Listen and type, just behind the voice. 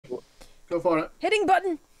Go for it. Hitting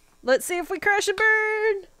button. Let's see if we crash and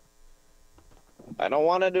burn. I don't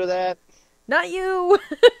want to do that. Not you.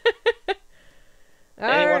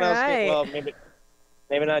 Anyone else? Alright. Well,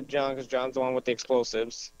 maybe not John, because John's the one with the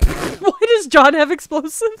explosives. Why does John have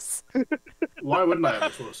explosives? Why wouldn't I have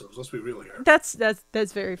explosives? Let's be real here. That's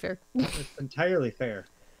very fair. It's entirely fair.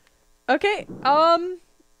 Okay,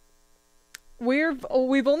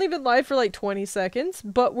 we've only been live for like 20 seconds,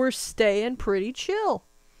 but we're staying pretty chill.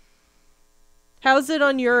 How's it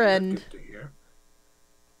on your end? Good to hear.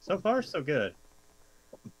 So far, so good.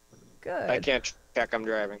 Good. I can't check. I'm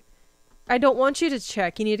driving. I don't want you to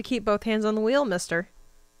check. You need to keep both hands on the wheel, mister.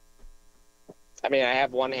 I mean, I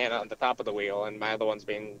have one hand on the top of the wheel, and my other one's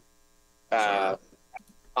being, no,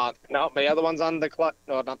 my other one's on the clutch.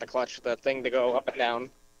 No, not the clutch. The thing to go up and down.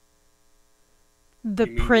 The You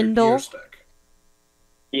mean your Prindle. gear stick.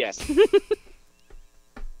 Yes.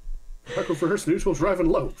 Park reverse, neutral, driving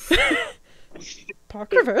low.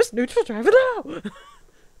 Park reverse, neutral, drive it out.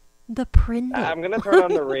 The Prindle. I'm gonna turn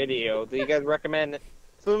on the radio. Do you guys recommend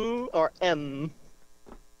M or M?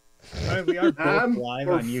 We are both live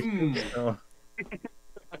or on YouTube, so...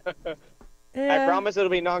 I promise it'll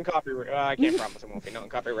be non-copyright. I can't promise it won't be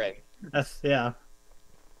non-copyright. Yeah.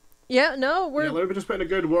 Yeah, no, we're... Yeah, let me just put in a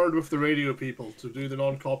good word with the radio people to do the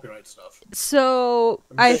non-copyright stuff. So,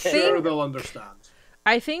 I'm sure they'll understand.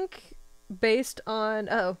 I think based on...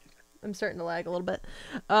 Oh, I'm starting to lag a little bit.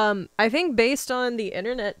 I think based on the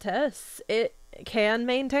internet tests, it can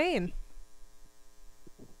maintain.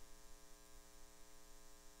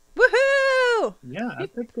 Woohoo! Yeah, I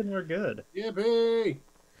think then we're good. Yippee!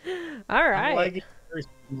 All I'm right. lagging a very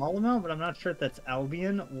small amount, but I'm not sure if that's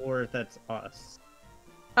Albion or if that's us.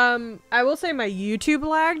 I will say my YouTube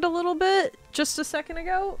lagged a little bit just a second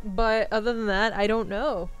ago, but other than that, I don't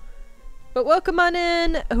know. But welcome on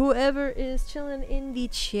in, whoever is chilling in the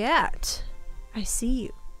chat. I see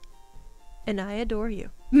you. And I adore you.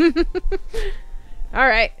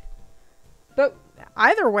 Alright. But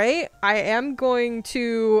either way, I am going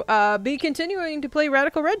to be continuing to play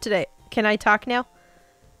Radical Red today. Can I talk now?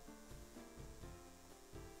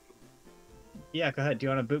 Yeah, go ahead. Do you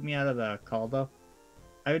want to boot me out of the call, though?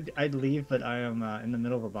 I'd leave, but I am in the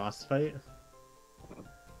middle of a boss fight.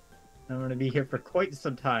 I'm gonna be here for quite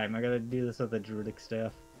some time. I gotta do this with the druidic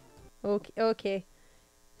staff. Okay, okay.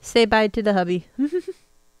 Say bye to the hubby.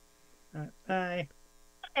 Bye.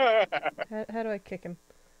 How do I kick him?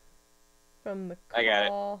 From the call. I got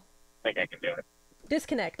it. I think I can do it.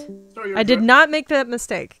 Disconnect. Sorry, I did not make that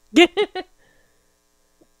mistake.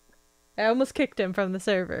 I almost kicked him from the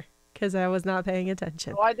server because I was not paying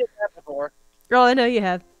attention. Oh, I did that before. Oh, I know you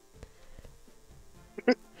have.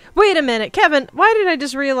 Wait a minute, Kevin, why did I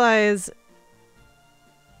just realize...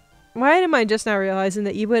 Why am I just now realizing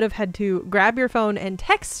that you would have had to grab your phone and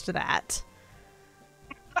text that?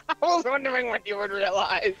 I was wondering when you would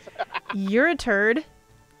realize. You're a turd.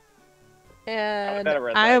 And at a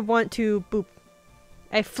red I light. want to boop.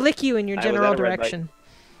 I flick you in your I was at general a red light. direction.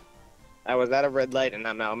 I was at a red light and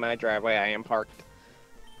I'm now in my driveway. I am parked.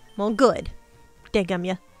 Well, good. Daggum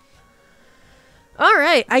ya.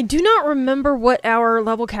 Alright, I do not remember what our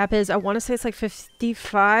level cap is. I want to say it's like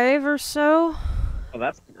 55 or so. Well,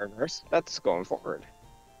 that's the reverse. That's going forward.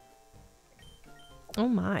 Oh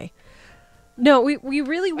my. No, we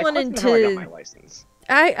really I wanted question how I got to... my license.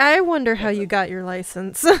 I wonder how you got your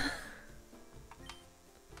license.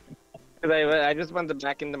 Because I just went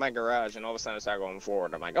back into my garage and all of a sudden I started going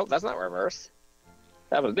forward. I'm like, oh, that's not reverse.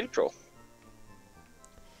 That was neutral.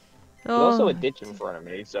 There's also a ditch in front of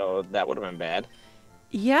me, so that would have been bad.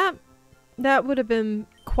 Yeah, that would have been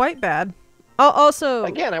quite bad. Also,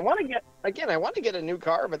 Again, I want to get a new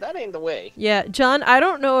car, but that ain't the way. yeah, John, I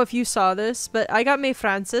don't know if you saw this, but I got May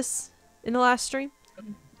Francis in the last stream.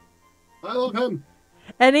 I love him.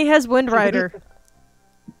 And he has Wind Rider.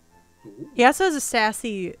 He also has a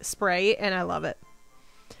sassy spray, and I love it.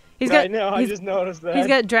 I know, I just noticed that. He's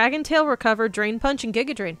got Dragon Tail, Recover, Drain Punch, and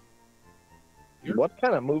Giga Drain. What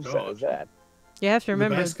kind of moveset is that? You have to The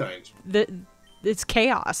remember best kind. that it's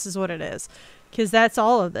chaos is what it is. Because that's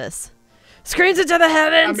all of this. Screens into the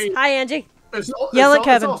heavens! I mean- Hi, Angie. Yell at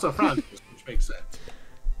Kevin. It's also Francis, which makes sense.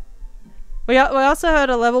 We also had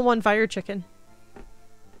a level 1 fire chicken.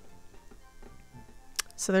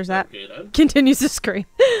 So there's that. Okay, then. Continues to scream.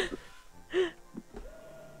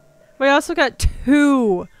 We also got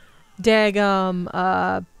 2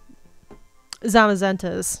 daggum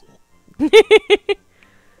Zamazentas.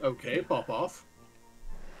 Okay, pop off.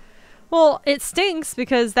 Well, it stinks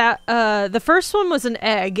because that the first one was an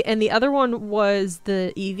egg and the other one was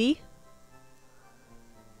the Eevee.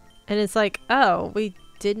 And it's like, oh, we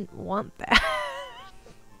didn't want that.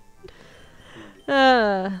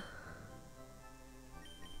 And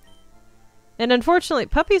unfortunately,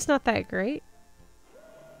 Puppy's not that great.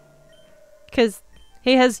 Because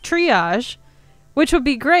he has triage, which would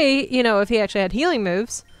be great, you know, if he actually had healing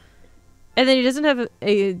moves. And then he doesn't have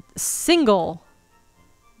a single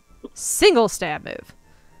stab move.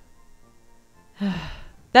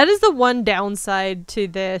 That is the one downside to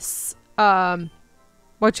this, this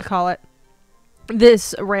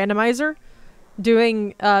randomizer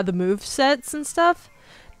doing the move sets and stuff,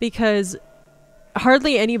 because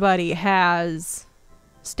hardly anybody has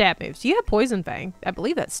stab moves. You have Poison Fang. I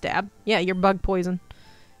believe that's stab. Yeah, you're bug poison.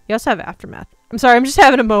 You also have Aftermath. I'm sorry, I'm just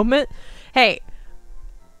having a moment. Hey,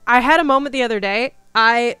 I had a moment the other day.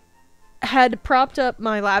 I had propped up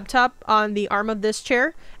my laptop on the arm of this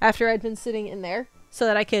chair after I'd been sitting in there so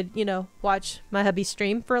that I could, you know, watch my hubby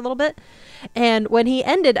stream for a little bit. And when he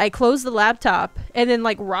ended, I closed the laptop and then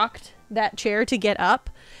like rocked that chair to get up.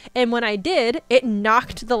 And when I did, it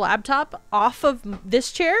knocked the laptop off of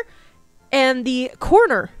this chair and the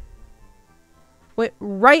corner went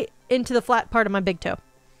right into the flat part of my big toe.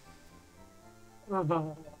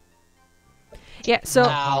 Yeah, so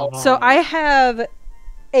I have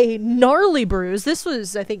a gnarly bruise. This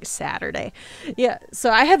was, I think, Saturday. Yeah,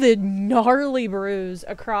 so I have a gnarly bruise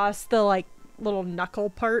across the, like, little knuckle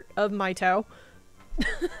part of my toe.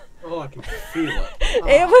 Oh, I can feel it.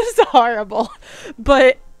 It was horrible.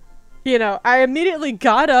 But, you know, I immediately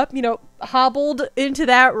got up, you know, hobbled into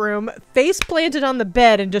that room, face planted on the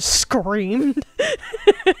bed, and just screamed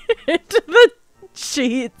into the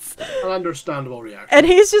sheets. An understandable reaction. And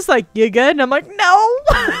he's just like, "You good?" And I'm like, "No!"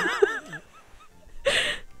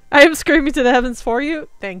 I am screaming to the heavens for you.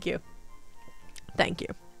 Thank you. Thank you.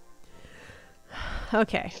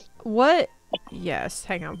 Okay. What? Yes,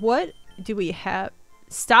 hang on. What do we have?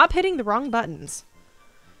 Stop hitting the wrong buttons.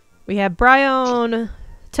 We have Brian,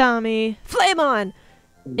 Tommy, Flamon,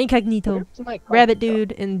 Incognito, Rabbit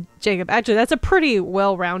Dude, and Jacob. Actually, that's a pretty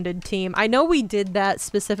well-rounded team. I know we did that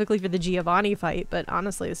specifically for the Giovanni fight, but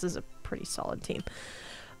honestly, this is a pretty solid team.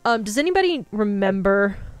 Does anybody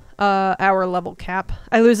remember our level cap?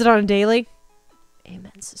 I lose it on a daily.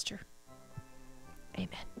 Amen, sister. Amen.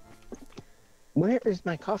 Where is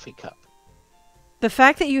my coffee cup? The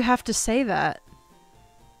fact that you have to say that.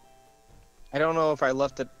 I don't know if I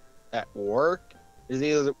left it at work. It's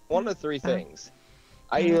either one of three things.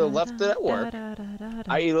 I either left it at work,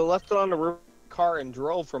 I either left it on the roof of the car and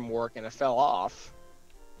drove from work and it fell off,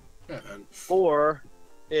 or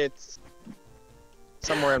it's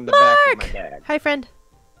somewhere in the back of my bag. Hi, friend.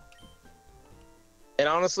 And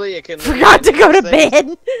honestly, it can... Forgot to go to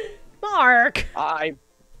bed! Mark! I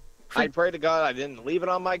pray to God I didn't leave it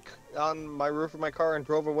on my roof of my car and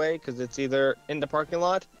drove away, because it's either in the parking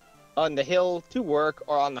lot, on the hill to work,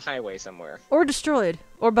 or on the highway somewhere. Or destroyed.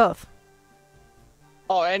 Or both.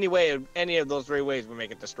 Oh, anyway, any of those three ways would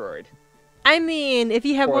make it destroyed. I mean, if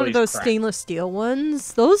you have one of those stainless steel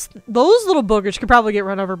ones, those little boogers could probably get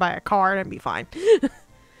run over by a car and it'd be fine.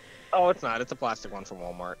 Oh, it's not. It's a plastic one from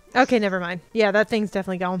Walmart. Okay, never mind. Yeah, that thing's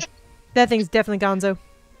definitely gone. That thing's definitely gonzo.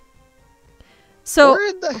 So,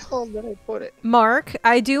 where the hell did I put it? Mark,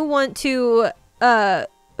 I do want to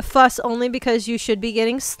fuss only because you should be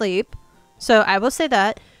getting sleep. So I will say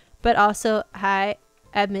that. But also, hi,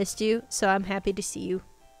 I missed you, so I'm happy to see you.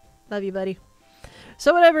 Love you, buddy.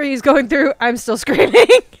 So whatever he's going through, I'm still screaming.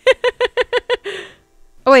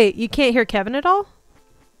 Oh wait, you can't hear Kevin at all?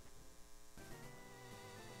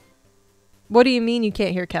 What do you mean you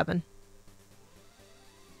can't hear Kevin?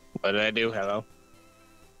 What did I do? Hello?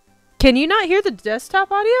 Can you not hear the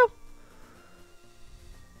desktop audio?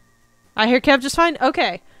 I hear Kev just fine?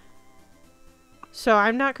 Okay. So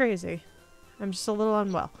I'm not crazy. I'm just a little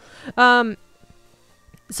unwell.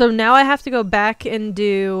 So now I have to go back and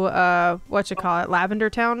do, Lavender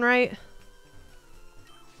Town, right?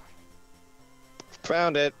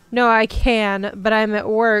 Found it. No, I can, but I'm at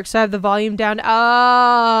work, so I have the volume down.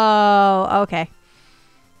 Oh, okay.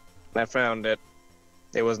 I found it.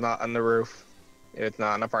 It was not on the roof. It's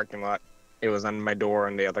not in the parking lot. It was on my door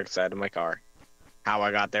on the other side of my car. How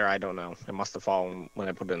I got there, I don't know. It must have fallen when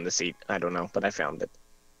I put it in the seat. I don't know, but I found it.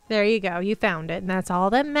 There you go. You found it, and that's all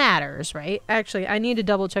that matters, right? Actually, I need to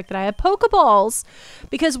double check that I have Pokeballs,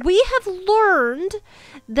 because we have learned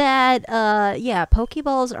that, yeah,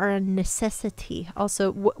 Pokeballs are a necessity.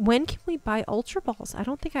 Also, when can we buy Ultra Balls? I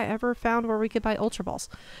don't think I ever found where we could buy Ultra Balls.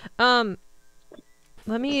 Let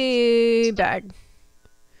me bag.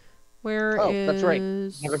 Where is... that's right.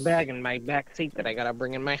 I have a bag in my back seat that I gotta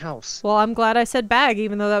bring in my house. Well, I'm glad I said bag,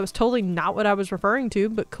 even though that was totally not what I was referring to,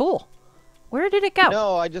 but cool. Where did it go?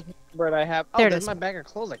 No, I just remembered I have... There Oh, it there's is. my bag of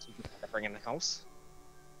clothes I keep bring in the house.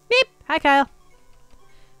 Beep! Hi, Kyle.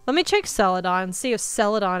 Let me check Celadon, see if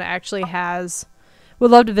Celadon actually has...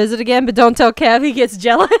 Would love to visit again, but don't tell Kev, he gets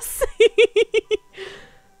jealous.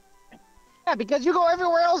 Yeah, because you go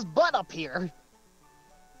everywhere else but up here.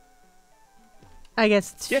 I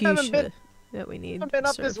guess it's You haven't fuchsia been- that we need. I've been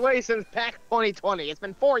up this way since PAX 2020. It's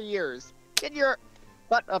been 4 years. Get your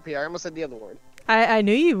butt up here. I almost said the other word. I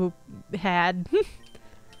knew you had.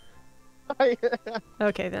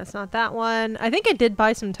 Okay, that's not that one. I think I did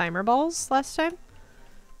buy some timer balls last time,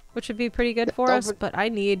 which would be pretty good for us, but I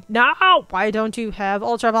need... No! Why don't you have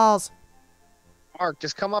Ultra Balls? Mark,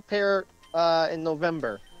 just come up here in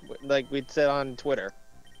November, like we said on Twitter.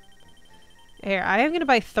 Here, I am going to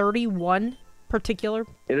buy 31 particular...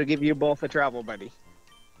 It'll give you both a travel buddy.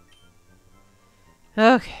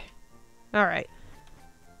 Okay. Alright.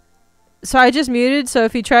 So I just muted, so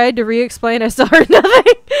if you tried to re-explain, I still heard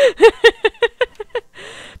nothing.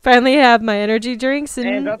 Finally have my energy drinks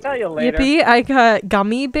and I'll tell you later. yippee, I got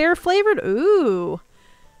gummy bear flavored. Ooh.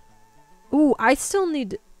 Ooh, I still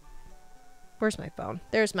need... Where's my phone?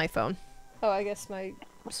 There's my phone. Oh, I guess my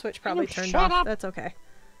switch probably turned shut off. up. That's okay.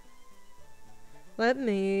 Let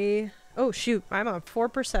me... Oh, shoot. I'm on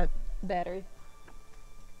 4% battery.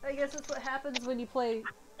 I guess that's what happens when you play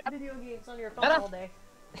video games on your phone all day.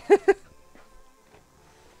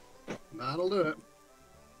 That'll do it.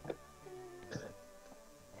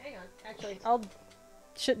 Hang on. Actually,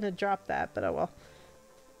 shouldn't have dropped that, but oh well.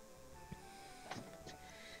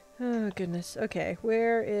 Oh, goodness. Okay,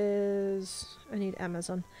 where is... I need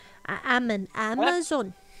Amazon. I'm an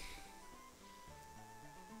Amazon.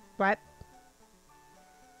 What?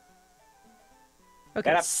 Okay,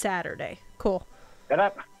 Get up. Saturday. Cool. Shut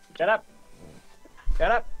up. Shut up.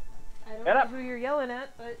 Shut up. I don't Get know up. who you're yelling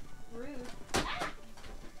at, but rude.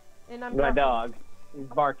 And I'm My talking. dog. He's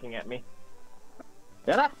barking at me.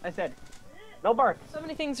 Shut up, I said. No bark. So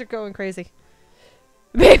many things are going crazy.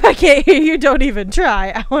 Babe, I can't hear you. Don't even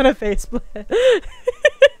try. I want a faceplant.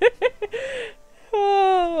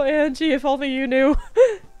 Oh, Angie, if only you knew.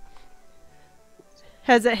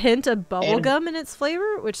 Has a hint of bubblegum in its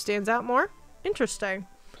flavor, which stands out more. Interesting.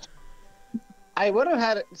 I would have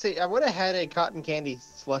had I would have had a cotton candy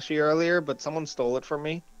slushie earlier, but someone stole it from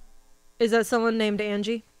me. Is that someone named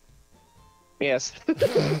Angie? Yes.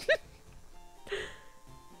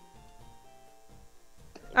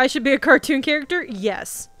 I should be a cartoon character?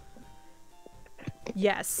 Yes.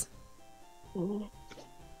 Yes.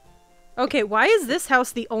 Okay, why is this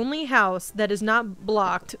house the only house that is not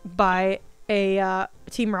blocked by a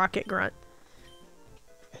Team Rocket grunt?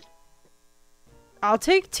 I'll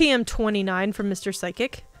take TM29 from Mr.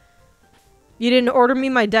 Psychic. You didn't order me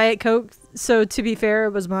my Diet Coke, so to be fair,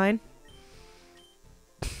 it was mine.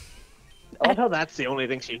 Oh, that's the only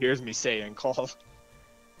thing she hears me say in calls.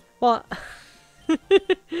 Well...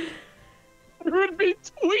 It would be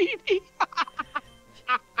Tweety.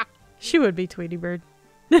 She would be Tweety Bird.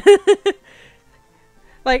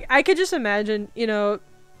 Like, I could just imagine, you know,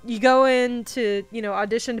 you go in to, you know,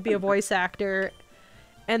 audition to be a voice actor,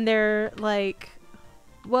 and they're like,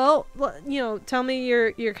 well, you know, tell me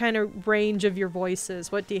your kind of range of your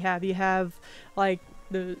voices. What do you have? You have, like,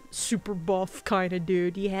 the super buff kind of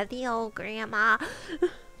dude. You have the old grandma.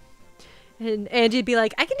 And Angie'd be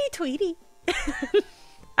like, I can do Tweety.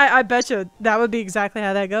 I bet you that would be exactly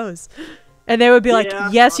how that goes. And they would be like, Yeah,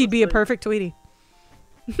 yes, you'd be a honestly. perfect Tweety.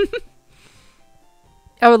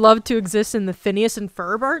 I would love to exist in the Phineas and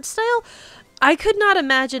Ferb art style. I could not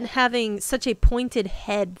imagine having such a pointed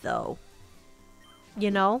head, though.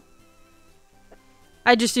 You know?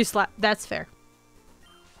 I just do slap. That's fair.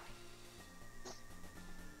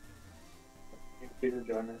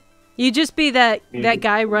 You just be that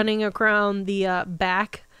guy running around the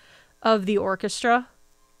back of the orchestra.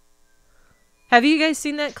 Have you guys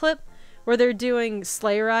seen that clip where they're doing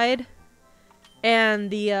Sleigh Ride and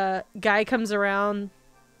the guy comes around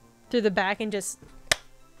through the back and just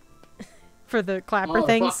for the clapper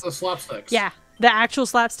things? The slapsticks. Yeah, the actual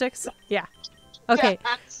slapsticks. Yeah. Okay.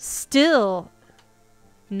 Yeah. Still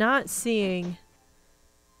not seeing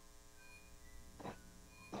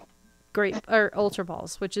great or Ultra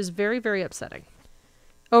Balls, which is very, very upsetting.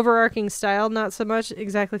 Overarching style, not so much.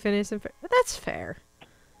 Exactly, Phineas and Ferb. That's fair.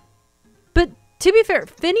 But to be fair,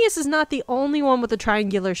 Phineas is not the only one with a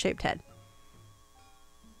triangular shaped head.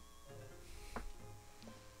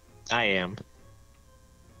 I am.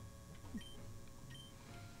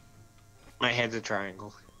 My head's a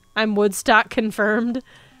triangle. I'm Woodstock confirmed.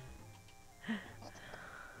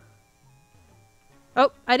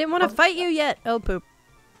 Oh, I didn't want to fight you yet. Oh, poop.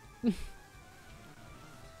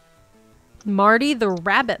 Marty the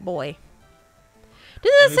Rabbit Boy.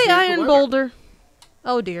 Did that say Anything Iron for Boulder?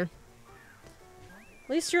 Oh, dear.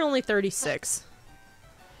 least you're only 36.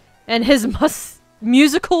 And his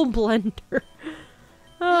musical blender.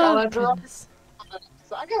 Oh, that's right. goodness.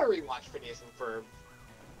 So I gotta rewatch Phineas and Ferb.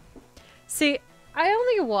 See, I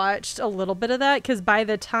only watched a little bit of that because by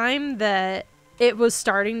the time that it was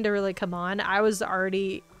starting to really come on, I was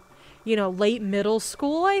already, you know, late middle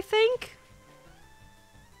school, I think.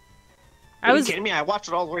 Are you kidding me? I watched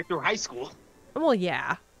it all the way through high school. Well,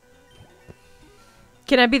 yeah.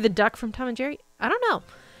 Can I be the duck from Tom and Jerry? I don't know.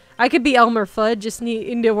 I could be Elmer Fudd, just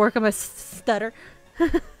needing to work on my stutter.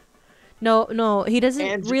 No, he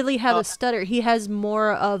doesn't really have a stutter. He has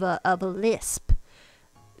more of a lisp.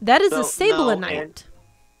 That is a Sablenite.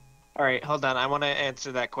 All right, hold on. I want to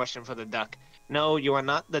answer that question for the duck. No, you are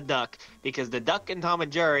not the duck, because the duck in Tom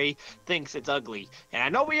and Jerry thinks it's ugly. And I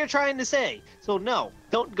know what you're trying to say, so no,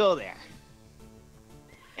 don't go there.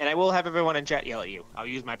 And I will have everyone in chat yell at you. I'll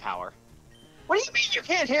use my power. What do you mean you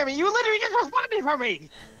can't hear me? You literally just responded for me!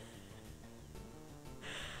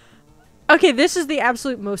 Okay, this is the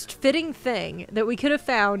absolute most fitting thing that we could have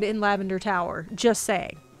found in Lavender Tower. Just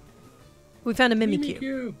saying. We found a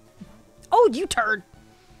Mimikyu. Oh, you turd!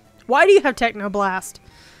 Why do you have Technoblast?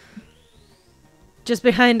 Just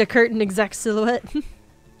behind a curtain exact silhouette.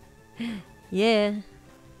 Yeah.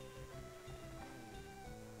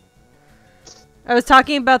 I was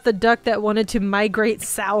talking about the duck that wanted to migrate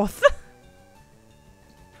south.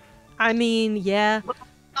 I mean, yeah.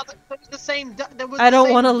 The same duck. I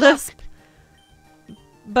don't want to lisp.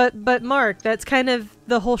 But Mark, that's kind of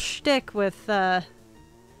the whole shtick with, Oh,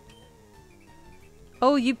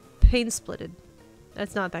 you pain splitted.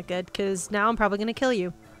 That's not that good, because now I'm probably going to kill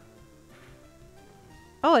you.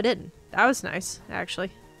 Oh, I didn't. That was nice,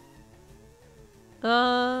 actually.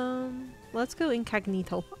 Let's go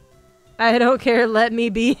incognito. I don't care, let me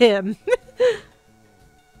be him.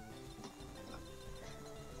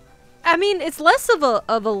 I mean, it's less of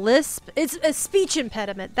a lisp. It's a speech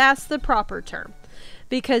impediment. That's the proper term.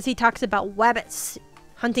 Because he talks about wabbits.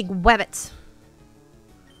 Hunting wabbits.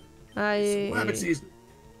 It's wabbit season.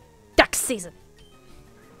 Duck season.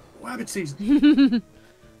 Wabbit season.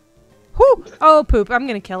 Whew! Oh, poop. I'm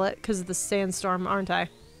gonna kill it because of the sandstorm, aren't I?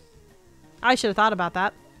 I should have thought about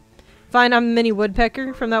that. Fine, I'm a mini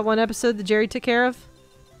woodpecker from that one episode that Jerry took care of.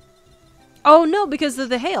 Oh, no, because of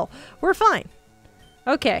the hail. We're fine.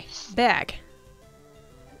 Okay, bag.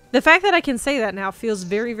 The fact that I can say that now feels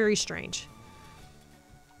very, very strange.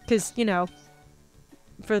 Because, you know,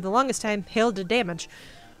 for the longest time, hail did damage.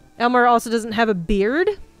 Elmer also doesn't have a beard.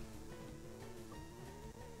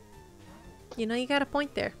 You know, you got a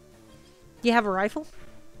point there. You have a rifle?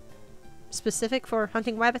 Specific for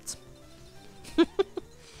hunting wabbits?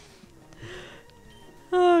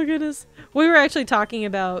 Oh, goodness. We were actually talking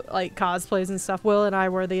about, like, cosplays and stuff. Will and I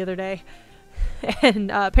were the other day.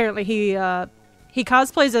 And apparently he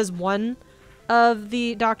cosplays as one of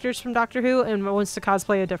the doctors from Doctor Who and wants to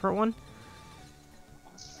cosplay a different one.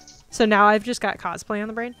 So now I've just got cosplay on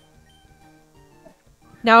the brain.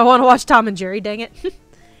 Now I want to watch Tom and Jerry, dang it.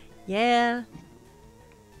 Yeah.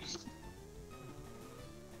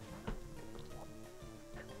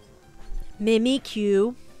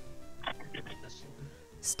 Mimikyu.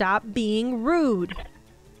 Stop being rude.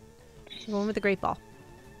 The one with the great ball.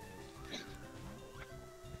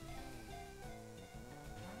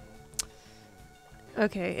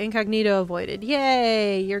 Okay, incognito avoided.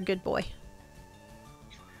 Yay, you're a good boy.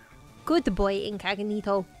 Good boy,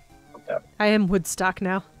 incognito. I am Woodstock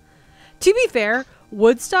now. To be fair,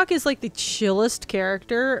 Woodstock is like the chillest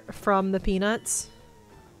character from the Peanuts.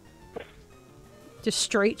 Just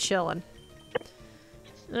straight chillin'.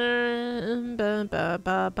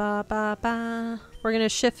 We're gonna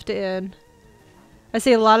shift in. I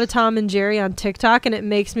see a lot of Tom and Jerry on TikTok and it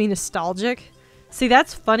makes me nostalgic. See,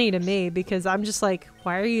 that's funny to me because I'm just like,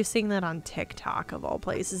 why are you seeing that on TikTok of all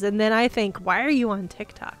places? And then I think, why are you on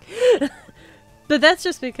TikTok? But that's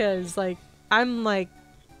just because, like, I'm like,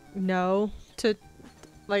 no to,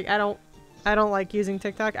 like, I don't like using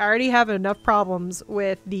TikTok. I already have enough problems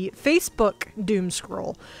with the Facebook doom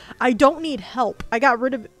scroll. I don't need help. I got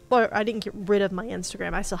rid of, well, I didn't get rid of my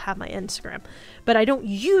Instagram. I still have my Instagram. But I don't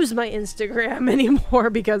use my Instagram anymore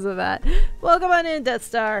because of that. Welcome on in, Death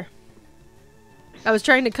Star. I was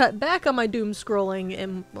trying to cut back on my doom scrolling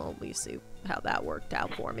and, well, we see how that worked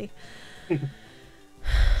out for me.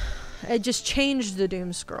 I just changed the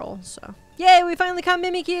doom scroll, so. Yay, we finally caught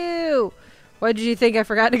Mimikyu! Why did you think I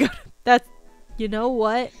forgot to go to... That's... You know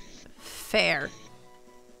what? Fair.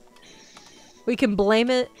 We can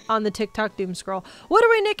blame it on the TikTok doom scroll. What are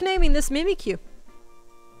we nicknaming this Mimikyu?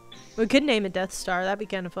 We could name it Death Star. That'd be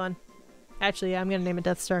kind of fun. Actually, yeah, I'm gonna name it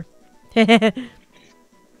Death Star.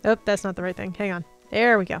 Oh, that's not the right thing. Hang on.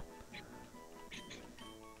 There we go.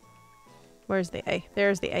 Where's the A?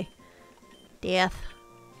 There's the A. Death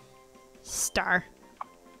Star.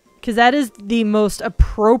 Because that is the most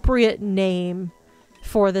appropriate name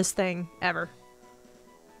for this thing ever.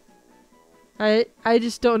 I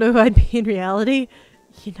just don't know who I'd be in reality.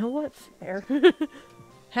 You know what? Fair.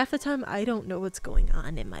 Half the time, I don't know what's going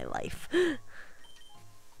on in my life.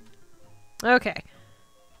 Okay.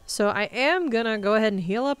 So I am gonna go ahead and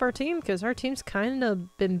heal up our team, because our team's kind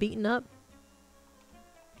of been beaten up.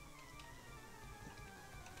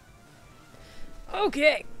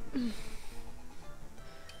 Okay.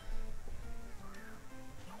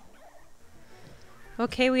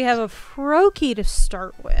 Okay, we have a Froakie to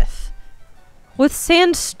start with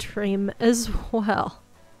Sandstream as well.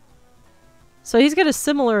 So he's got a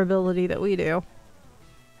similar ability that we do.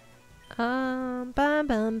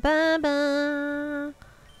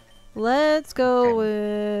 Let's go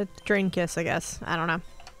with Drain Kiss, I guess. I don't know.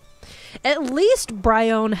 At least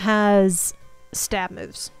Bryon has stab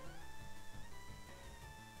moves.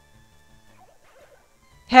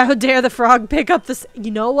 How dare the frog pick up this? You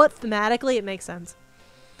know what? Thematically, it makes sense.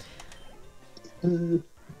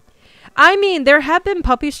 I mean, there have been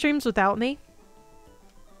puppy streams without me.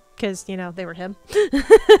 Because, you know, they were him.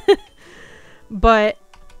 But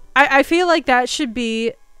I feel like that should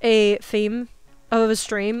be a theme of a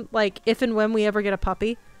stream. Like, if and when we ever get a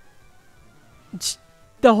puppy.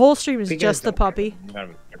 The whole stream is just the puppy.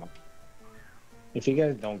 If you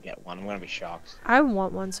guys don't get one, I'm gonna be shocked. I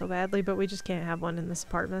want one so badly, but we just can't have one in this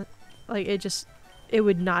apartment. Like, it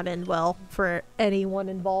would not end well for anyone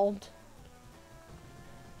involved.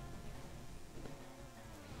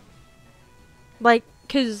 Like,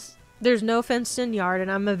 because there's no fenced-in yard,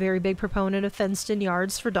 and I'm a very big proponent of fenced-in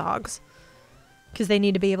yards for dogs. Because they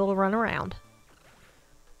need to be able to run around.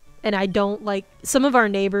 And I don't like... Some of our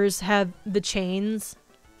neighbors have the chains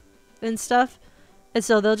and stuff. And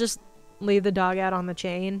so they'll just leave the dog out on the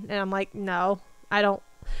chain. And I'm like, no, I don't...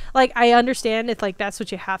 Like, I understand if, like, that's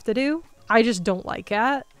what you have to do. I just don't like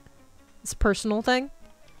that. It's a personal thing.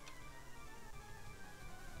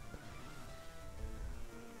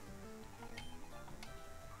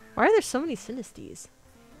 Why are there so many Sinistes?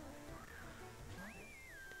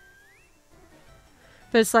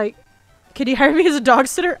 But it's like, could you hire me as a dog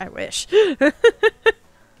sitter? I wish.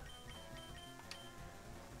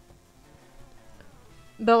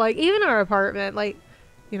 But, like, even our apartment, like,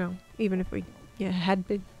 you know, even if we had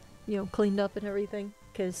been, you know, cleaned up and everything,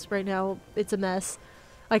 because right now it's a mess.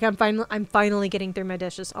 Like, I'm finally getting through my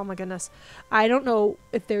dishes. Oh my goodness. I don't know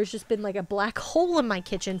if there's just been, like, a black hole in my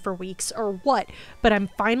kitchen for weeks or what, but I'm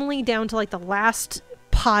finally down to, like, the last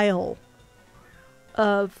pile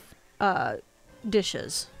of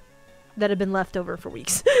dishes that have been left over for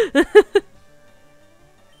weeks.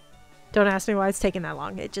 Don't ask me why it's taking that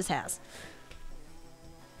long. It just has.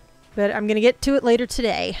 But I'm going to get to it later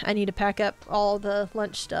today. I need to pack up all the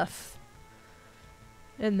lunch stuff.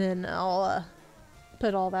 And then I'll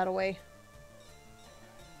put all that away.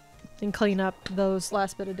 And clean up those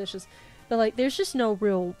last bit of dishes. But, like, there's just no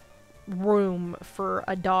real room for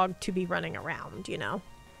a dog to be running around, you know?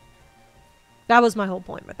 That was my whole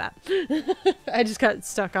point with that. I just got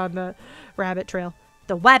stuck on the rabbit trail.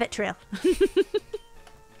 The wabbit trail.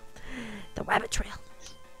 The wabbit trail.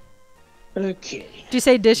 Okay. Did you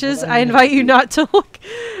say dishes? I invite you not to look,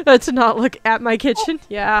 at my kitchen.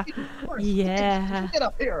 Yeah. Yeah. Get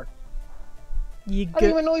up here. You I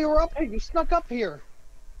didn't even know you were up here. You snuck up here.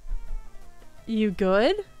 You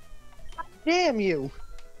good? Damn you.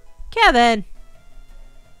 Kevin.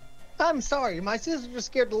 I'm sorry. My sister just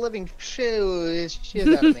scared the living shit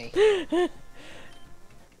out of me.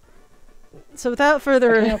 So without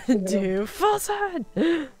further ado, falsehood.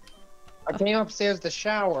 I came upstairs to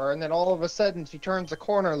shower, and then all of a sudden she turns the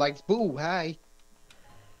corner like, boo, hi.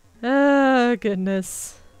 Oh,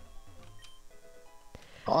 goodness.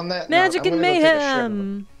 On that Magic note, and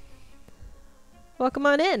mayhem. Welcome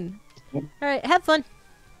on in. Alright, have fun.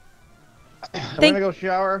 I'm gonna go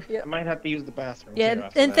shower. Yep. I might have to use the bathroom. Yeah,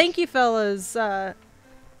 and thank you fellas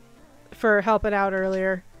for helping out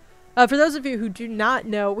earlier. For those of you who do not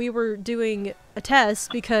know, we were doing a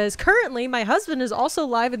test because currently my husband is also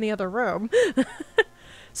live in the other room.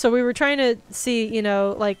 So we were trying to see, you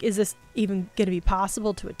know, like, is this even going to be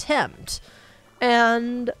possible to attempt?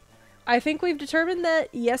 And I think we've determined that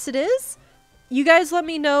yes, it is. You guys let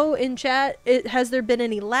me know in chat, has there been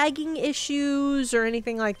any lagging issues or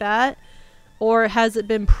anything like that? Or has it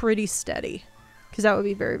been pretty steady? Because that would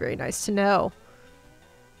be very, very nice to know.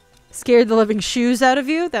 Scared the living shoes out of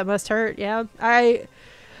you? That must hurt, yeah.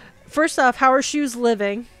 First off, how are shoes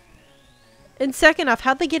living? And second off,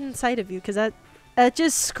 how'd they get inside of you? Because That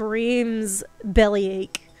just screams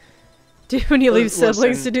bellyache. Dude, when you leave siblings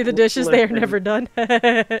Listen, to do the dishes, they are listen. never done.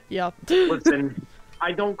 Yep. Listen,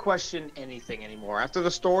 I don't question anything anymore. After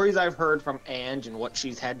the stories I've heard from Ange and what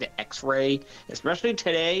she's had to x-ray, especially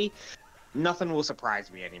today, nothing will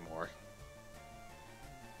surprise me anymore.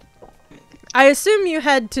 I assume you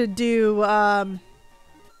had to do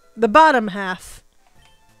the bottom half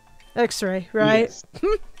x-ray, right? Yes.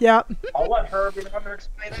 Yep. I'll let her be the one to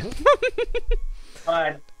explain it.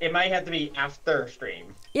 But it might have to be after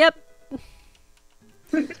stream. Yep.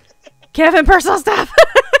 Kevin, personal stuff.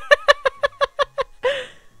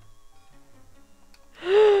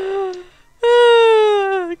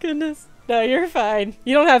 Oh, goodness. No, you're fine.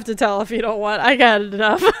 You don't have to tell if you don't want. I got it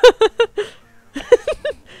enough.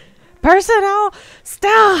 Personal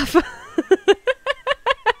stuff.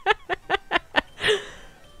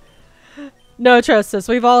 No, trust us.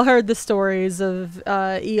 We've all heard the stories of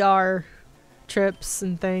ER trips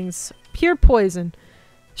and things. Pure poison.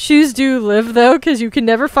 Shoes do live, though, because you can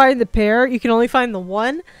never find the pair. You can only find the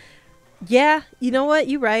one. Yeah, you know what?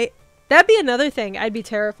 You're right. That'd be another thing I'd be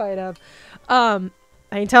terrified of. I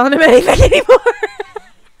ain't telling him anything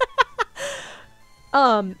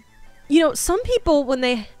anymore. You know, some people, when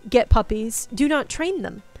they get puppies, do not train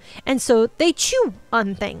them. And so they chew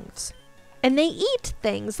on things. And they eat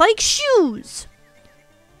things like shoes.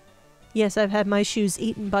 Yes, I've had my shoes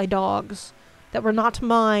eaten by dogs that were not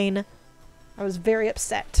mine. I was very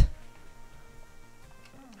upset.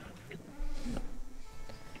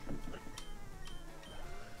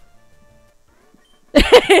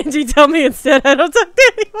 Angie, tell me instead I don't talk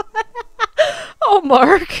to anyone. Oh,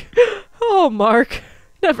 Mark. Oh, Mark.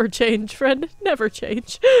 Never change, friend. Never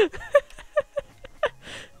change.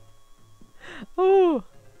 Oh.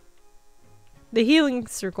 The healing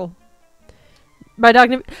circle. My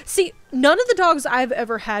dog see, none of the dogs I've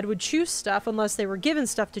ever had would chew stuff unless they were given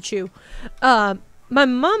stuff to chew. My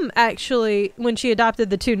mom actually, when she adopted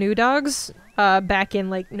the 2 new dogs, back in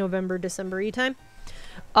like November, December-y time,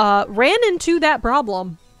 ran into that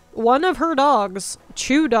problem. One of her dogs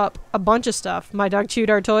chewed up a bunch of stuff. My dog chewed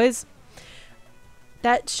our toys.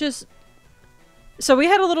 That's just... So we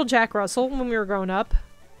had a little Jack Russell when we were growing up.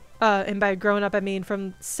 And by growing up, I mean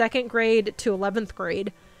from 2nd grade to 11th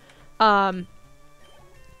grade.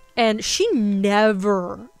 And she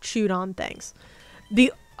never chewed on things.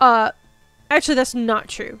 Actually, that's not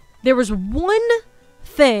true. There was one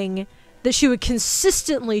thing that she would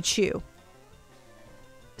consistently chew.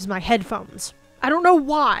 Is my headphones. I don't know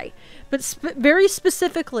why, but very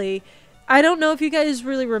specifically, I don't know if you guys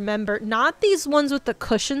really remember, not these ones with the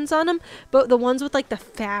cushions on them, but the ones with like the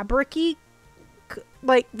fabric-y,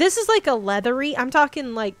 like this is like a leathery, I'm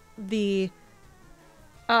talking like the,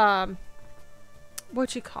 what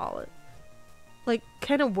you call it? Like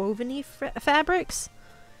kind of woven-y fabrics.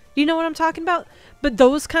 Do you know what I'm talking about? But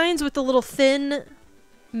those kinds with the little thin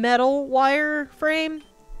metal wire frame.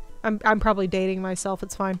 I'm probably dating myself.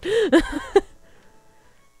 It's fine.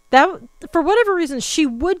 That, for whatever reason, she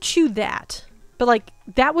would chew that. But, like,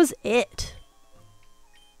 that was it.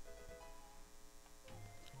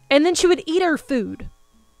 And then she would eat her food.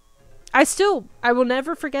 I will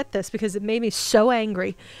never forget this because it made me so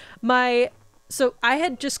angry. So I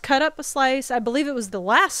had just cut up a slice, I believe it was the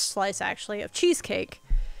last slice, actually, of cheesecake.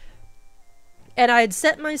 And I had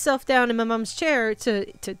set myself down in my mom's chair to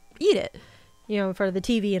eat it. You know, in front of the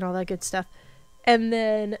TV and all that good stuff. And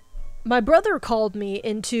then my brother called me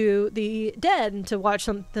into the den to watch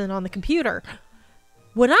something on the computer.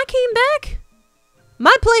 When I came back,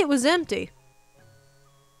 my plate was empty.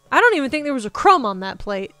 I don't even think there was a crumb on that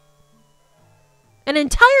plate. An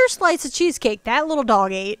entire slice of cheesecake that little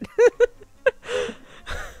dog ate.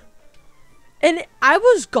 And I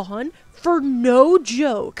was gone for no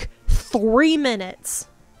joke 3 minutes.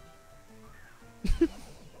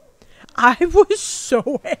 I was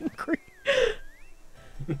so angry.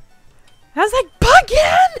 I was like,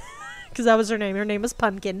 Pumpkin! Because that was her name. Her name was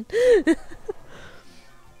Pumpkin. But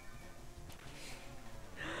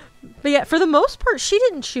yeah, for the most part, she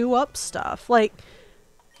didn't chew up stuff. Like,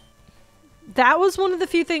 that was one of the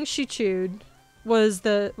few things she chewed, was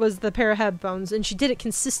the pair of headphones. And she did it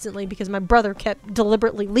consistently because my brother kept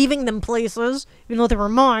deliberately leaving them places, even though they were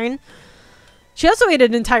mine. She also ate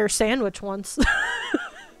an entire sandwich once.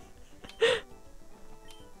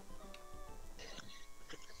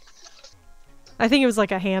 I think it was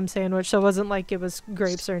like a ham sandwich, so it wasn't like it was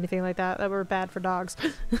grapes or anything like that that were bad for dogs.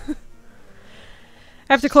 I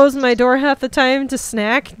have to close my door half the time to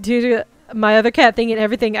snack due to my other cat thinking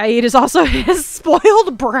everything I eat is also his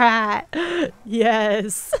spoiled brat.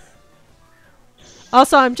 Yes.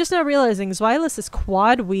 Also, I'm just now realizing Xylis is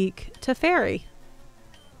quad weak to fairy.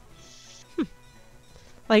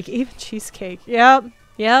 Like, even cheesecake. Yep.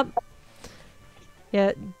 Yep.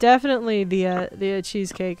 Yeah, definitely the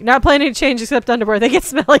cheesecake. Not planning to change except underwear. They get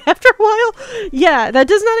smelly after a while. Yeah, that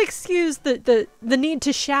does not excuse the need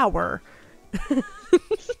to shower.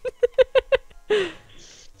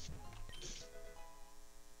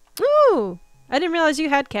 Ooh, I didn't realize you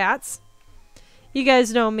had cats. You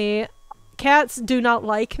guys know me. Cats do not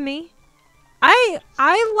like me. I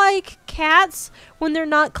like cats when they're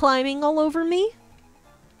not climbing all over me.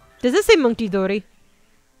 Does this say Monkey Dory?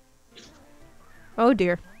 Oh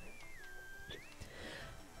dear.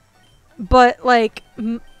 But like,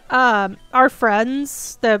 our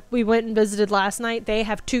friends that we went and visited last night, they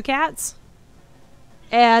have 2 cats.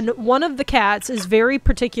 And one of the cats is very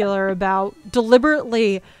particular about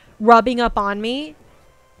deliberately rubbing up on me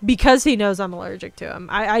because he knows I'm allergic to him.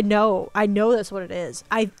 I know that's what it is.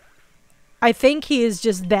 I think he is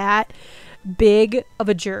just that big of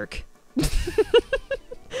a jerk.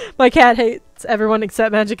 My cat hates everyone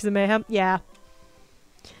except Magic and Mayhem. Yeah.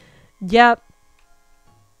 Yep.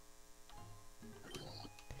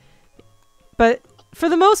 But for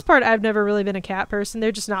the most part, I've never really been a cat person.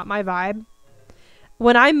 They're just not my vibe.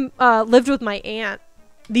 When I lived with my aunt,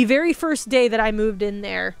 the very first day that I moved in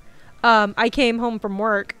there, I came home from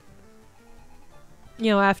work, you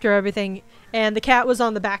know, after everything, and the cat was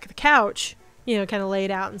on the back of the couch, you know, kind of laid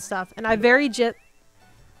out and stuff. And I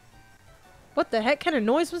What the heck kind of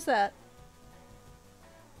noise was that?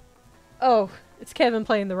 Oh, it's Kevin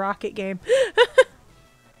playing the rocket game.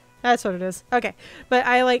 That's what it is. Okay. But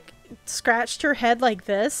I, like, scratched her head like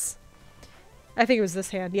this. I think it was this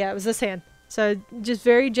hand. Yeah, it was this hand. So just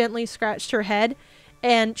very gently scratched her head.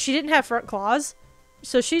 And she didn't have front claws.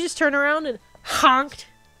 So she just turned around and honked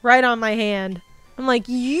right on my hand. I'm like,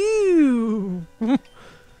 you.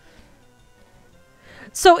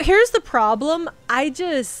 So here's the problem. I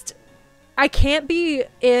can't be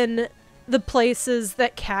in the places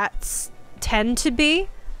that cats tend to be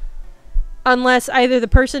unless either the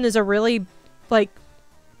person is a really, like,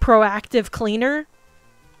 proactive cleaner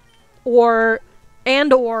or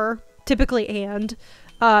typically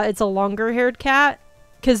it's a longer haired cat,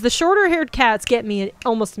 because the shorter haired cats get me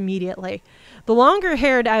almost immediately. The longer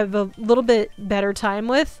haired I have a little bit better time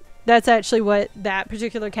with. That's actually what that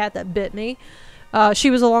particular cat that bit me, she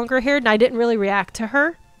was a longer haired and I didn't really react to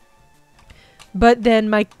her. But then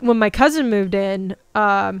when my cousin moved in,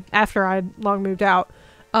 after I long moved out,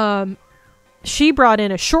 she brought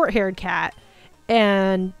in a short-haired cat,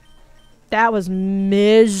 and that was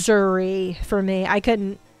misery for me.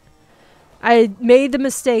 I made the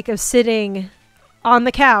mistake of sitting on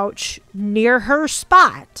the couch near her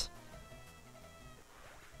spot.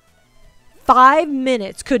 5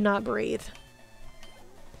 minutes, could not breathe.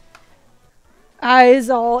 Eyes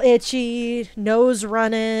all itchy, nose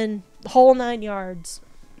running, the whole 9 yards.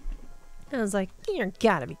 I was like, you're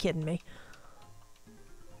gotta be kidding me.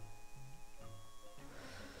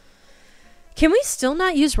 Can we still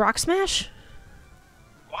not use Rock Smash?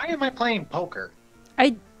 Why am I playing poker?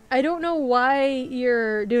 I don't know why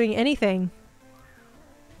you're doing anything.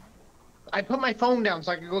 I put my phone down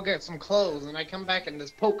so I could go get some clothes, and I come back and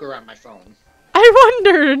there's poker on my phone. I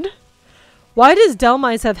wondered. Why does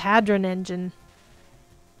Delmise have Hadron Engine?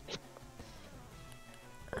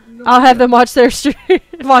 No I'll have idea. them watch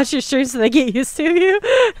watch your stream so they get used to you.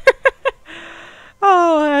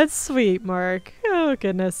 Oh, that's sweet, Mark. Oh,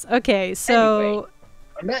 goodness. Okay, so... Anyway,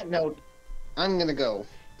 on that note, I'm gonna go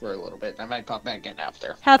for a little bit. I might pop back in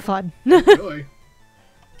after. Have fun. Enjoy.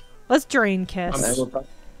 Let's drain kiss.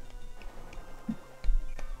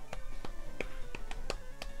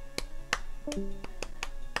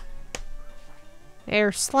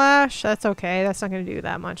 Air slash. That's okay. That's not going to do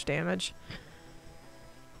that much damage.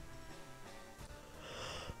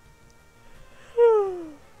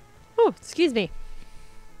 Oh, excuse me.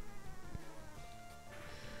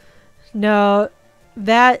 No,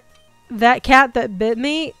 that cat that bit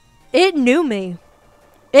me, it knew me.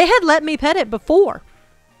 It had let me pet it before.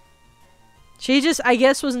 She just, I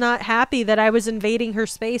guess, was not happy that I was invading her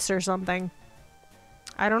space or something.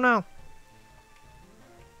 I don't know.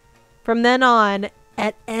 From then on,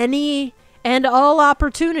 at any and all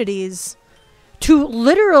opportunities to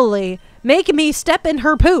literally make me step in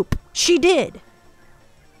her poop, she did.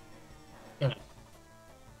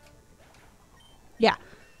 Yeah.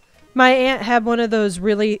 My aunt had one of those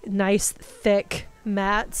really nice, thick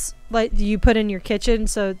mats like you put in your kitchen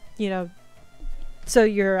so, you know, so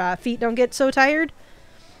your feet don't get so tired.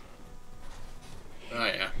 Oh,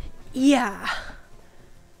 yeah. Yeah.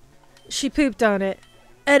 She pooped on it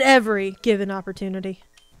at every given opportunity.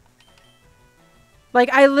 Like,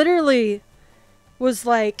 I literally was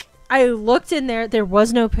like, I looked in there. There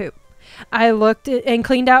was no poop. I looked and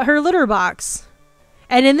cleaned out her litter box.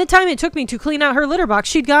 And in the time it took me to clean out her litter box,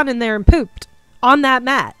 she'd gone in there and pooped on that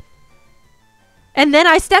mat. And then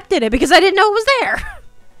I stepped in it because I didn't know it was there.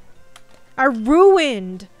 I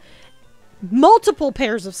ruined multiple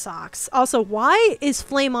pairs of socks. Also, why is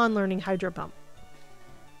Flame On learning Hydro Pump?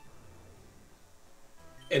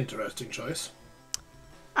 Interesting choice.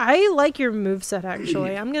 I like your moveset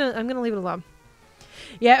actually. I'm gonna leave it alone.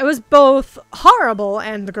 Yeah, it was both horrible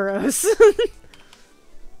and gross.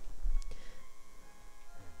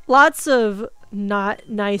 Lots of not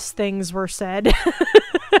nice things were said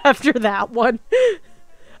after that one.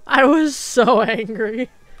 I was so angry.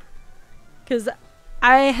 Because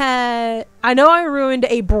I know I ruined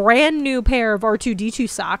a brand new pair of R2-D2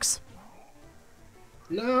 socks.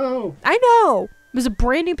 No. I know. It was a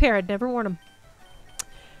brand new pair. I'd never worn them.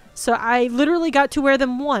 So I literally got to wear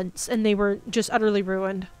them once and they were just utterly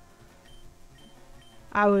ruined.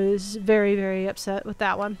 I was very, very upset with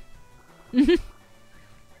that one.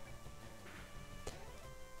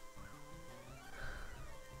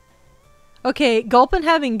 Okay, Gulpin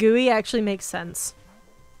having gooey actually makes sense.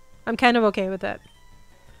 I'm kind of okay with it.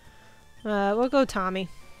 We'll go Tommy.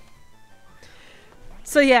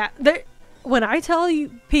 So yeah, when I tell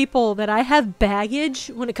you people that I have baggage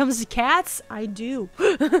when it comes to cats, I do.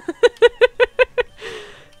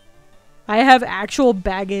 I have actual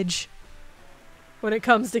baggage when it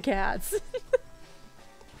comes to cats.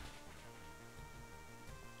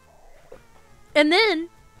 And then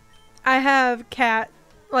I have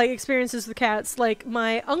experiences with cats, like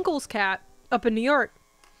my uncle's cat up in New York.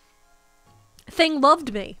 Thing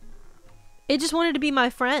loved me. It just wanted to be my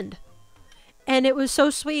friend. And it was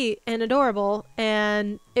so sweet and adorable,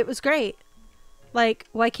 and it was great. Like,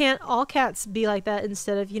 why can't all cats be like that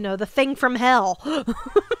instead of, you know, the thing from hell?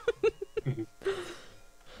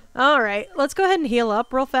 Alright, let's go ahead and heal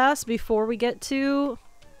up real fast before we get to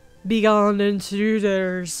Begone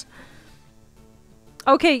Intruders.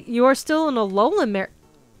 Okay, you are still in a Alolan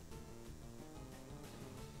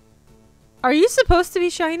Are you supposed to be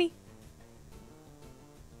shiny?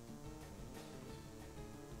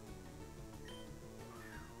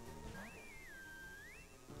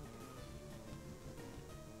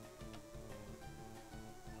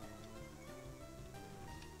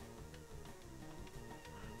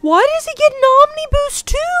 Why does he get an Omni Boost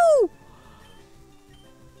too?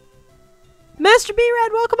 Master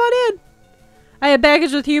B-Rad, welcome on in. I have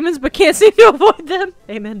baggage with humans, but can't seem to avoid them.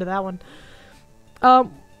 Amen to that one.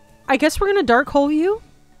 I guess we're gonna dark hole you.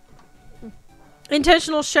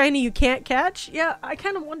 Intentional shiny you can't catch? Yeah, I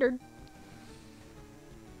kind of wondered.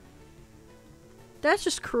 That's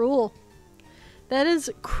just cruel. That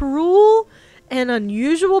is cruel and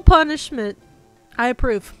unusual punishment. I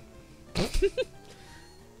approve.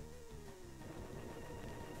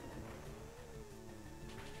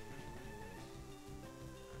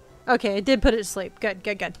 Okay, I did put it to sleep. Good,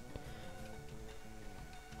 good, good.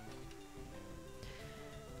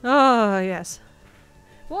 Oh, yes.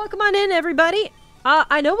 Welcome on in, everybody.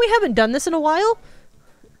 I know we haven't done this in a while.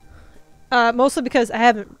 Mostly because I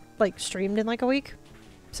haven't, like, streamed in, like, a week.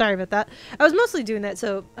 Sorry about that. I was mostly doing that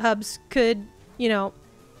so Hubs could, you know,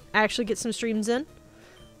 actually get some streams in.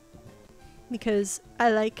 Because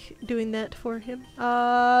I like doing that for him.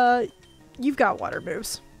 You've got water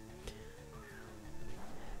moves.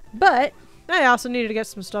 But I also needed to get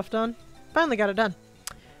some stuff done. Finally got it done.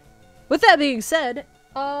 With that being said,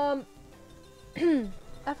 I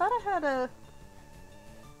thought I had a...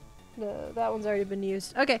 No, that one's already been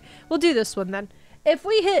used. Okay, we'll do this one then. If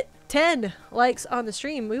we hit 10 likes on the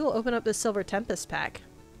stream, we will open up the Silver Tempest pack.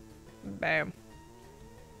 Bam.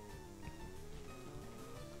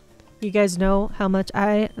 You guys know how much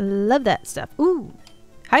I love that stuff. Ooh,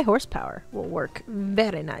 high horsepower will work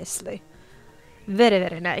very nicely. Very,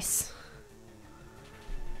 very nice.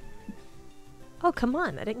 Oh, come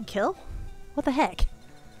on. I didn't kill? What the heck?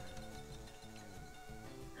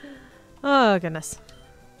 Oh, goodness.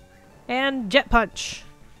 And Jet Punch.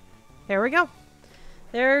 There we go.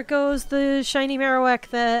 There goes the shiny Marowak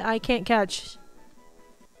that I can't catch.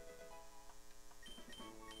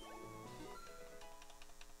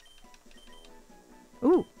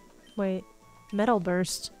 Ooh. Wait. Metal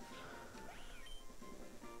Burst.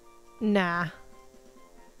 Nah.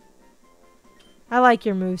 I like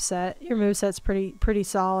your moveset. Your moveset's pretty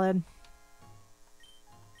solid.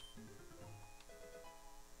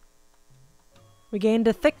 We gained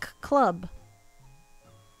a thick club.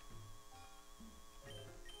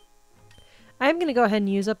 I'm gonna go ahead and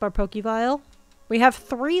use up our Pokeball. We have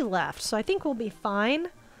 3 left, so I think we'll be fine.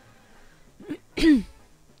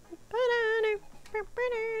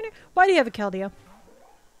 Why do you have a Keldeo?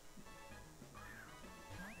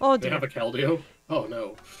 Oh They dear. have a Keldeo? Oh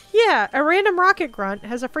no. Yeah, a random rocket grunt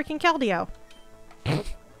has a freaking Keldeo.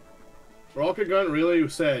 Rocket Gun really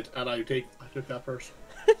said, and I took that person.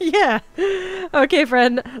 Yeah. Okay,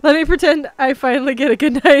 friend. Let me pretend I finally get a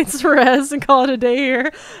good night's rest and call it a day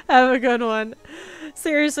here. Have a good one.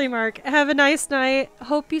 Seriously, Mark. Have a nice night.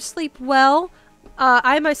 Hope you sleep well.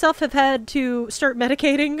 I myself have had to start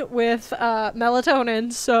medicating with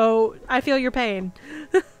melatonin, so I feel your pain.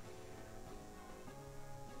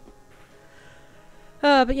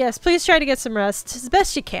 But yes, please try to get some rest as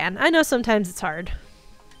best you can. I know sometimes it's hard,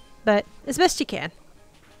 but as best you can.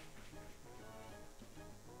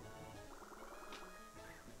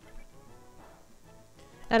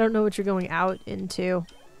 I don't know what you're going out into,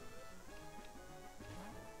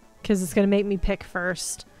 because it's going to make me pick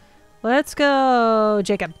first. Let's go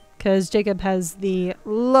Jacob, because Jacob has the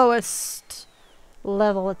lowest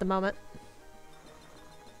level at the moment.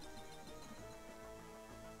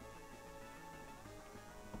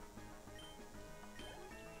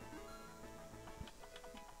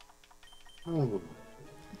 Oh.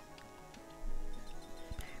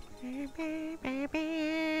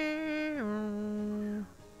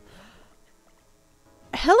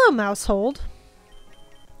 Hello, Mousehold.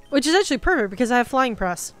 Which is actually perfect because I have Flying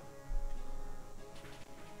Press.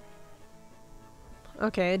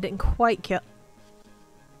 Okay, it didn't quite kill.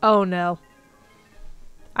 Oh no.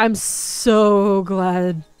 I'm so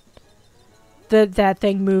glad that that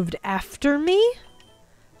thing moved after me.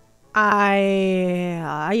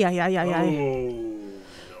 Oh, no.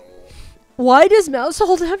 Why does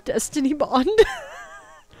Mousehold have Destiny Bond?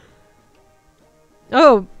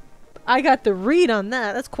 Oh, I got the read on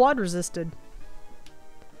that. That's quad resisted.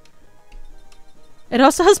 It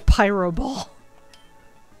also has Pyro Ball.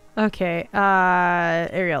 Okay,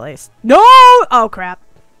 Aerial Ace. No! Oh, crap.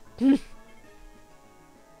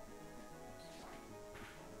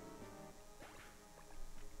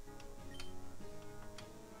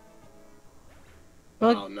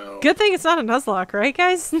 Well, Oh no. good thing it's not a Nuzlocke, right,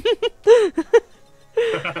 guys? Is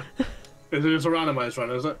it just a randomized run,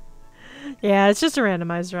 is it? Yeah, it's just a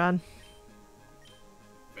randomized run.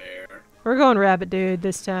 Fair. We're going Rabbit Dude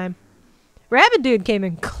this time. Rabbit Dude came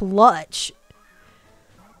in clutch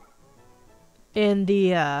in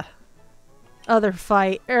the other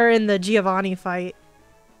fight, or in the Giovanni fight.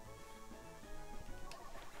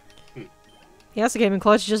 He also came in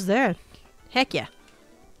clutch just there. Heck yeah.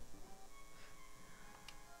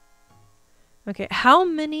 Okay, how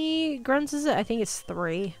many grunts is it? I think it's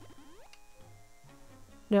 3.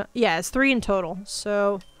 No, yeah, it's 3 in total.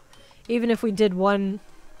 So, even if we did one,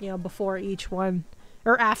 you know, before each one,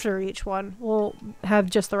 or after each one, we'll have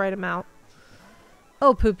just the right amount.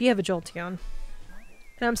 Oh, Poop, you have a Jolteon.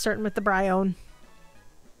 And I'm starting with the Bryon.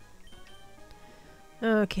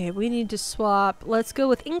 Okay, we need to swap. Let's go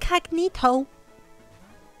with Incognito.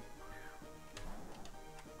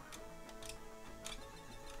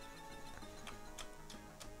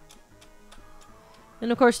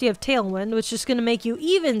 And of course you have Tailwind, which is going to make you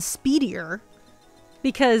even speedier.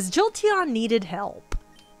 Because Jolteon needed help.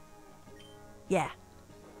 Yeah.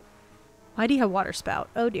 Why do you have Water Spout?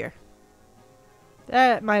 Oh dear.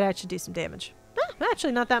 That might actually do some damage.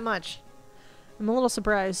 Actually, not that much. I'm a little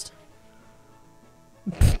surprised.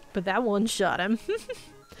 But that one shot him.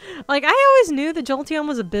 Like, I always knew that Jolteon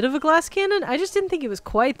was a bit of a glass cannon. I just didn't think it was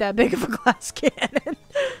quite that big of a glass cannon.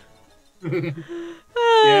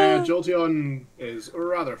 Yeah, Jolteon is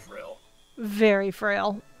rather frail. Very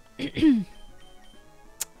frail.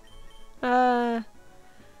 Gonna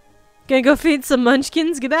go feed some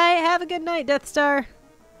munchkins. Goodbye. Have a good night, Death Star.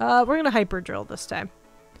 We're gonna Hyper Drill this time.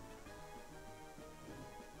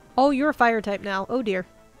 Oh, you're a fire type now. Oh dear.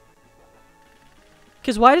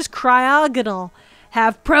 Because why does Cryogonal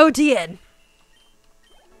have Protean?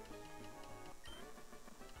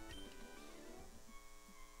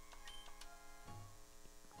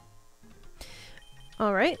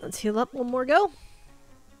 Alright, let's heal up one more go.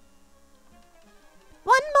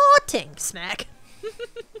 One more ting smack.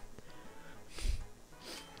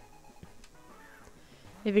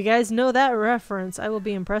 If you guys know that reference, I will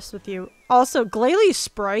be impressed with you. Also, Glalie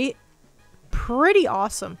Sprite, pretty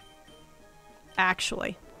awesome.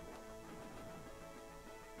 Actually.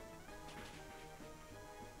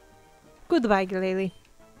 Goodbye, Glalie.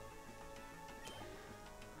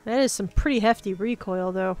 That is some pretty hefty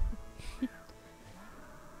recoil, though.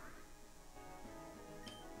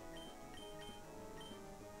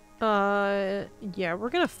 Yeah, we're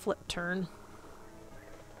gonna flip turn.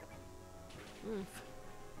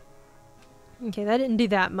 Okay, that didn't do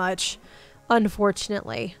that much,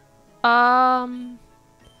 unfortunately.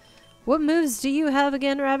 What moves do you have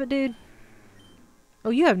again, Rabbit Dude? Oh,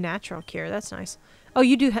 you have Natural Cure. That's nice. Oh,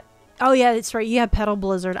 you do oh, yeah, that's right. You have Petal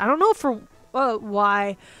Blizzard. I don't know for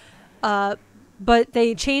why, but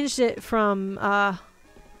they changed it from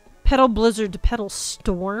Petal Blizzard to Petal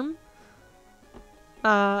Storm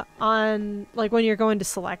on, like, when you're going to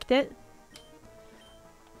select it.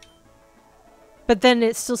 But then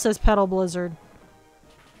it still says Petal Blizzard.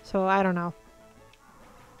 So, I don't know.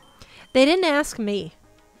 They didn't ask me.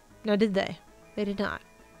 Now, did they? They did not.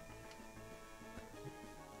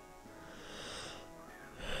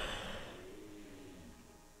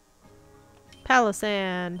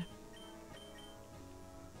 Palisand.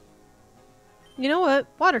 You know what?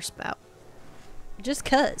 Water Spout. Just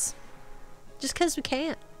cuz. Just cuz we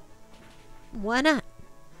can. Why not?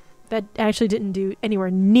 That actually didn't do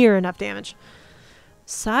anywhere near enough damage.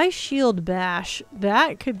 Psy Shield Bash.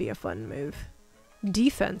 That could be a fun move.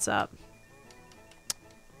 Defense up.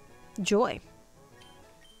 Joy.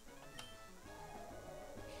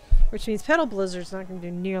 Which means Petal Blizzard's not going to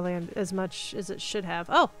do nearly as much as it should have.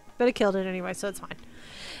 Oh, but it killed it anyway, so it's fine.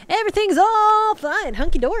 Everything's all fine.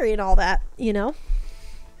 Hunky-dory and all that, you know?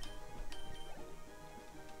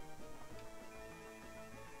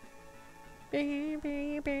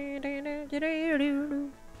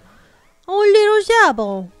 Oh, little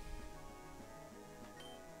Jabble.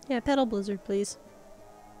 Yeah, Petal Blizzard, please.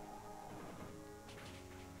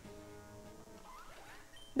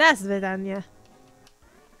 That's Vidania.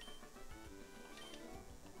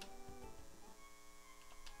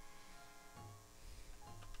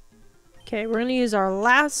 Okay, we're gonna use our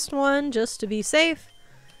last one just to be safe.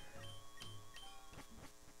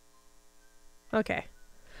 Okay.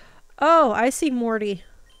 Oh, I see Morty.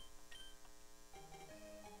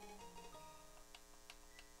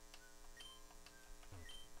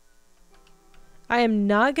 I am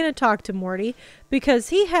not going to talk to Morty because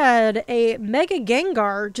he had a Mega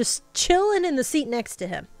Gengar just chilling in the seat next to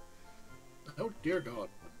him. Oh, dear God.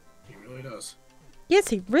 He really does. Yes,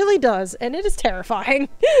 he really does, and it is terrifying.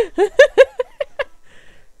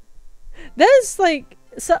 That is like,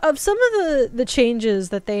 so, of some of the changes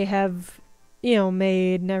that they have, you know,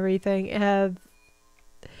 made and everything, have,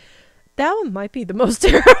 that one might be the most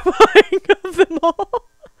terrifying of them all.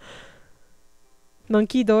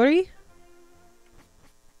 Monkey Dory?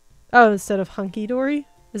 Oh, instead of Hunky Dory?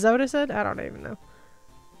 Is that what I said? I don't even know.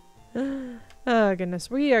 Oh, goodness.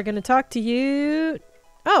 We are going to talk to you.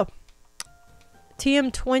 Oh.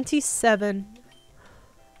 TM27.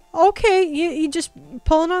 Okay, you just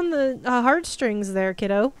pulling on the heartstrings there,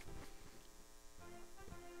 kiddo.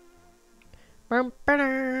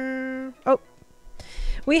 Oh.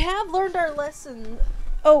 We have learned our lesson.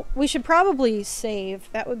 Oh, we should probably save.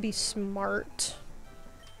 That would be smart.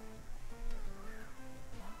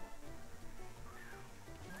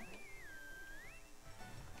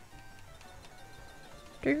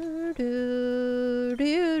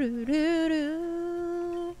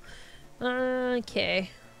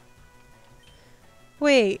 Okay.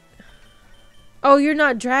 Wait. Oh, you're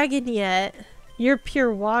not dragon yet. You're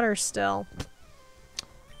pure water still.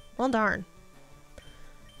 Well, darn.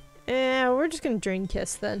 We're just gonna Drain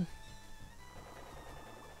Kiss then.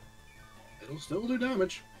 It'll still do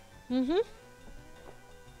damage. Mm-hmm.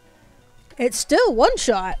 It's still one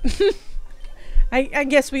shot. I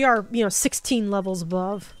guess we are, 16 levels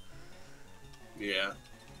above. Yeah.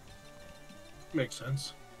 Makes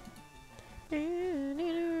sense.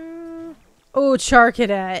 Oh,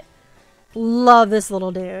 Charcadet. Love this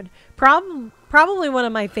little dude. Probably one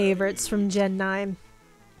of my favorites from Gen 9.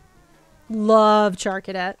 Love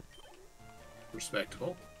Charcadet.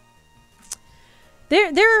 Respectable.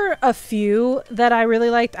 There are a few that I really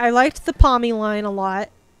liked. I liked the Pommy line a lot.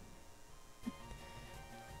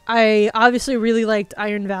 I obviously really liked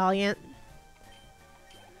Iron Valiant.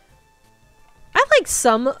 I like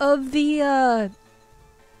some of the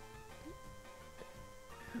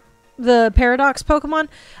Paradox Pokemon.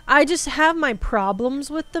 I just have my problems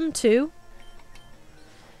with them too.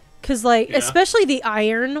 Cause like, yeah. Especially the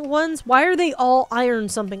Iron ones, why are they all Iron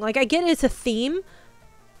something? Like, I get it's a theme,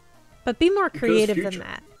 but be more creative than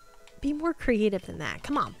that. Be more creative than that.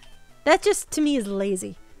 Come on. That just, to me, is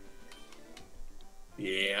lazy.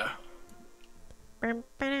 Yeah.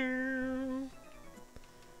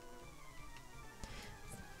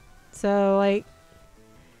 So, like,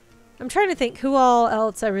 I'm trying to think who all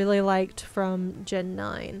else I really liked from Gen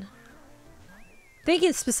 9. I think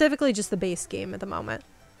it's specifically just the base game at the moment.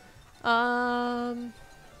 I'm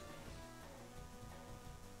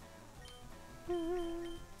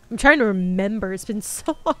trying to remember. It's been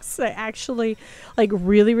so long since I actually, like,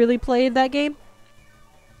 really played that game.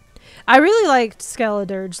 I really liked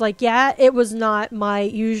Skeledirge. Like, yeah, it was not my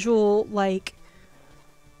usual, like,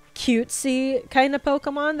 cutesy kind of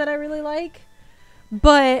Pokemon that I really like.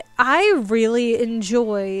 But I really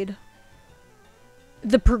enjoyed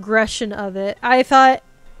the progression of it. I thought...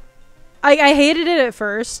 I hated it at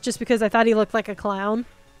first, just because I thought he looked like a clown.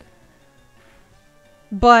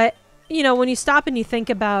 But, you know, when you stop and you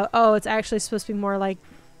think about, oh, it's actually supposed to be more like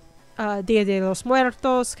Dia de los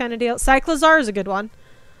Muertos kind of deal. Cyclizar is a good one.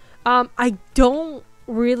 I don't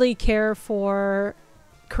really care for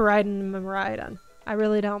Koraidon and Miraidon. I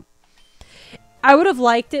really don't. I would have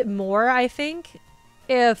liked it more, I think,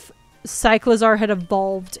 if Cyclizar had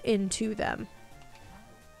evolved into them.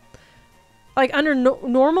 Like, under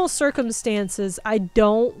normal circumstances, I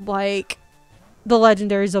don't like the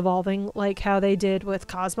legendaries evolving like how they did with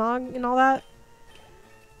Cosmog and all that.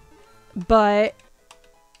 But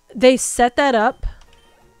they set that up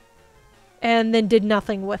and then did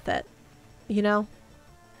nothing with it, you know?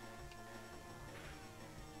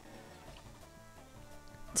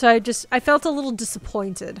 So I felt a little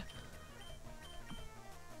disappointed.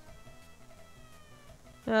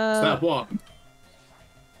 Stop what?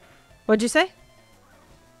 What'd you say?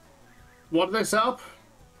 What did they set up?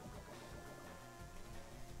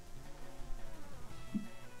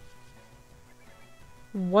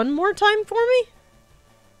 One more time for me?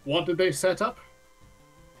 What did they set up?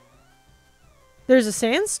 There's a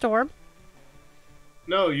sandstorm.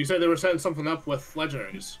 No, you said they were setting something up with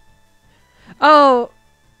legendaries. Oh,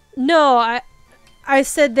 no, I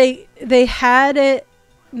said they had it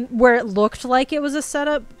where it looked like it was a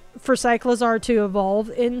setup for Cyclizar to evolve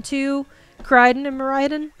into Koraidon and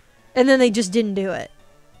Miraidon, and then they just didn't do it.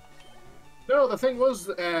 No, the thing was,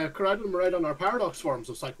 Koraidon and Miraidon are paradox forms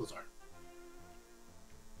of Cyclizar.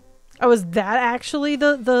 Oh, is that actually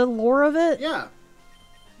the lore of it? Yeah.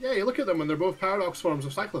 Yeah, you look at them and they're both paradox forms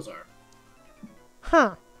of Cyclizar.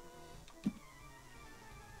 Huh.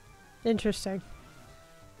 Interesting.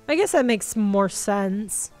 I guess that makes more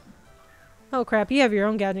sense. Oh crap, you have your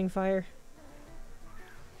own gouging fire.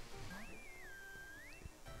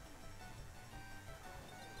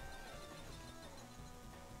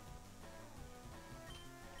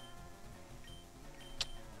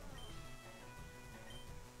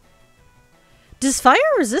 Does fire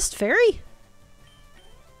resist fairy?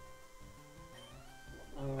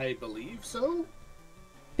 I believe so.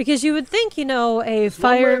 Because you would think, you know, a It's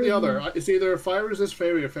one way fire... or the other. It's either fire resist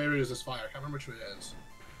fairy or fairy resist fire. I can't remember which one it is.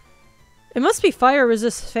 It must be fire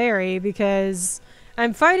resist fairy, because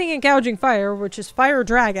I'm fighting a gouging fire, which is fire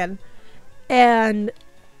dragon, and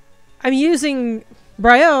I'm using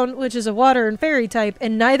Brionne, which is a water and fairy type,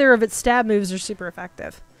 and neither of its stab moves are super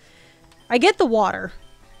effective. I get the water.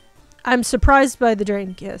 I'm surprised by the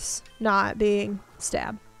Drain Kiss not being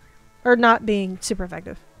stab. Or not being super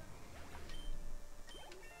effective.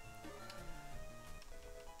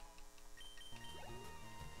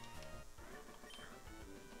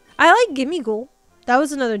 I like Gimmighoul. That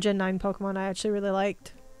was another Gen 9 Pokemon I actually really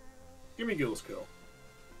liked. Gimmighoul's cool.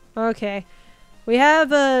 Okay. We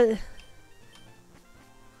have a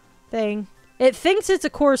thing. It thinks it's a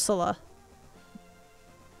Corsola.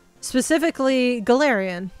 Specifically,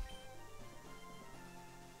 Galarian.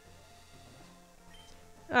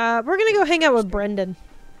 We're gonna go hang out with Brendan.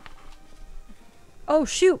 Oh,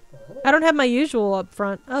 shoot. I don't have my usual up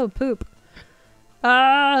front. Oh, poop.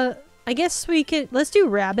 I guess we could... Let's do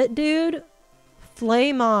Rabbit Dude,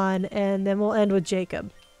 Flame On, and then we'll end with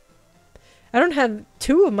Jacob. I don't have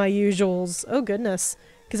two of my usuals. Oh, goodness.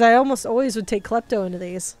 Because I almost always would take Klepto into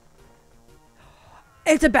these.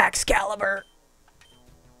 It's a Baxcalibur!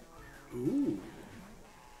 Ooh.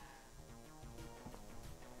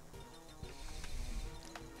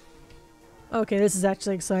 Okay, this is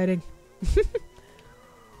actually exciting.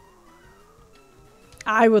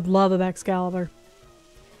 I would love a Baxcalibur.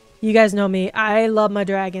 You guys know me. I love my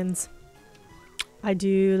dragons. I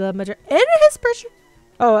do love my dragon. And it has pressure.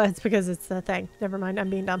 Oh, it's because it's the thing. Never mind. I'm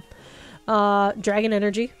being dumb. Dragon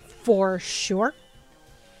energy for sure.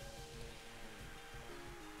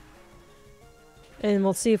 And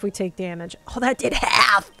we'll see if we take damage. Oh, that did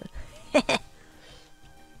half.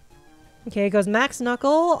 Okay, it goes Max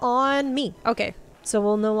Knuckle on me. Okay, so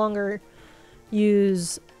we'll no longer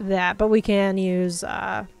use that, but we can use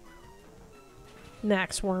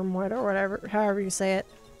Max Wormwood or whatever, however you say it.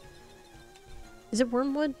 Is it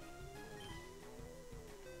Wormwood?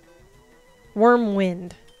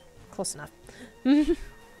 Wormwind. Close enough.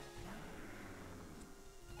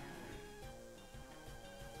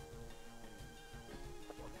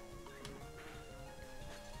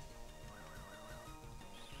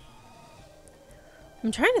 I'm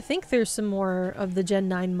I'm trying to think there's some more of the Gen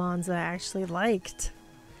 9 mons that I actually liked.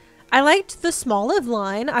 I liked the Smoliv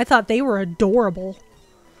line. I thought they were adorable.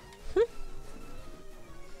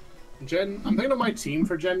 I'm thinking of my team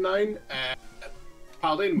for Gen 9.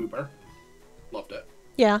 Paladin Mooper. Loved it.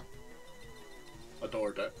 Yeah.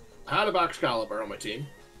 Adored it. I had a Excalibur on my team.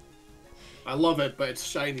 I love it, but its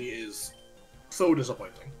shiny is so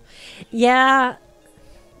disappointing. Yeah.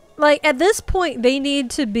 Like, at this point, they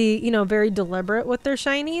need to be, you know, very deliberate with their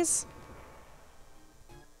shinies.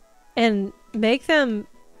 And make them,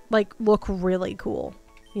 like, look really cool,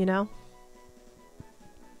 you know?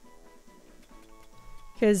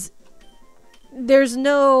 Because there's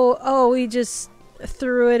no, oh, we just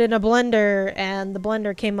threw it in a blender and the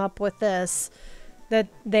blender came up with this that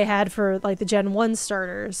they had for, like, the Gen 1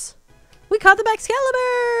 starters. We caught the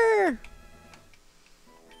Excalibur!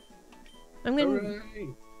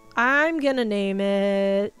 I'm gonna name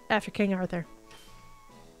it after King Arthur.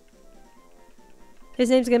 His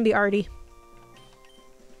name's gonna be Artie.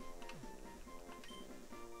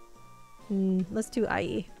 Let's do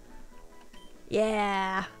IE.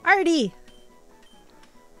 Yeah! Artie!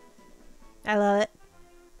 I love it.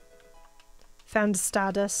 Found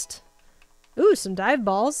Stardust. Ooh, some dive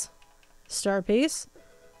balls. Star piece.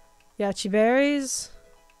 Yachi berries.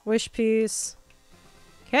 Wish piece.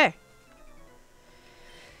 Okay.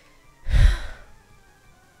 I'm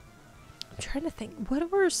trying to think. What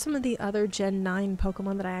were some of the other Gen 9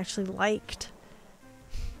 Pokemon that I actually liked?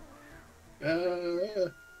 What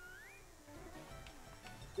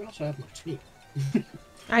else I have on my team?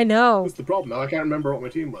 I know. That's the problem now. I can't remember what my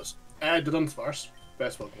team was. The Dunsparce.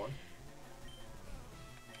 Best Pokemon.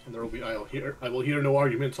 And there will be I will hear no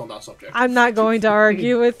arguments on that subject. I'm not going to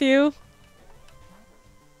argue with you.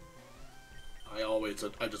 I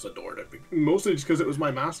just adored it. Mostly just because it was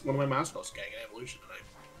one of my mascots gang in Evolution, and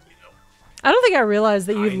I don't think I realized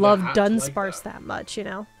that you Kinda loved had to like Dunsparce that. that much, you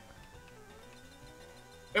know?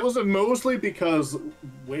 it was mostly because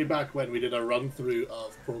way back when we did a run through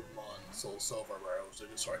of Pokemon Soul Silver, where I was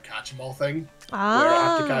doing a sort of catch 'em all thing, where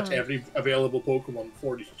I had to catch every available Pokemon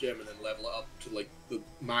before each gym and then level it up to like the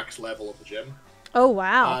max level of the gym. Oh,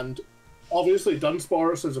 wow. And obviously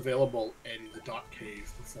Dunsparce is available in the Dark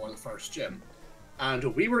Cave before the first gym. And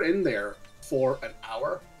we were in there for an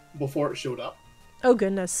hour before it showed up. Oh,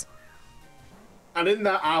 goodness. And in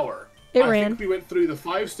that hour, It I ran. think we went through the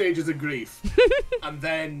 5 stages of grief. And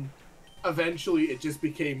then eventually it just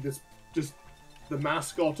became just the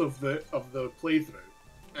mascot of the playthrough.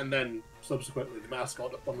 And then subsequently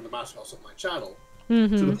one of the mascots of my channel. To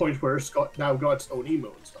the point where it's now got its own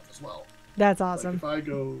emote and stuff as well. That's Like awesome. if I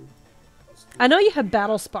go... I know you have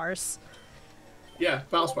Battle Sparse. Yeah,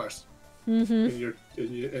 Battlesparce. In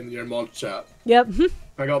your mod chat. Yep.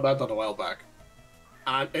 I got that done a while back.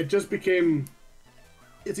 And it just became...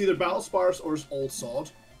 It's either Battlesparce or it's Old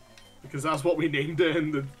Sod. Because that's what we named it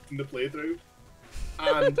in the playthrough.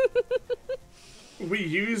 And we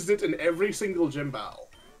used it in every single gym battle.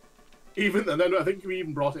 And then I think we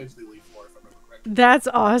even brought it into the Elite Four, if I remember correctly. That's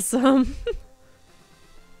awesome.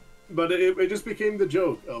 But it just became the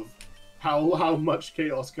joke of how much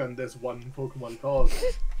chaos can this one Pokemon cause.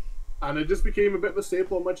 And it just became a bit of a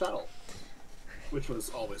staple on my channel. Which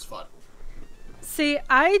was always fun. See,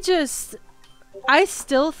 I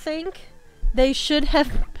still think they should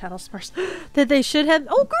have Battle Sparse. That they should have.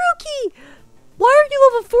 Oh, Grookey! Why are you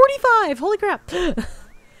level 45? Holy crap!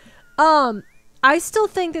 I still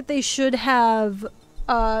think that they should have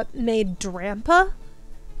made Drampa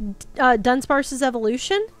Dunsparce's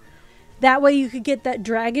evolution. That way you could get that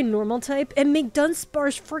dragon normal type and make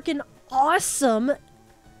Dunsparce freaking awesome.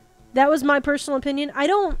 That was my personal opinion. I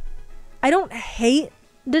don't hate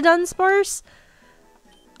the Dunsparce.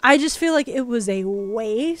 I just feel like it was a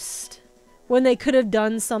waste when they could have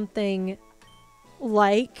done something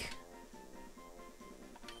like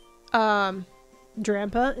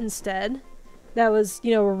Drampa instead. That was,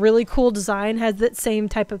 you know, a really cool design, has that same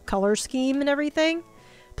type of color scheme and everything.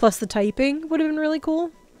 Plus the typing would have been really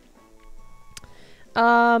cool.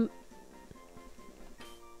 Can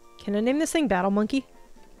I name this thing Battle Monkey?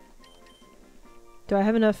 Do I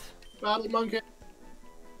have enough? Battle Monkey.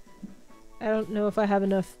 I don't know if I have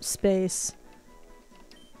enough space.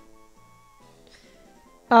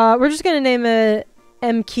 We're just gonna name it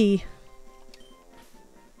M-Key.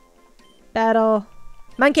 Battle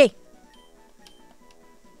Monkey!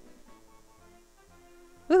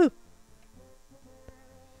 Woohoo!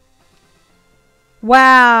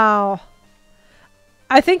 Wow!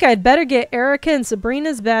 I think I'd better get Erica and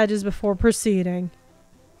Sabrina's badges before proceeding.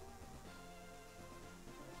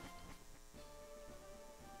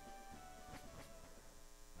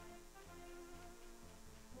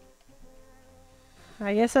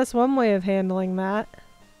 I guess that's one way of handling that.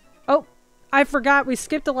 Oh, I forgot we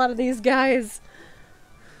skipped a lot of these guys.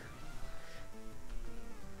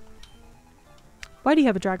 Why do you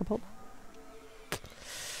have a Dragapult?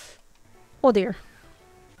 Oh dear.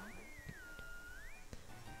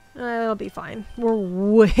 It'll be fine. We're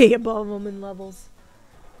way above them in levels.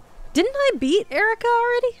 Didn't I beat Erica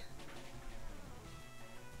already?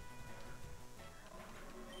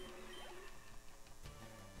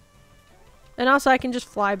 And also I can just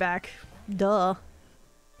fly back. Duh.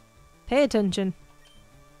 Pay attention.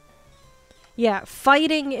 Yeah,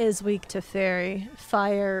 fighting is weak to fairy.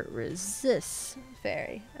 Fire resists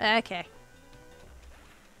fairy. Okay.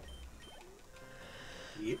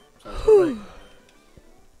 Yep, sounds right.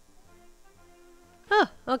 Oh,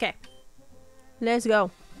 okay. Let's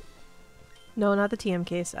go. No, not the TM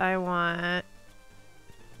case. I want...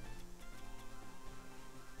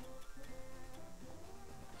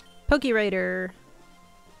 PokéRaider.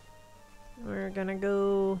 We're gonna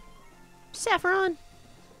go... Saffron.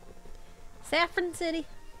 Saffron City.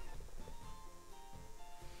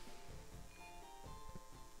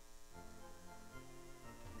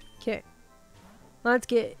 Okay. Let's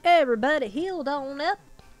get everybody healed on up.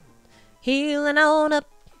 Healing on up.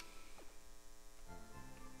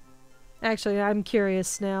 Actually, I'm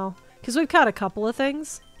curious now. Because we've caught a couple of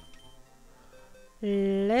things.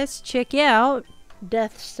 Let's check out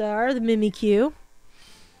Death Star, the Mimikyu.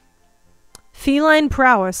 Feline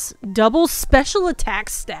Prowess. Double special attack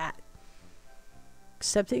stat.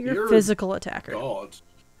 Except that you're a physical attacker. God.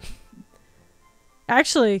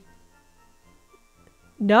 Actually,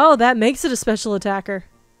 no, that makes it a special attacker.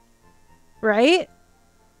 Right?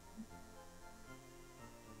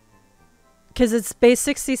 Because it's base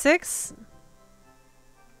 66?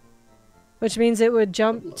 Which means it would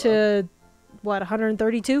jump to, what,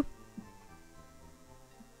 132?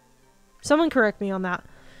 Someone correct me on that.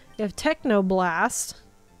 You have Techno Blast.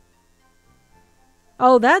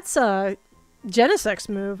 Oh, that's a Genesec's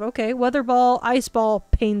move. Okay, Weather Ball, Ice Ball,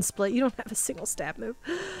 Pain Split. You don't have a single stab move.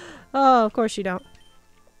 Oh, of course you don't.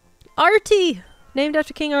 Artie, named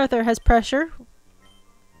after King Arthur, has pressure.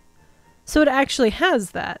 So it actually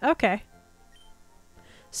has that. Okay.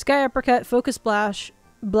 Sky Uppercut, Focus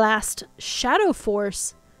Blast, Shadow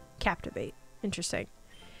Force, Captivate. Interesting.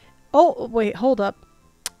 Oh, wait, hold up.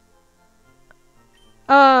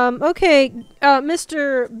 Okay,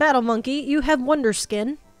 Mr. Battle Monkey, you have Wonder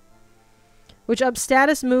Skin, which ups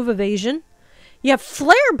status, move, evasion. You have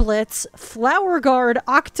Flare Blitz, Flower Guard,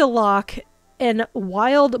 Octolock, and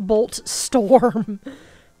Wild Bolt Storm.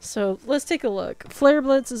 So, let's take a look. Flare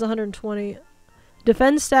Blitz is 120.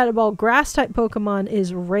 Defense stat of all grass-type Pokemon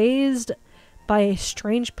is raised by a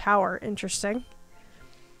strange power. Interesting.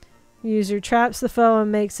 User traps the foe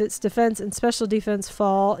and makes its defense and special defense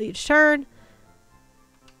fall each turn.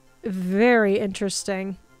 Very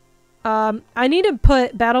interesting. I need to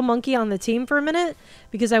put Battle Monkey on the team for a minute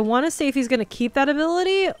because I want to see if he's going to keep that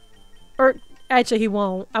ability. Or, actually, he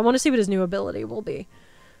won't. I want to see what his new ability will be.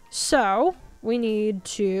 So, we need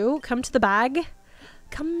to come to the bag.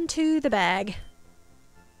 Come to the bag.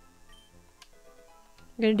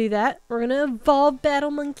 We're going to do that. We're going to evolve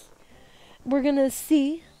Battle Monkey. We're going to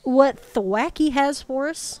see what Thwacky has for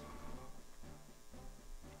us.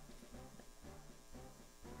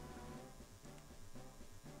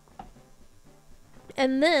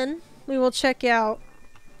 And then we will check out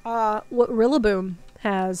what Rillaboom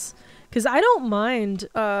has. Because I don't mind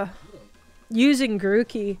using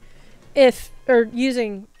Grookey or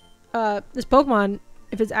using this Pokemon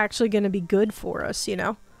if it's actually going to be good for us, you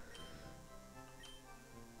know?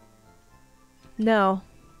 No.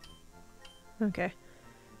 Okay.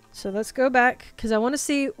 So let's go back, because I want to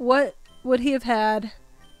see what would he have had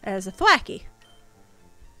as a Thwacky.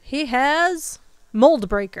 He has Mold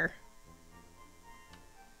Breaker.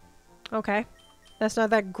 Okay. That's not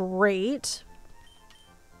that great.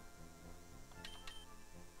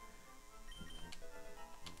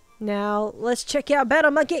 Now, let's check out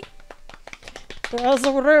Battle Monkey. There's a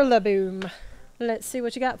Rillaboom. Let's see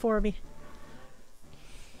what you got for me.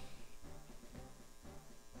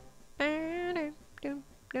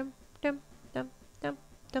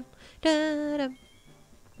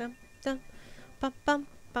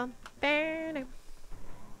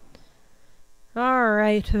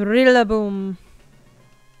 Alright, Rillaboom.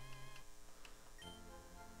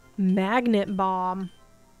 Magnet Bomb.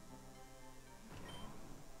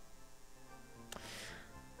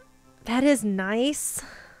 That is nice.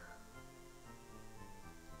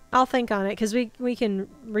 I'll think on it, because we can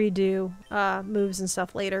redo moves and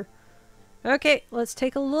stuff later. Okay, let's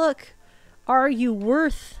take a look. Are you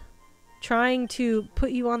worth trying to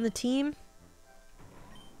put you on the team?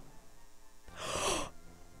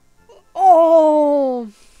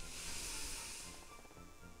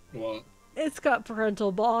 got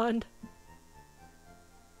parental bond.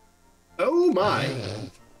 Oh my.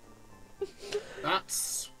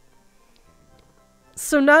 That's...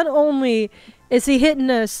 So not only is he hitting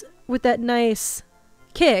us with that nice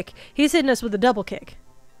kick, he's hitting us with a double kick.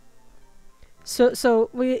 So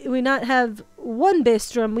we not have one bass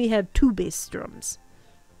drum, we have two bass drums.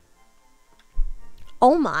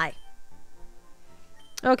 Oh my.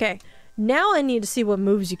 Okay, now I need to see what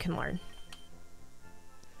moves you can learn.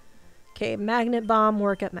 Okay, magnet bomb,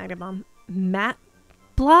 work up magnet bomb. Mat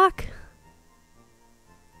block?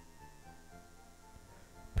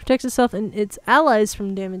 Protects itself and its allies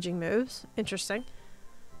from damaging moves. Interesting.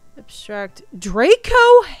 Abstract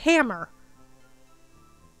Draco Hammer.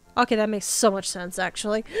 Okay, that makes so much sense,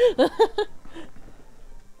 actually.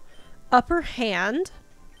 Upper Hand.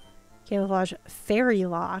 Camouflage Fairy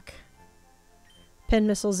Lock. Pin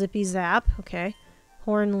Missile Zippy Zap. Okay.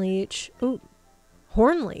 Horn Leech. Ooh.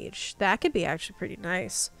 Horn Leech. That could be actually pretty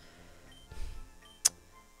nice.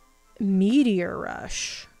 Meteor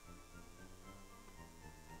Rush.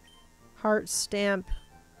 Heart Stamp.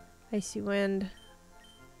 Icy Wind.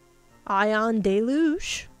 Ion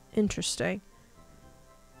Deluge. Interesting.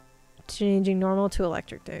 Changing normal to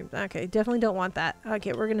electric type. Okay, definitely don't want that.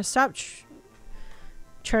 Okay, we're gonna stop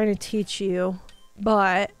trying to teach you,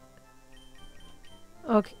 but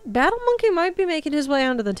okay, Battle Monkey might be making his way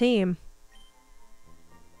onto the team.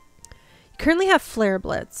 You currently have Flare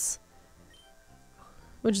Blitz,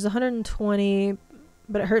 which is 120,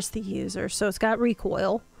 but it hurts the user, so it's got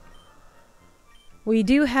recoil. We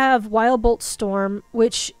do have Wild Bolt Storm,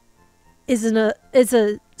 which is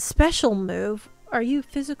a special move. Are you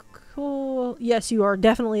physical? Yes, you are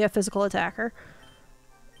definitely a physical attacker.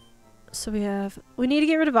 So we need to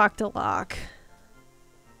get rid of Octolock.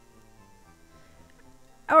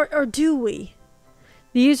 Or do we?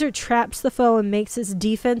 The user traps the foe and makes its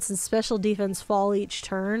defense and special defense fall each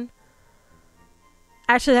turn.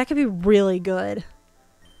 Actually, that could be really good.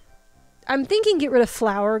 I'm thinking get rid of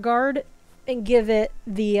Flower Guard and give it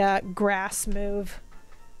the grass move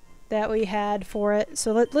that we had for it.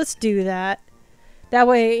 So let's do that. That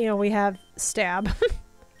way, you know, we have stab.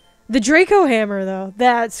 The Draco Hammer, though,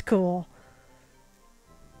 that's cool.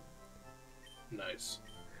 Nice.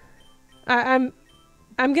 I'm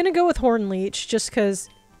gonna go with Horn Leech just because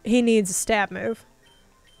he needs a stab move.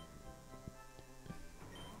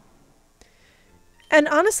 And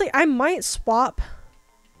honestly, I might swap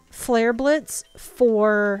Flare Blitz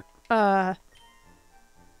for the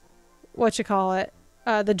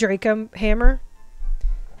Draco Hammer.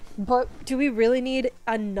 But do we really need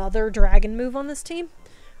another dragon move on this team?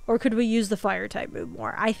 Or could we use the fire type move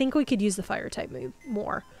more? I think we could use the fire type move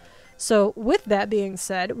more. So with that being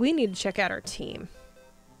said, we need to check out our team.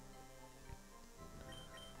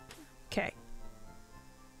 Okay.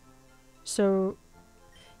 So,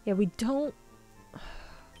 yeah, we don't...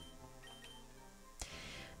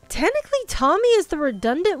 Technically, Tommy is the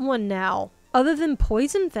redundant one now, other than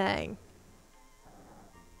Poison Fang.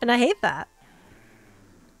 And I hate that.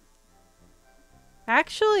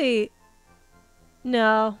 Actually,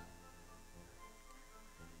 no.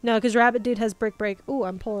 No, because Rabbit Dude has Brick Break. Ooh,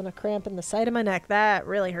 I'm pulling a cramp in the side of my neck. That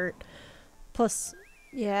really hurt. Plus,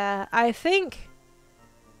 yeah, I think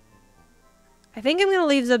I'm going to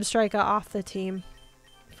leave Zebstrika off the team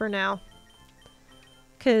for now.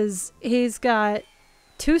 Because he's got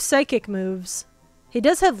 2 psychic moves. He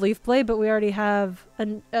does have Leaf Blade, but we already have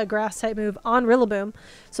a grass type move on Rillaboom.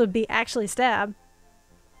 So it'd be actually Stab.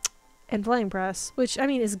 And Flying Press, which, I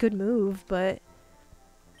mean, is a good move, but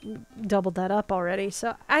doubled that up already.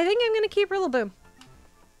 So I think I'm going to keep Rillaboom.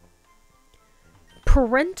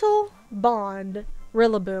 Parental Bond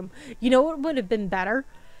Rillaboom. You know what would have been better?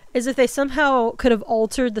 Is if they somehow could have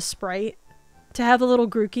altered the sprite to have a little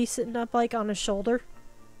Grookey sitting up, like, on his shoulder.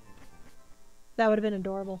 That would have been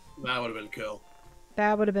adorable. That would have been cool.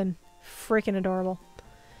 That would have been freaking adorable.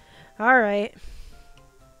 Alright.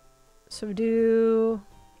 So do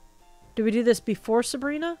we do this before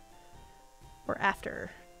Sabrina? Or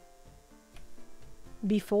after?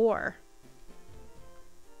 Before.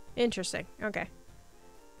 Interesting. Okay.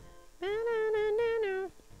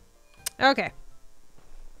 Okay.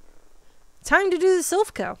 Time to do the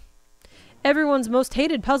Silphco. Everyone's most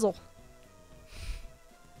hated puzzle.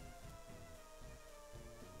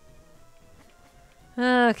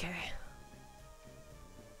 Okay.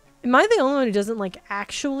 Am I the only one who doesn't, like,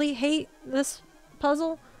 actually hate this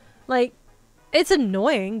puzzle? Like, it's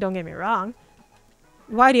annoying, don't get me wrong.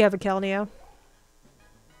 Why do you have a Kelneo?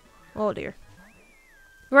 Oh dear.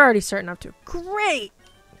 We're already starting off to a great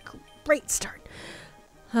start.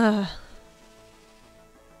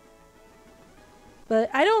 But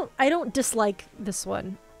I don't dislike this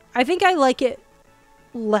one. I think I like it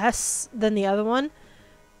less than the other one.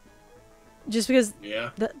 Just because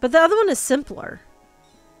Yeah. but the other one is simpler.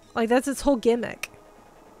 Like that's its whole gimmick.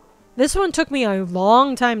 This one took me a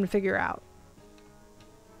long time to figure out.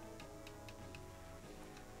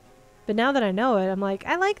 But now that I know it, I'm like,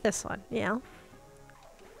 I like this one, you know?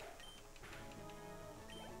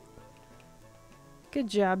 Good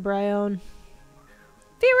job, Brian.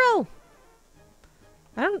 Vero!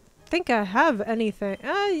 I don't think I have anything.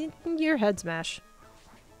 Your head smash.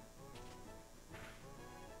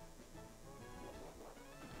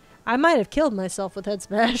 I might have killed myself with head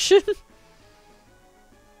smash.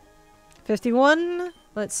 51.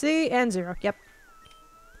 Let's see. And 0. Yep.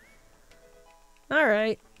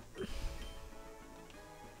 Alright.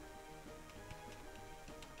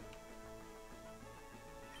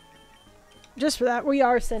 Just for that, we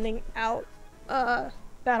are sending out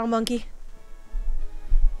Battle Monkey.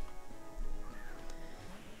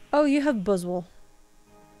 Oh, you have Buzzwole.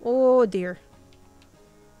 Oh dear.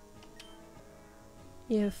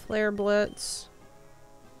 You have Flare Blitz.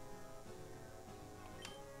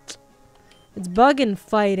 It's bug and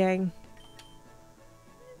fighting.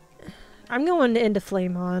 I'm going into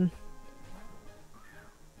Flame On.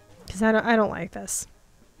 Because I don't like this.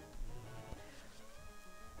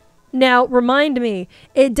 Now, remind me,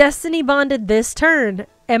 it Destiny Bonded this turn.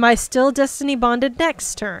 Am I still Destiny Bonded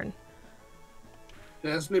next turn?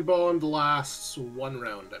 Destiny Bond lasts 1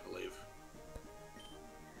 round, I believe.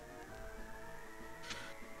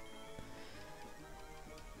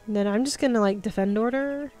 Then I'm just gonna, like, Defend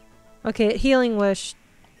Order. Okay, Healing Wish.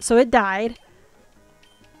 So it died.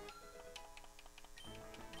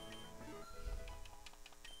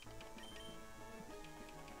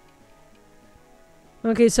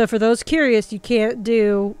 Okay, so for those curious, you can't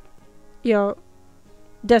do, you know,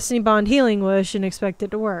 Destiny Bond Healing Wish and expect it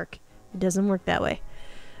to work. It doesn't work that way.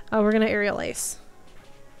 We're gonna Aerial Ace.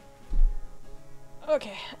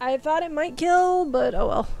 Okay, I thought it might kill, but oh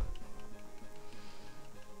well.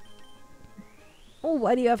 Oh,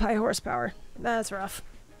 why do you have high horsepower? That's rough.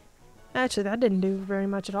 Actually, that didn't do very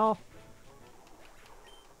much at all.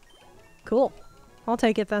 Cool. I'll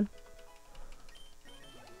take it then.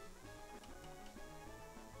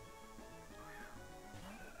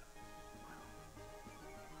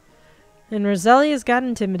 And Roselia's got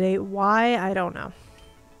Intimidate. Why? I don't know.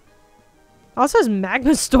 Also has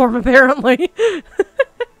Magma Storm, apparently.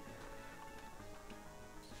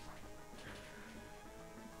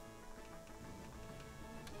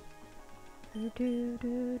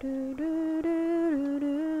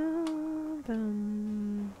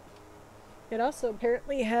 It also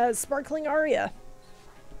apparently has Sparkling Aria.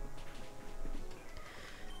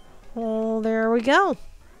 Well, there we go.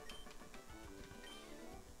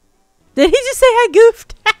 Did he just say I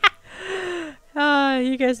goofed?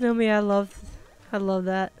 You guys know me. I love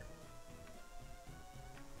that.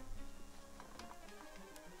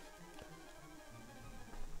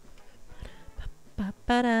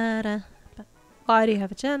 Why do you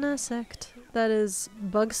have a Genesect? That is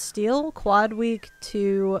Bug Steel, Quad Weak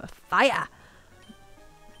to Fire.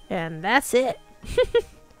 And that's it.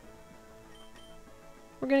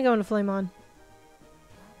 We're gonna go into Flame On.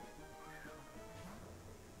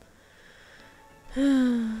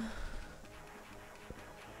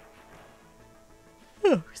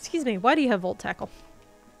 Oh, excuse me. Why do you have Volt Tackle?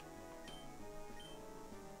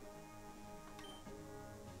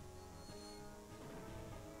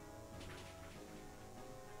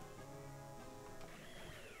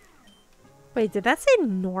 Wait, did that say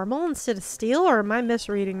normal instead of steel, or am I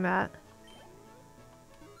misreading that?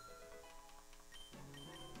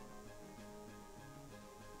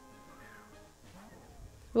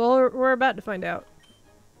 Well, we're about to find out.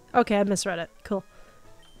 Okay, I misread it. Cool.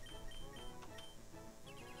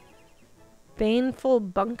 Baneful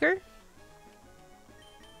Bunker?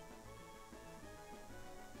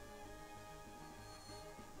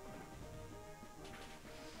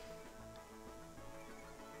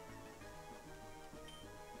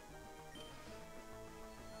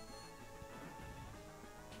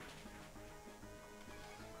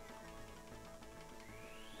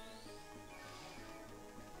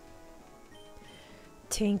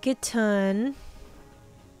 Tinkaton.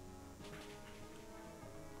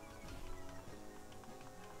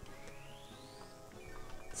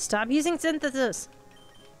 Stop using synthesis.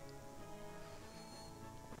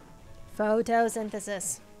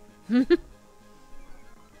 Photosynthesis.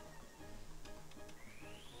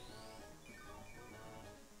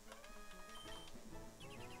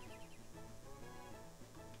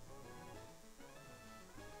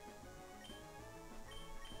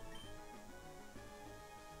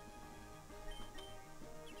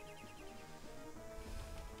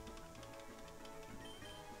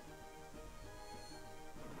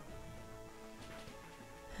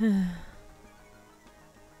 Come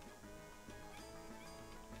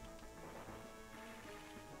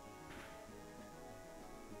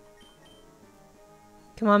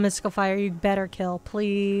on, Mystical Fire, you better kill,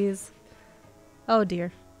 please. Oh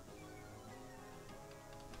dear.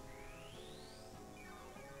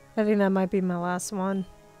 I think that might be my last one.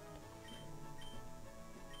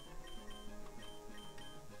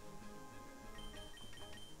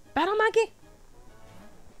 Battle Monkey!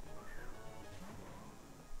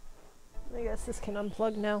 I guess this can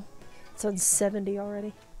unplug now. It's on 70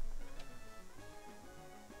 already.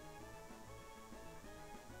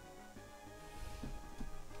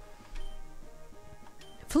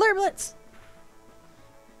 Flare Blitz!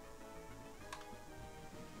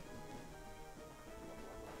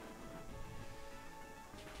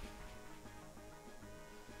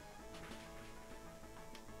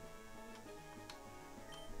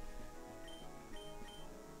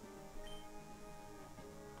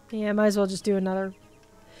 Yeah, might as well just do another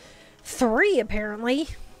 3, apparently.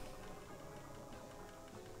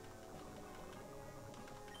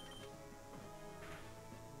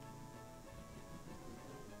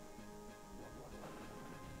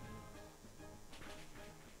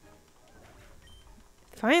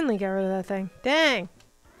 Finally got rid of that thing. Dang!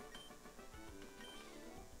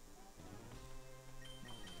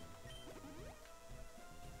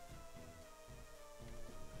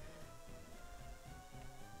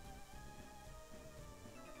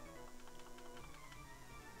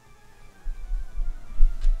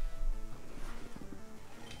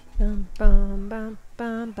 Bum bum bum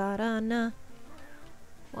bum ba-da-na.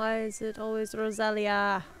 Why is it always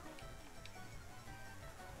Rosalia?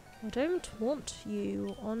 I don't want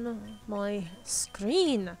you on my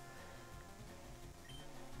screen.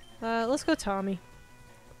 Let's go Tommy.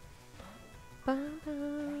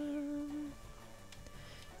 Ba-dum.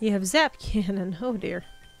 You have Zap Cannon. Oh dear.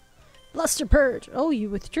 Luster Purge. Oh,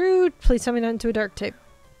 you withdrew. Please tell me not into a dark tape.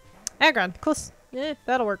 Aggron. Close. Yeah,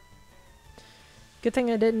 that'll work. Good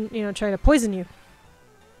thing I didn't, you know, try to poison you.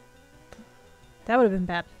 That would have been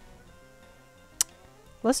bad.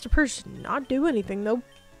 Luster Purge did not do anything, though.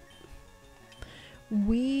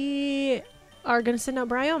 We are gonna send out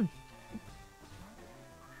Brian.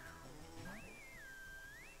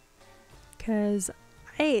 Cause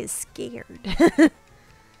I is scared.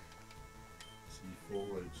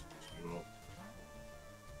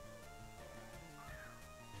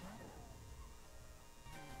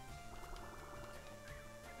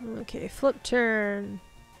 Okay, flip turn.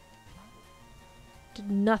 Did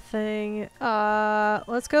nothing.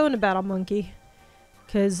 Let's go into Battle Monkey.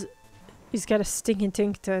 Cause he's got a stinking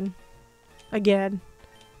Tinkton. Again.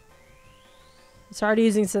 It's already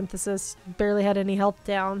using Synthesis. Barely had any health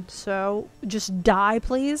down. So, just die,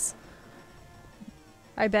 please.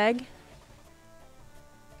 I beg.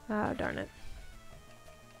 Oh, darn it.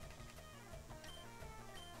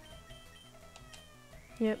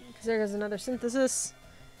 Yep, because there goes another Synthesis.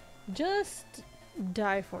 Just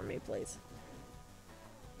die for me, please.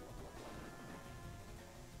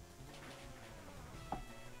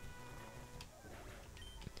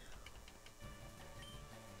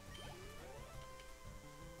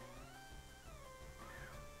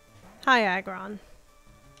 Hi, Aggron.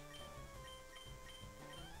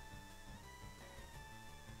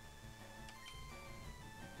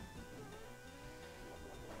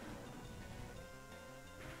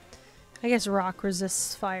 I guess rock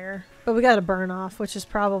resists fire, but we gotta burn off, which is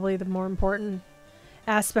probably the more important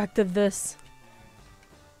aspect of this.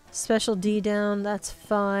 Special D down, that's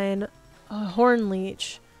fine. A Horn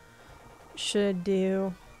Leech should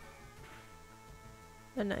do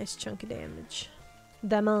a nice chunk of damage.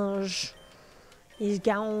 Damage. He's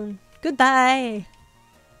gone. Goodbye!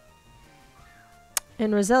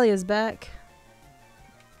 And Roselia's back.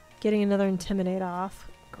 Getting another Intimidate off.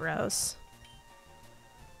 Gross.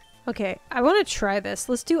 Okay, I want to try this.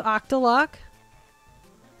 Let's do Octolock.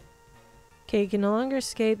 Okay, you can no longer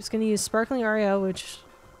escape. It's going to use Sparkling REO, which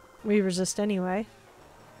we resist anyway.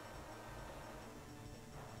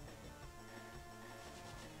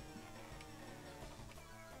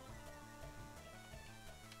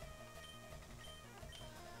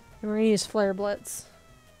 And we're going to use Flare Blitz.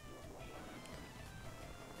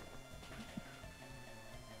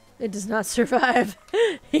 It does not survive.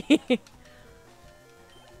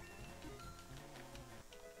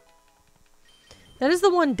 That is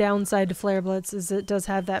the one downside to Flare Blitz, is it does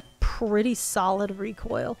have that pretty solid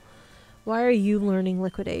recoil. Why are you learning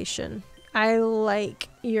Liquidation? I like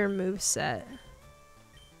your moveset.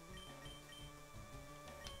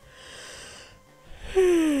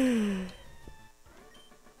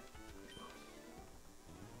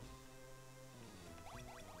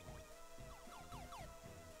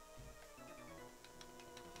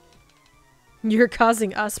 You're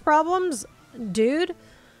causing us problems? Dude,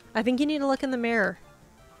 I think you need to look in the mirror.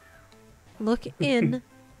 Look in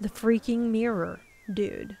the freaking mirror,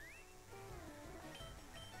 dude.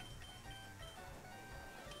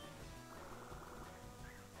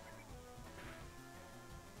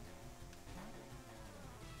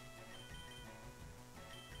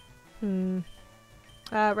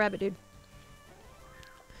 Rabbit dude.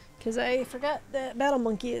 Because I forgot that Battle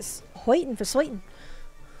Monkey is waiting for Slayton.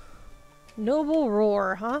 Noble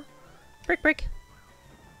roar, huh? Brick, brick.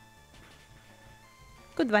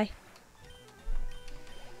 Goodbye.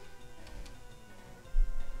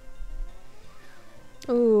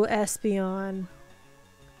 Ooh, Espeon.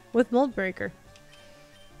 With Mold Breaker.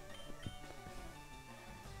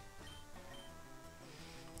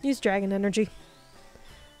 Use Dragon Energy.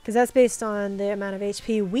 Because that's based on the amount of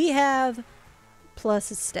HP we have, plus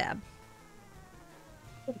a stab.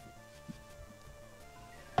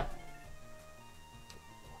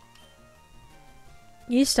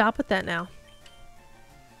 You stop with that now.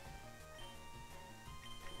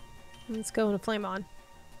 Let's go into Flame On.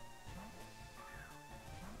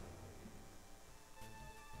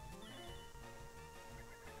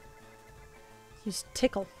 Use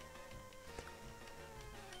Tickle.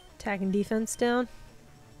 Attack and defense down.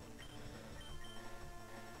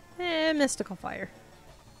 Mystical Fire.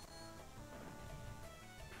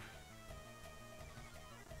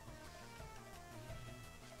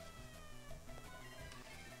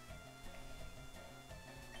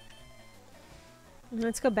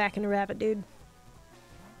 Let's go back into Rabbit Dude.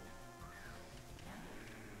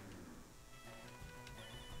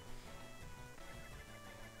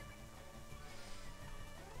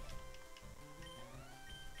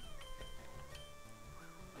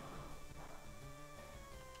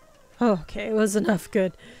 Okay, it was enough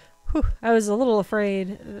good. Whew, I was a little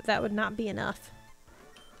afraid that that would not be enough.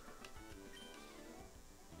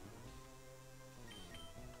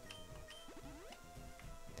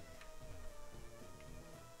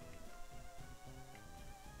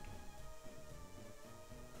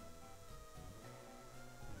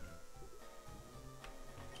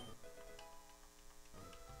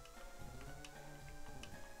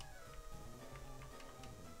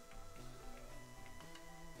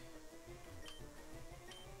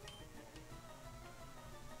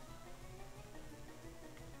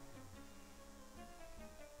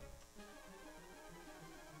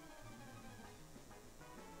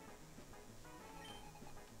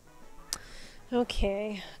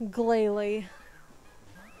 Okay, Glalie.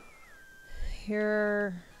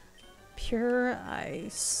 Pure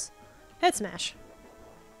Ice. Head Smash.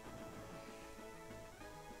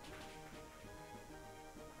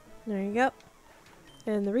 There you go.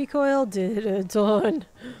 And the recoil did a ton.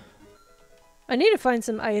 I need to find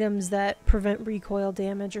some items that prevent recoil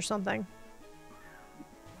damage or something.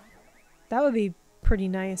 That would be pretty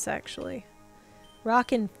nice, actually.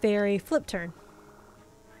 Rock and Fairy Flip Turn.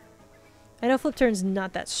 I know Flip Turn's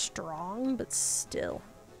not that strong, but still.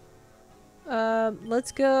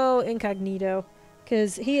 Let's go Incognito,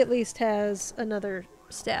 because he at least has another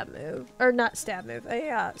stab move. Or not stab move,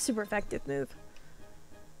 a super effective move.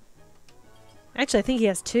 Actually, I think he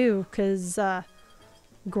has two, because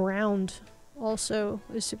Ground also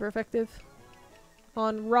is super effective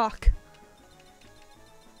on Rock.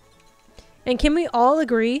 And can we all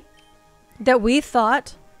agree that we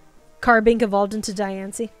thought Carbink evolved into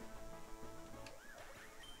Diancie?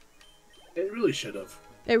 It really should have.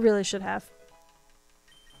 It really should have.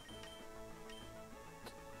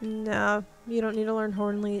 No, you don't need to learn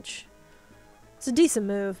Horn Leech. It's a decent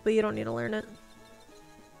move, but you don't need to learn it.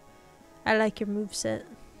 I like your moveset.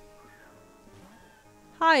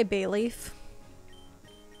 Hi, Bayleaf.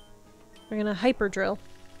 We're gonna Hyper Drill.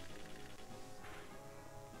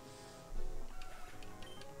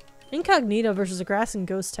 Incognito versus a Grass and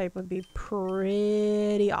Ghost type would be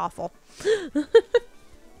pretty awful.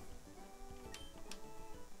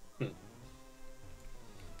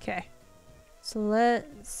 Okay. So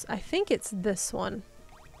let's... I think it's this one.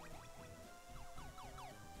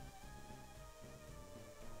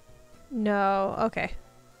 No. Okay.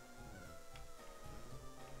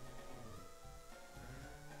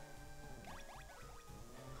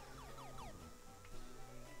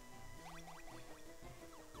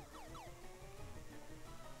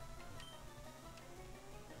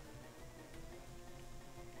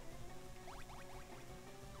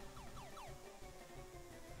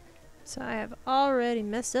 So I have already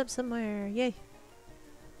messed up somewhere. Yay.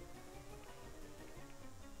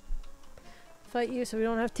 Fight you so we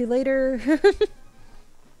don't have to later.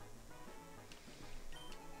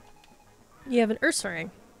 You have an Ursaring.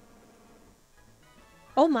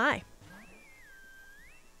 Oh my.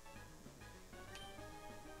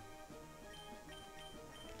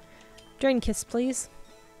 Drain Kiss, please.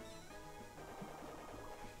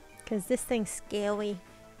 Because this thing's scary.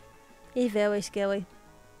 It's very scary.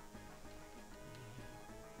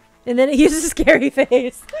 And then it uses a scary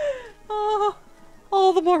face. Oh,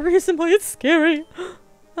 all the more reason why it's scary.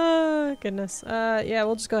 Oh, goodness. Yeah,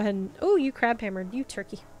 we'll just go ahead and... Oh, you crab hammered. You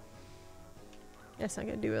turkey. That's not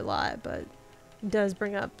going to do a lot, but it does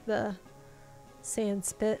bring up the sand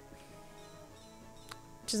spit.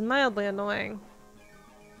 Which is mildly annoying.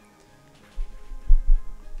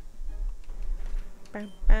 Bam,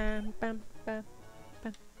 bam, bam, bam,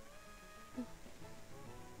 bam.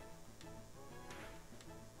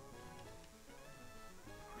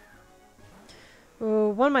 Oh,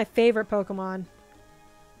 one of my favorite Pokemon.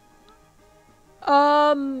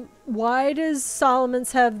 Why does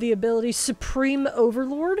Solomon's have the ability Supreme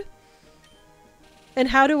Overlord? And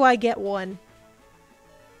how do I get one?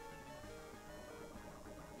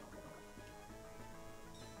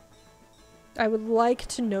 I would like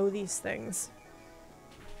to know these things.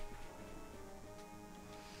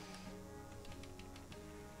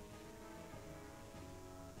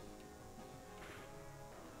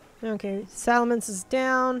 Okay, Salamence is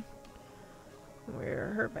down.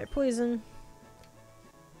 We're hurt by poison.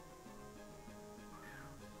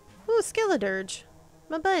 Ooh, Skeledirge.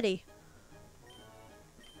 My buddy.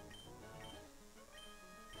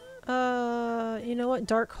 You know what?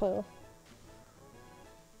 Dark Hole.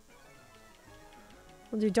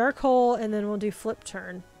 We'll do Dark Hole and then we'll do Flip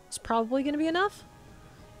Turn. It's probably going to be enough.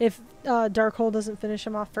 If Dark Hole doesn't finish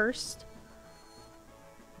him off first.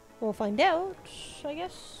 We'll find out, I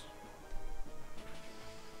guess.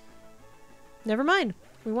 Never mind.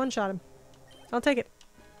 We one-shot him. I'll take it.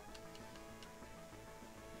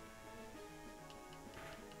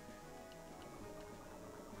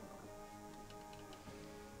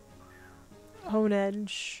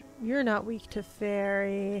 Honedge, you're not weak to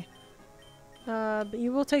Fairy. But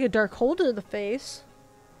you will take a Dark Hold to the face.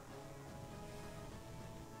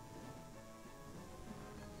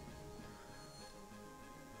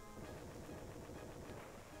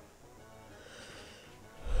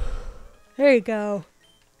 There you go.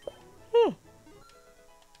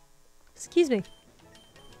 Excuse me.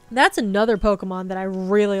 That's another Pokemon that I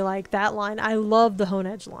really like, that line. I love the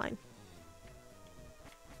Honedge line.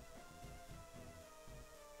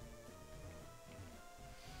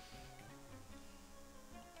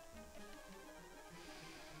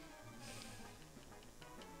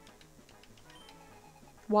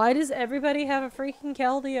 Why does everybody have a freaking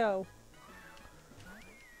Keldeo?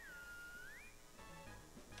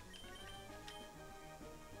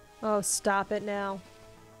 Oh, stop it now.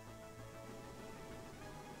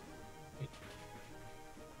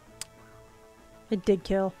 It did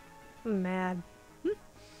kill. I'm mad.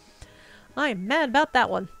 I am mad about that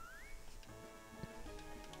one.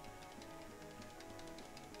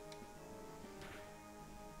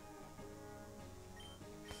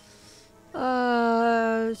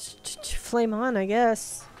 Flame on, I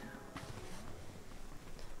guess.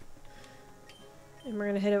 And we're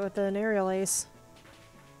gonna hit it with an aerial ace.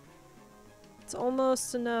 It's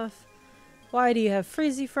almost enough. Why do you have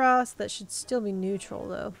Freezy Frost? That should still be neutral,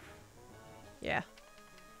 though. Yeah.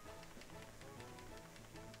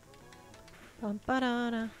 Bum ba da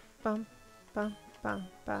da bum bum bum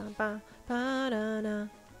bum bum ba da da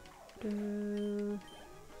do.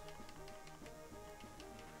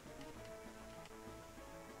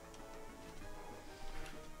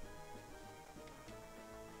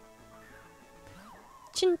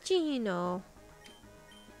 Cinccino.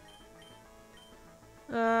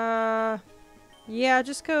 Yeah,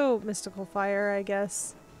 just go Mystical Fire, I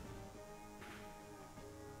guess.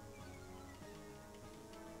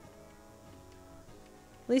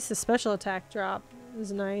 At least the special attack drop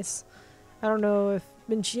is nice. I don't know if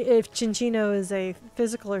Cinccino is a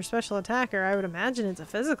physical or special attacker. I would imagine it's a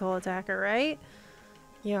physical attacker, right?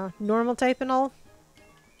 Yeah, normal type and all.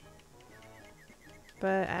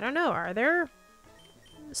 But I don't know. Are there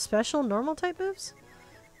special normal type moves?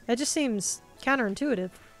 That just seems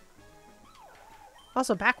counterintuitive.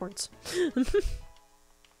 Also backwards.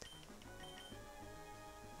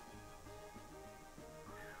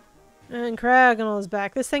 And Cragonal is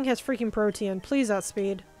back. This thing has freaking Protean. Please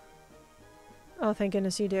outspeed. Oh, thank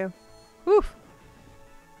goodness you do. Whew.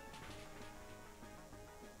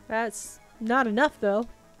 That's not enough, though.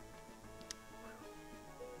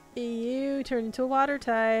 You turn into a water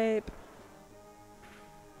type.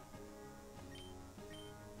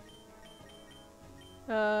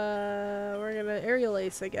 We're gonna Aerial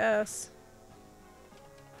Ace, I guess.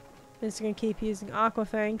 It's gonna keep using Aqua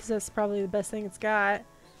Fang, because that's probably the best thing it's got.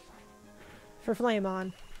 For Flame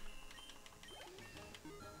On.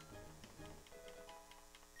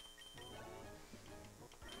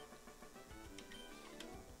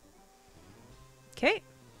 Okay.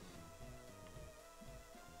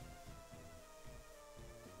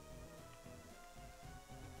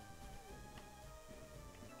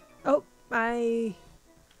 Oh, I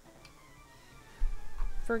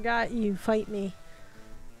forgot you fight me.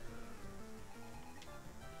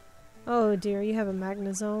 Oh dear, you have a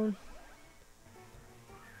Magnezone.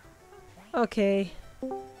 Okay.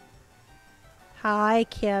 Hi,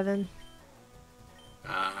 Kevin.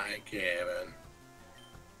 Hi, Kevin.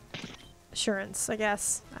 Assurance, I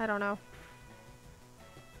guess. I don't know.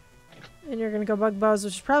 And you're gonna go Bug Buzz,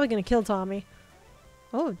 which is probably gonna kill Tommy.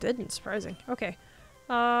 Oh, it didn't. Surprising. Okay.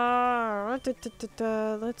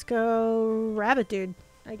 Let's go Rabbit Dude,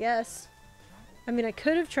 I guess. I mean, I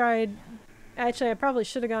could have tried... Actually, I probably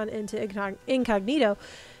should have gone into Incognito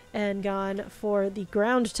and gone for the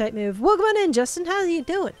ground type move. Welcome on in, Justin. How are you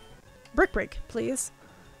doing? Brick Break, please.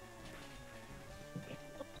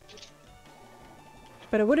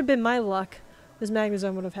 But it would have been my luck. This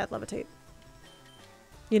Magnezone would have had Levitate.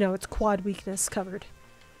 You know, it's quad weakness covered.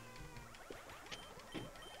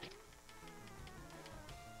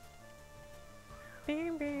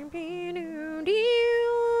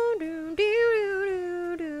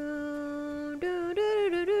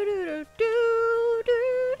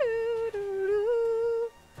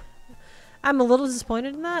 I'm a little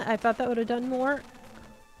disappointed in that. I thought that would have done more.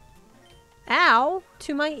 Ow!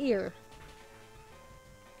 To my ear.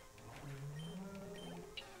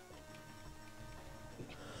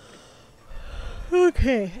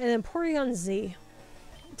 Okay, and then Porygon Z.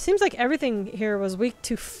 Seems like everything here was weak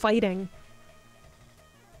to fighting.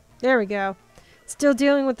 There we go. Still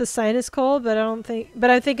dealing with the sinus cold, but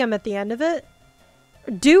I think I'm at the end of it.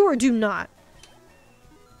 Do or do not?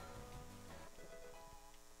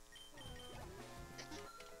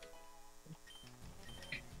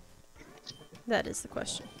 That is the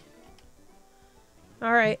question.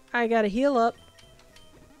 Alright, I gotta heal up.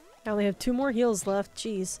 I only have 2 more heals left.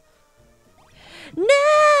 Jeez.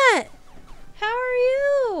 Nat! How are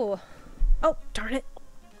you? Oh, darn it.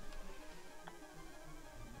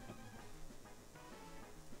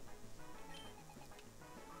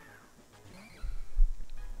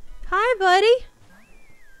 Hi, buddy.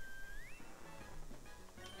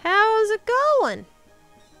 How's it going?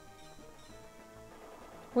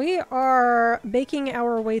 We are baking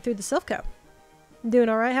our way through the Silph-Co. Doing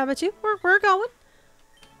alright, how about you? We're going.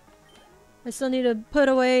 I still need to put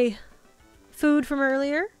away food from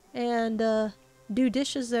earlier and do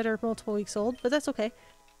dishes that are multiple weeks old, but that's okay.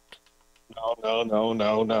 No.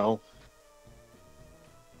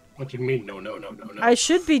 What do you mean? No. I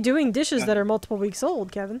should be doing dishes that are multiple weeks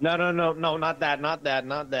old, Kevin. No, not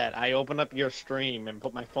that. I opened up your stream and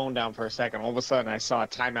put my phone down for a second. All of a sudden, I saw a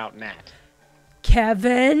timeout Nat.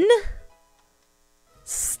 Kevin!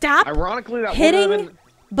 Stop Ironically, that hitting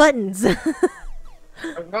buttons.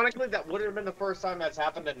 Ironically, that would have been the first time that's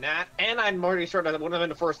happened to Nat, and I'm already sure that would have been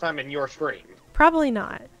the first time in your stream. Probably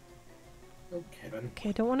not. Okay, then.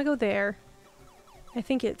 Okay, don't want to go there. I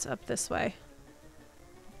think it's up this way.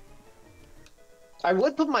 I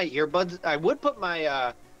would put my earbuds. I would put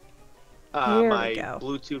my my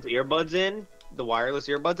Bluetooth earbuds in, the wireless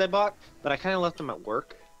earbuds I bought, but I kind of left them at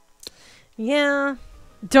work. Yeah.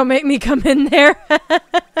 Don't make me come in there.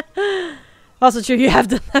 Also true, you have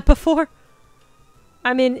done that before.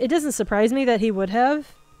 I mean, it doesn't surprise me that he would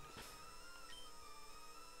have.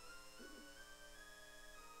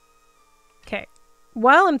 Okay.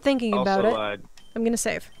 While I'm thinking about it, I'm gonna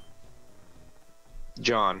save.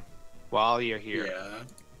 John, while you're here, Yeah.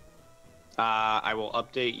 I will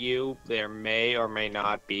update you. There may or may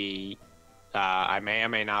not be. I may or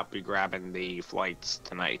may not be grabbing the flights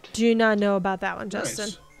tonight. Do you not know about that one, Justin?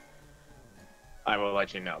 Nice. I will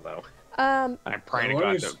let you know though. Um. I'm praying to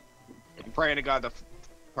God. I'm praying to God the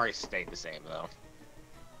price stayed the same though.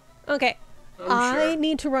 Okay. I'm I sure.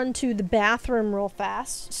 need to run to the bathroom real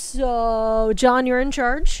fast. So, John, you're in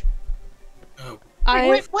charge. Oh.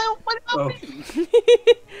 Wait, well, what about Oh. me?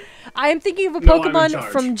 I am thinking of a No, I'm in Pokemon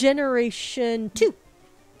charge. from Generation 2.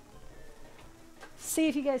 See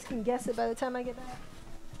if you guys can guess it by the time I get back.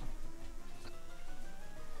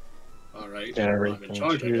 Alright. Generation I'm in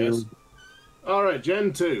charge, I 2. guess. Alright,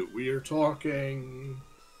 Gen 2. We are talking...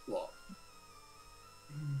 what?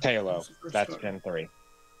 Halo. What's the first That's card? Gen 3.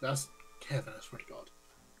 That's Kevin, I swear to God.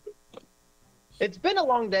 It's been a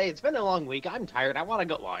long day. It's been a long week. I'm tired. I want to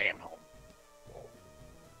go. Well, I am home.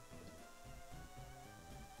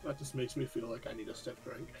 That just makes me feel like I need a stiff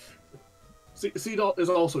drink. Seedot is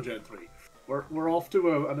also Gen 3. We're off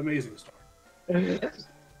to an amazing start.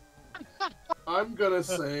 I'm gonna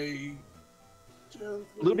say... Gen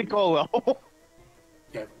 3. Ludicolo.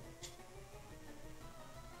 Kevin.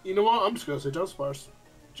 You know what? I'm just gonna say Dunsparce.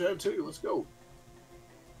 Gen 2, let's go.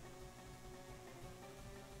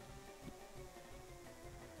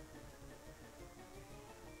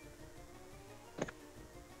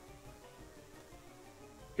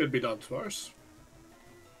 Could be Dunsparce.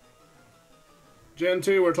 Gen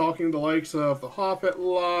 2, we're talking the likes of the Hoppit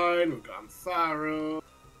line, we've got Pharaoh,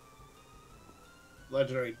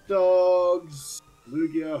 Legendary Dogs,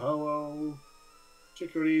 Lugia, Ho-Oh,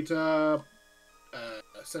 Chikorita,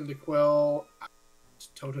 Cyndaquil,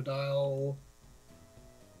 Totodile,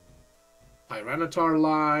 Tyranitar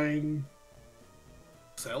line,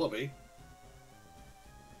 Celebi.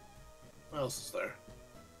 What else is there?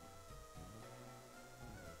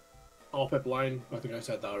 Hoppip line, I think I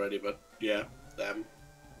said that already, but yeah, them.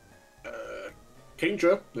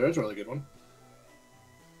 Kingdra, there's a really good one.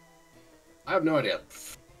 I have no idea.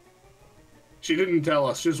 She didn't tell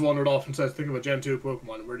us, she just wandered off and said, think of a Gen 2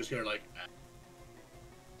 Pokemon, and we're just here like...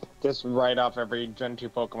 Just write off every Gen 2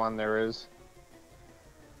 Pokemon there is.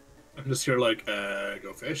 I'm just here like,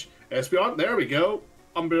 go fish. Espeon, there we go.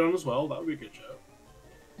 Umbreon as well, that would be a good show.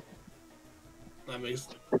 That makes...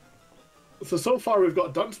 So far we've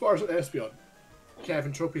got Dunsparce and Espeon.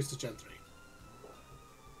 Kevin, Tropius to Gen 3.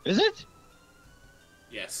 Is it?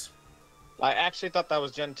 Yes. I actually thought that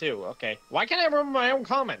was Gen 2. Okay. Why can't I remember my own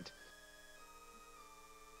comment?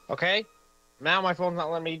 Okay. Now my phone's not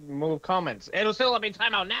letting me move comments. It'll still let me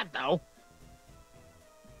time out Nat, though.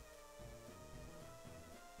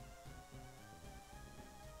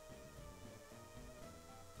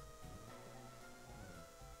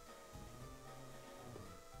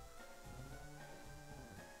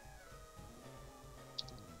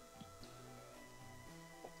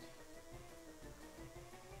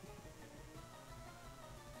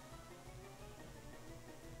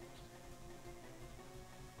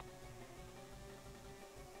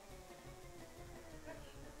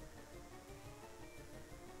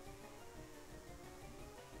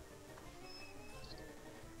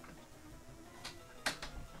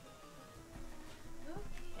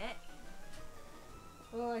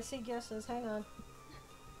 Oh, I see guesses. Hang on.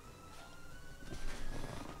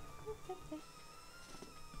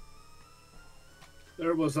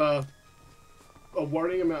 There was a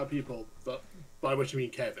warning amount of people, by which I mean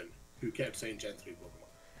Kevin, who kept saying Gen 3 Pokemon.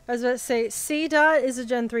 I was about to say, C-Dot is a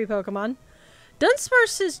Gen 3 Pokemon.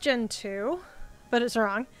 Dunsparce is Gen 2, but it's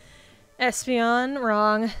wrong. Espeon,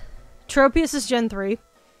 wrong. Tropius is Gen 3.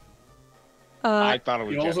 I thought it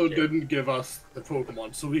was He Gen also 2. didn't give us the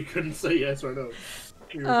Pokemon, so we couldn't say yes or no.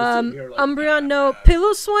 We were just sitting here like, Umbreon, no.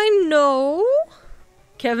 Piloswine, no.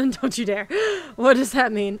 Kevin, don't you dare. What does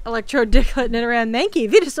that mean? Electro, Diglett, Nidoran, Mankey,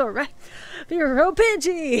 Venusaur, right? Vero,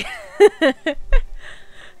 Pidgey.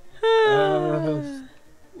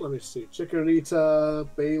 let me see. Chikorita,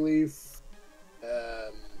 Bayleaf,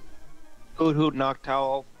 Hoot Hoot,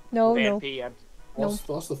 Noctowl, No, Van no. P,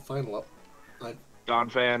 what's the final up?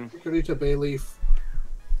 Donphan. Chikorita, Bayleaf,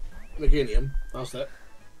 Meganium, that's it.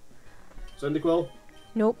 Cyndaquil,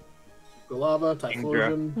 Nope. Golava,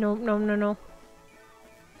 Typhlosion. Nope, no.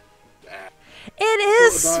 Ah, It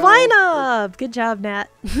is Totodile. Swinub! Good job, Nat.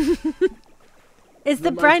 It's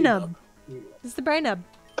the mighty Brynub. It's the Brynub.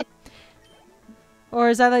 Or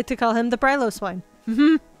as I like to call him, the Briloswine.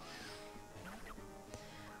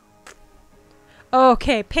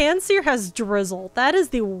 Okay, Pansear has Drizzle. That is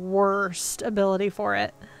the worst ability for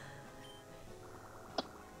it.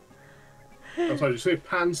 I'm sorry, did you say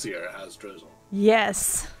Pansear has Drizzle?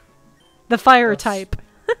 Yes. The fire That's- type.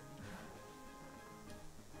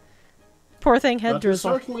 Poor thing had That is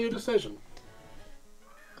Drizzle. certainly a decision.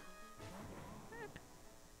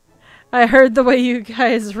 I heard the way you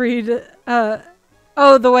guys read,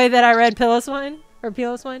 oh, the way that I read Piloswine? Or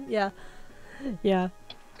Piloswine? Yeah. Yeah.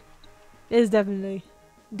 It is definitely,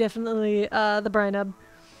 the Brynub.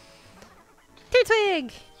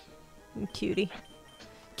 Turtwig! Cutie.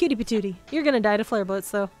 Cutie patootie. You're gonna die to Flare Blitz,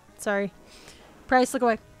 though. Sorry. Price, look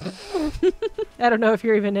away. I don't know if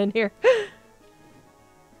you're even in here.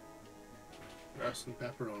 Rest and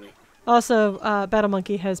pepperoni. Also, Battle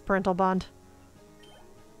Monkey has Parental Bond.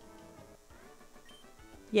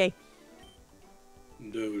 Yay.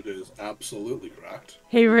 Dude is absolutely correct.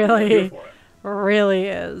 He Here really, for it. really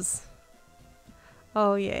is.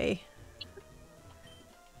 Oh, yay.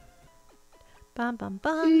 Bum, bum,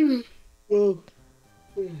 bum. Well,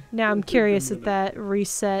 Now I'm take a curious if minute. that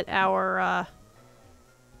reset our,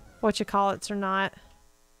 whatchamacallits or not.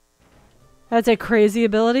 That's a crazy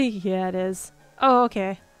ability? Yeah, it is. Oh,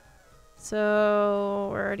 okay. So,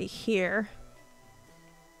 we're already here.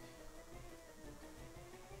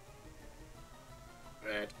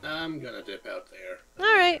 right, I'm gonna dip out there.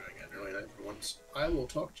 Alright. I got really nice for one. but I will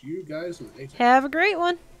talk to you guys later. Have a great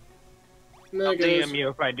one. I'll Night, guys. DM you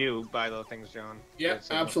if I do buy those things, John. Yeah,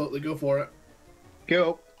 Yes, I will. absolutely. Go for it.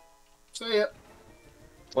 Go. See ya.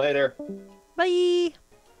 Later. Bye.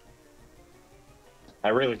 I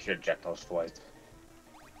really should check those flights.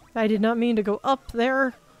 I did not mean to go up there.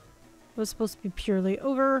 It was supposed to be purely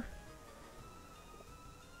over.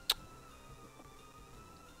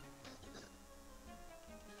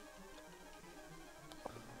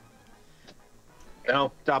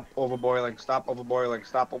 No, stop overboiling, stop overboiling,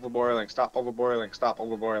 stop overboiling, stop overboiling, stop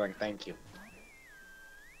overboiling. Thank you.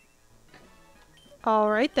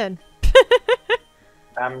 Alright then.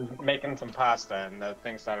 I'm making some pasta and the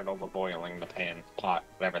thing started overboiling, the pan, pot,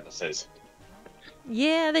 whatever this is.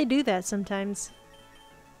 Yeah, they do that sometimes.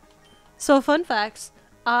 So, fun facts.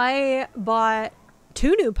 I bought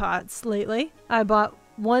 2 new pots lately. I bought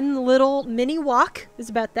one little mini wok. It's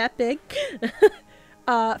about that big.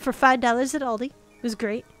 For $5 at Aldi. It was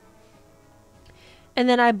great. And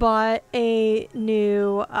then I bought a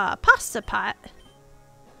new pasta pot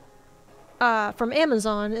from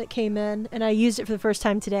Amazon. It came in, and I used it for the first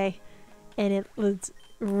time today. And it was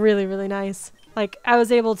really, really nice. Like, I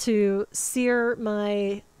was able to sear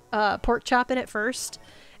my pork chop in it first,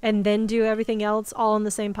 and then do everything else all in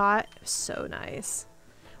the same pot. It was so nice.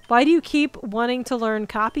 Why do you keep wanting to learn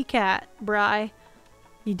copycat, Bri?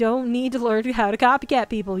 You don't need to learn how to copycat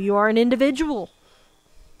people. You are an individual.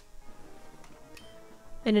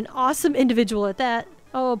 And an awesome individual at that.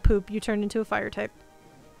 Oh, poop, you turned into a fire type.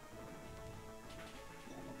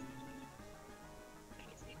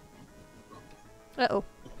 Uh-oh.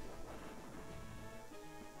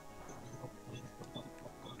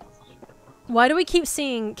 Why do we keep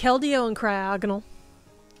seeing Keldeo and Cryogonal?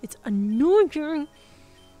 It's annoying.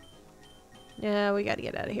 Yeah, we gotta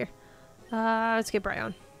get out of here. Let's get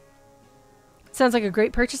Brian. Sounds like a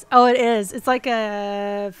great purchase. Oh, it is. It's like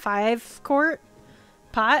a 5-quart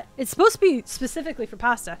pot. It's supposed to be specifically for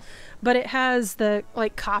pasta, but it has the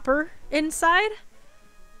like copper inside.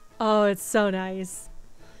 Oh, it's so nice.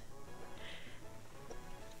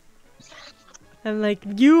 I'm like,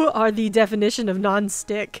 you are the definition of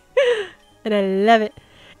non-stick. And I love it.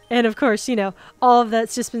 And of course, you know, all of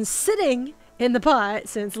that's just been sitting in the pot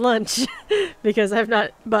since lunch because I've not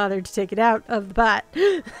bothered to take it out of the pot.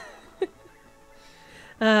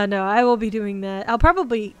 No, I will be doing that. I'll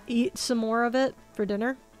probably eat some more of it for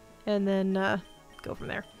dinner and then go from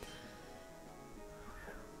there.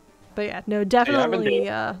 But yeah, no, definitely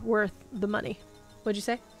worth the money. What'd you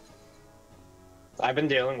say? I've been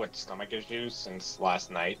dealing with stomach issues since last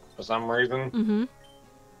night for some reason. Mm-hmm.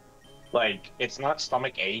 Like, it's not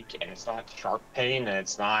stomach ache, and it's not sharp pain, and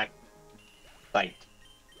it's not, like,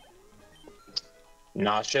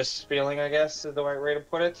 nauseous feeling, I guess, is the right way to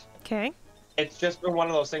put it. Okay. It's just been one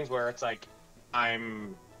of those things where it's like,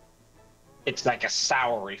 it's like a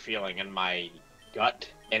soury feeling in my gut,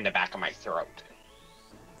 in the back of my throat.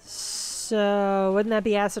 So, wouldn't that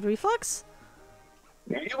be acid reflux?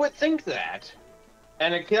 You would think that.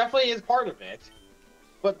 And it definitely is part of it.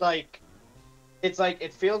 But, like, it's like,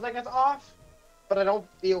 it feels like it's off, but I don't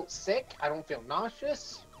feel sick. I don't feel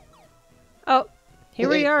nauseous. Oh, here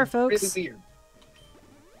we are, It's folks. really weird.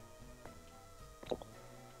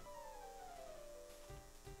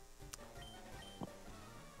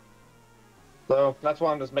 So, that's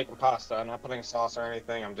why I'm just making pasta. I'm not putting sauce or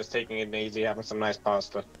anything. I'm just taking it easy, having some nice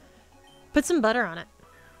pasta. Put some butter on it.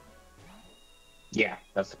 Yeah,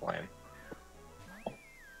 that's the plan.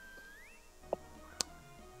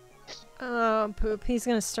 Oh, poop. He's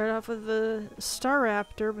gonna start off with the Star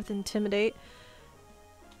Raptor with Intimidate.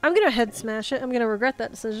 I'm gonna head smash it. I'm gonna regret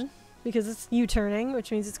that decision. Because it's U-turning,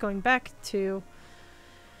 which means it's going back to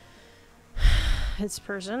its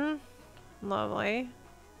person. Lovely.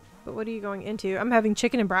 But what are you going into? I'm having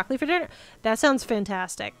chicken and broccoli for dinner? That sounds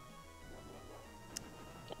fantastic.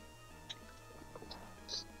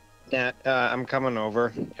 Yeah, I'm coming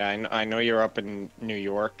over. I know you're up in New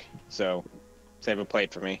York, so save a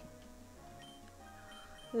plate for me.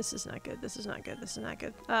 This is not good. This is not good. This is not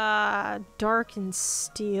good. Dark and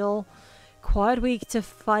Steel. Quad weak to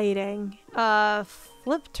fighting.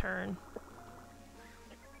 Flip turn.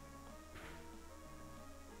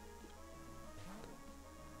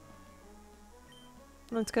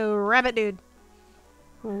 Let's go Rabbit Dude.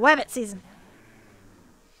 Rabbit season.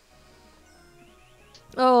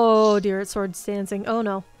 Oh dear, it's Swords Dancing. Oh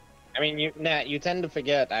no. I mean, you tend to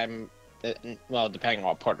forget well, depending on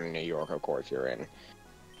what part of New York, of course, you're in.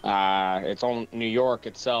 It's on New York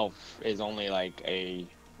itself is only like a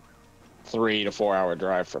 3 to 4 hour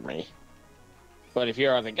drive for me. But if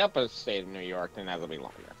you're on the upper state of New York, then that'll be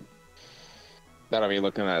longer. That'll be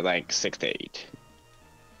looking at like 6 to 8.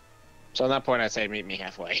 So at that point, I'd say meet me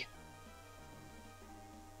halfway.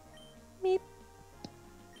 Meep.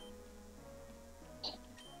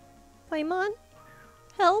 Playmon?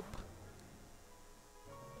 Help.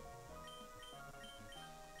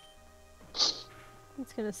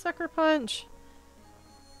 It's gonna sucker punch.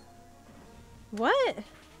 What?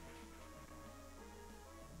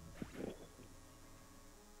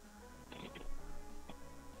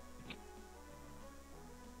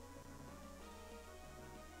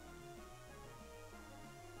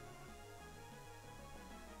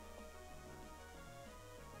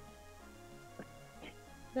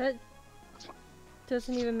 That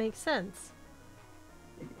doesn't even make sense.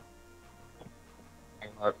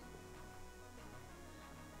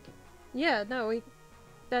 Yeah, no,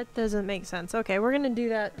 that doesn't make sense. Okay, we're gonna do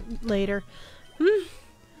that later.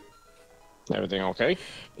 Everything okay?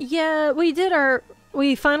 Yeah, we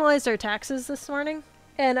finalized our taxes this morning,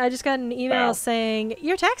 and I just got an email Wow. saying,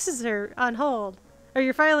 your taxes are on hold, or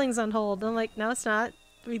your filing's on hold. I'm like, no, it's not.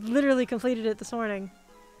 We literally completed it this morning.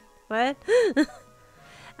 What?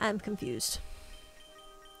 I'm confused.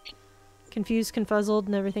 Confused, confuzzled,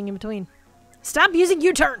 and everything in between. Stop using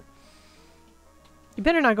U-turn! You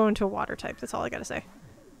better not go into a water type, that's all I gotta say.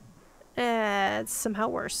 It's somehow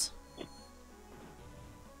worse.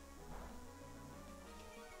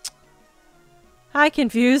 Hi,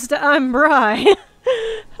 Confused. I'm Bri.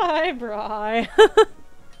 Hi, Bri.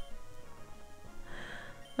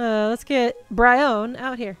 Let's get Brione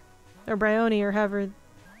out here. Or Brione, or however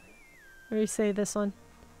you say this one.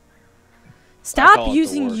 Stop call it the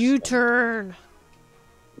using worst. U-turn.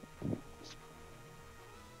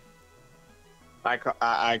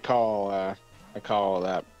 I call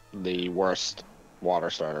that the worst water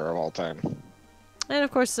starter of all time. And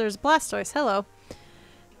of course, there's Blastoise. Hello.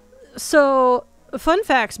 So, fun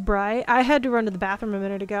facts, Bri. I had to run to the bathroom a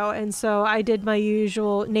minute ago, and so I did my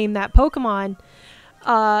usual name that Pokemon.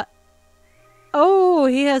 Oh,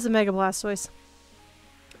 he has a Mega Blastoise.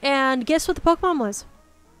 And guess what the Pokemon was?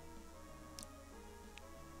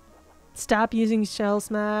 Stop using Shell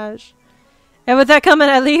Smash. And with that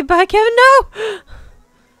comment, I leave. Bye, Kevin. No!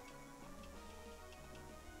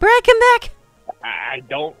 Bri, come back! I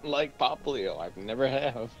don't like Popplio. I've never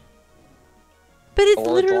have. But it's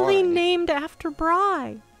Or literally Dwayne. named after Bri.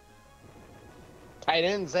 I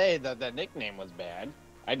didn't say that the nickname was bad.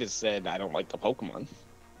 I just said I don't like the Pokemon.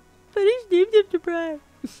 But it's named after Bri.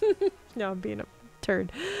 No, I'm being a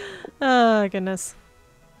turd. Oh, goodness.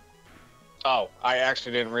 Oh, I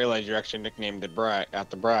actually didn't realize you actually nicknamed it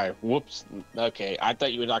after Bri. Whoops. Okay, I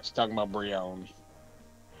thought you were actually talking about Brione.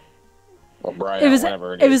 Or Brion,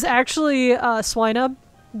 whatever it is. It was actually Swinub,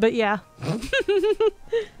 but yeah.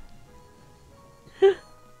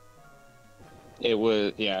 It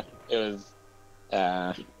was, yeah. It was,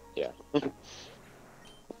 yeah.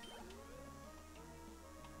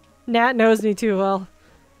 Nat knows me too well.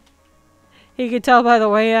 He could tell by the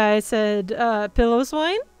way I said pillow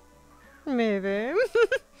swine? Maybe.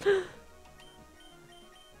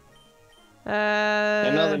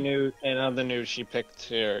 Another news she picked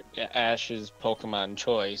her Ash's Pokemon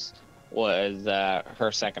choice was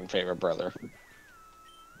her second favorite brother.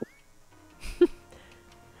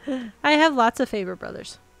 I have lots of favorite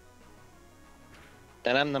brothers.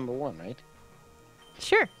 Then I'm number 1, right?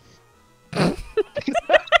 Sure.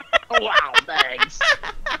 Wow, thanks.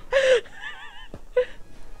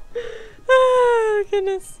 Oh,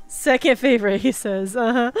 goodness. Second favorite, he says.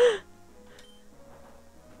 Uh-huh.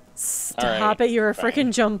 Stop right, it, you're a fine.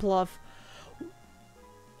 freaking jump love.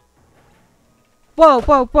 Whoa,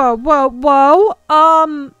 whoa, whoa, whoa, whoa.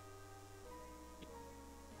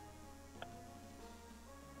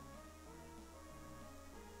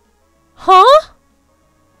 Huh?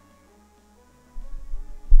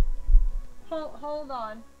 Hold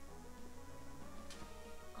on.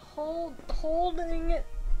 Holding.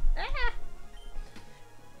 Ah.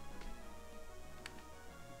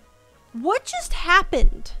 What just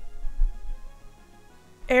happened?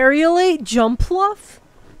 Aerialate Jumpluff?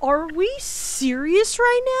 Are we serious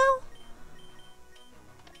right now?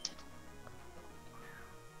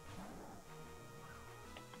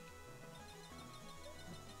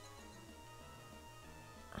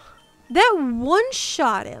 That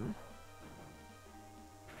one-shot him.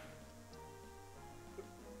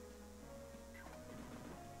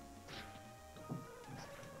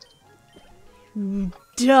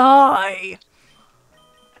 Die.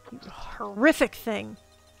 Horrific thing.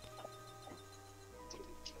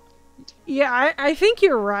 Yeah, I think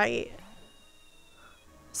you're right.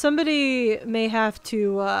 Somebody may have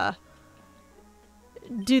to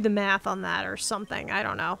do the math on that or something. I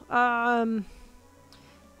don't know.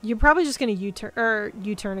 You're probably just gonna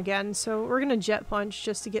U-turn again, so we're gonna Jet Punch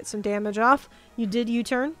just to get some damage off. You did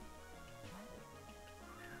U-turn.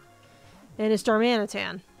 And it's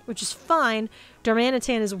Darmanitan, which is fine.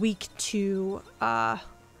 Darmanitan is weak to,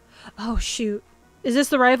 oh shoot. Is this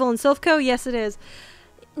the rival in Silphco? Yes, it is.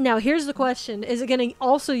 Now, here's the question. Is it gonna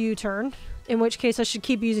also U-turn? In which case, I should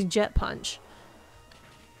keep using Jet Punch.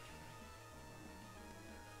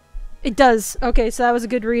 It does. Okay, so that was a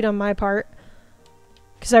good read on my part.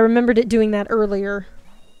 Because I remembered it doing that earlier.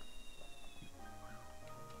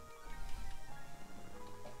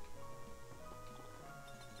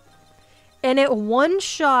 And it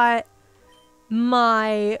one-shot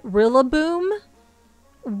my Rillaboom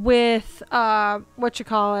with,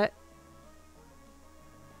 whatchamacallit.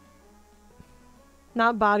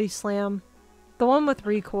 Not Body Slam. The one with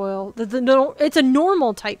recoil. It's a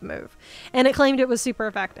normal type move. And it claimed it was super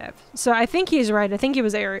effective. So I think he's right. I think he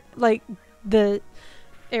was like the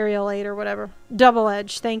Aerial Aid or whatever. Double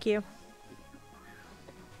Edge. Thank you.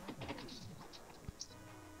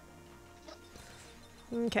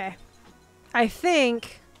 Okay. I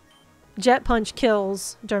think Jet Punch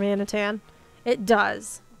kills Darmanitan. It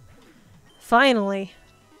does. Finally.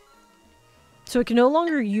 So it can no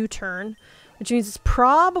longer U-turn. Which means it's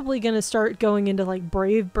probably going to start going into like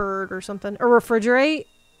Brave Bird or something. Or Refrigerate.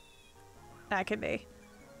 That could be.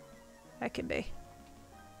 That could be.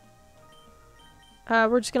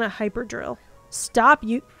 We're just going to Hyper Drill. Stop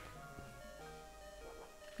you.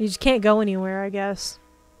 You just can't go anywhere, I guess.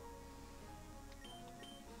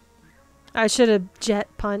 I should have Jet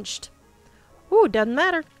Punched. Ooh, doesn't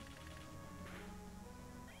matter.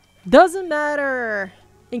 Doesn't matter.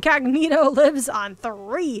 Incognito lives on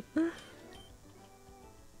 3.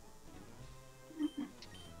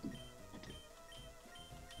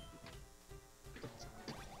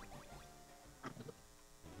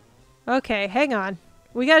 Okay, hang on.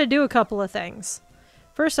 We gotta do a couple of things.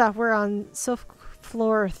 First off, we're on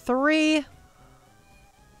floor 3.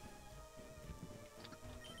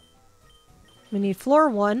 We need floor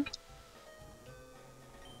 1.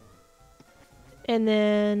 And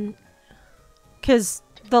then... Because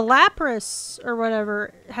the Lapras or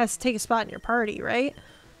whatever has to take a spot in your party, right?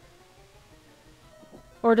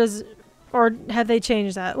 Or does... Or have they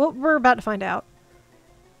changed that? Well, we're about to find out.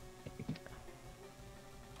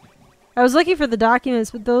 I was looking for the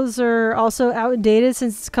documents, but those are also outdated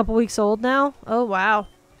since it's a couple weeks old now. Oh, wow.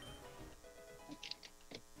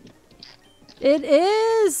 It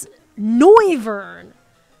is Noivern.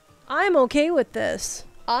 I'm okay with this.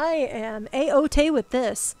 I am A-OK with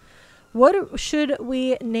this. What should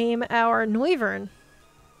we name our Noivern?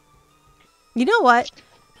 You know what?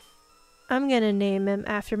 I'm gonna name him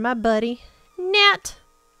after my buddy, Nat.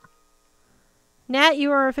 Nat,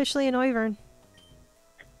 you are officially a Noivern.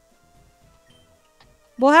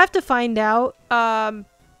 We'll have to find out,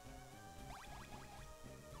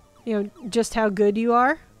 you know, just how good you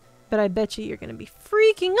are. But I bet you're gonna be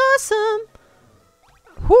freaking awesome!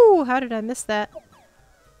 Whoo! How did I miss that?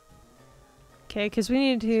 Okay, because we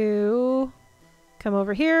need to come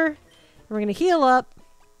over here. And we're gonna heal up.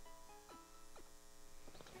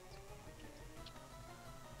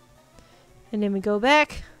 And then we go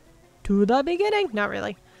back to the beginning. Not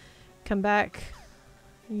really. Come back.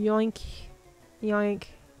 Yoink. Yoink.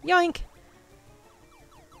 Yoink.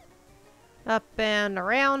 Up and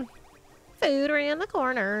around. Food around the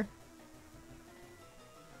corner.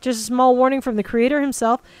 Just a small warning from the creator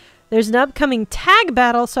himself. There's an upcoming tag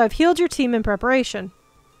battle, so I've healed your team in preparation.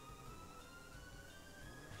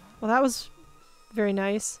 Well, that was very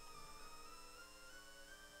nice.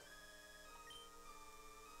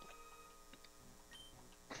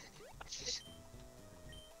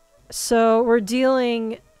 So we're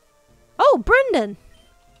dealing... Oh, Brendan!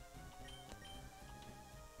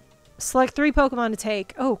 Select 3 Pokemon to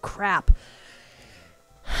take. Oh, crap.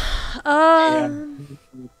 Are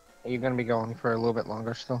you gonna be going for a little bit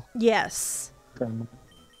longer still? Yes.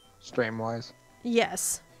 Stream wise.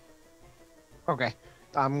 Yes. Okay.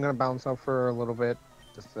 I'm gonna bounce out for a little bit,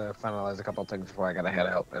 just to finalize a couple things before I gotta head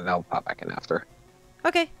out, and I'll pop back in after.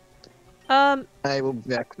 Okay. I will be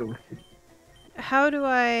back soon. How do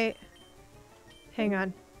I... Hang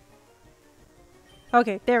on.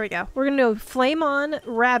 Okay, there we go. We're gonna do Flame On,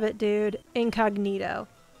 Rabbit Dude, Incognito.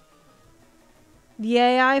 The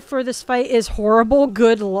AI for this fight is horrible.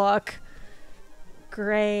 Good luck.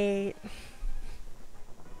 Great.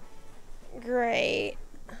 Great.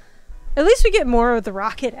 At least we get more of the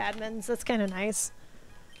Rocket admins. That's kind of nice.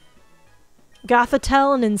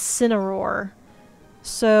 Gothitelle and Incineroar.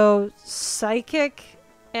 So, Psychic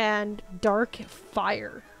and Dark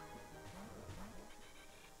Fire.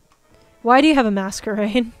 Why do you have a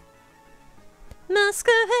masquerade?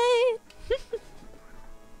 Masquerade!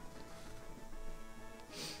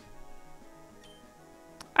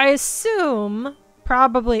 I assume,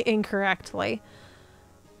 probably incorrectly,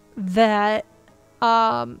 that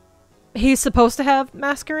he's supposed to have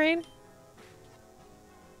masquerade.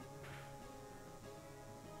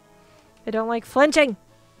 I don't like flinching.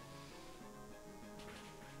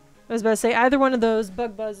 I was about to say either one of those.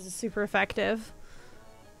 Bug Buzz is super effective.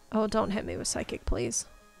 Oh, don't hit me with Psychic, please.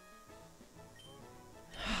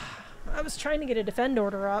 I was trying to get a defend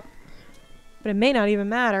order up, but it may not even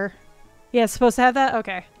matter. Yeah, it's supposed to have that?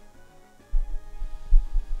 Okay.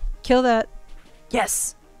 Kill that.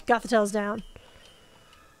 Yes! Got the tails down.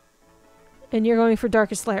 And you're going for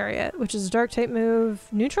Darkest Lariat, which is a dark type move.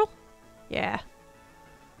 Neutral? Yeah.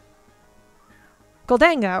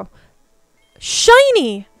 Goldango.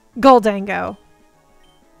 Shiny Goldango.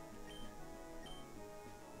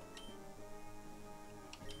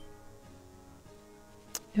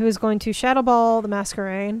 Who is going to Shadow Ball the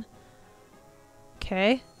Masquerade.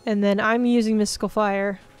 Okay. And then I'm using Mystical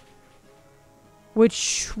Fire.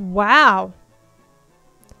 Which, wow.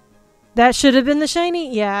 That should have been the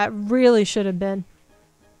shiny? Yeah, it really should have been.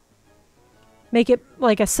 Make it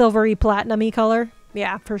like a silvery platinum-y color?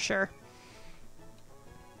 Yeah, for sure.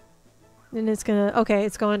 And it's gonna... Okay,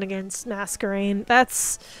 it's going against Masquerade.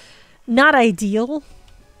 That's not ideal,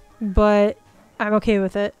 but I'm okay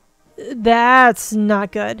with it. That's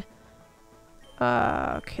not good.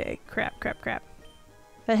 Okay, crap.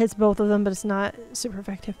 That hits both of them, but it's not super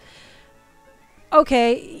effective.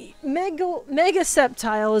 Okay, Mega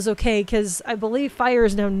Sceptile is okay, because I believe fire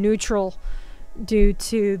is now neutral due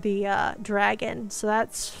to the dragon, so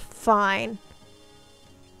that's fine.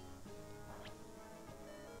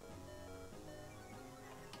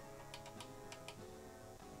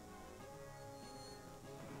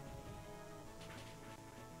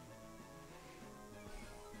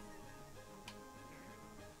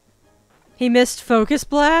 He missed Focus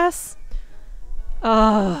Blast?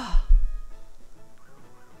 Ugh.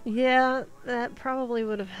 Yeah, that probably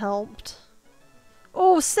would have helped.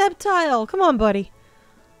 Oh, Sceptile! Come on, buddy.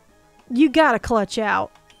 You gotta clutch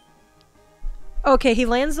out. Okay, he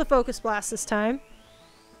lands the Focus Blast this time.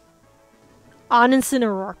 On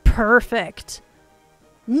Incineroar. Perfect.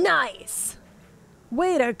 Nice!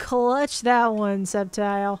 Way to clutch that one,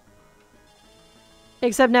 Sceptile.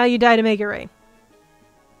 Except now you die to make it rain.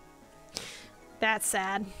 That's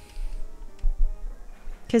sad.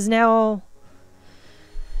 Because now...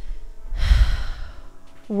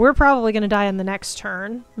 we're probably going to die on the next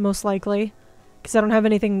turn, most likely. Because I don't have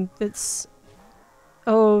anything that's...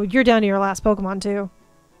 Oh, you're down to your last Pokemon, too.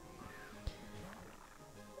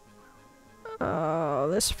 Oh,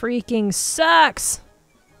 this freaking sucks!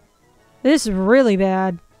 This is really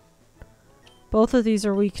bad. Both of these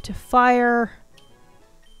are weak to fire.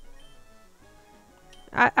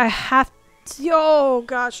 I have to... Oh,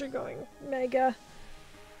 gosh, you're going Mega.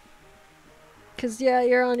 Because, yeah,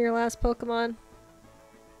 you're on your last Pokemon.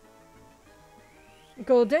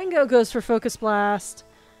 Goldango goes for Focus Blast.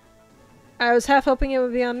 I was half hoping it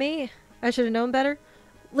would be on me. I should have known better.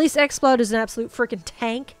 At least Exploud is an absolute freaking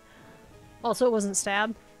tank. Also, it wasn't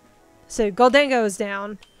stabbed. So, Goldango is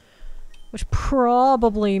down. Which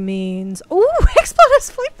probably means... Ooh, Exploud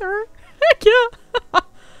has Flamethrower! Heck yeah!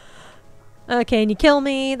 Okay, and you kill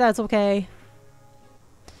me. That's okay.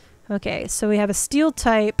 Okay, so we have a Steel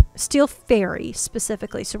type. Steel Fairy,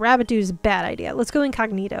 specifically. So Rabbit is a bad idea. Let's go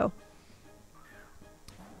Incognito.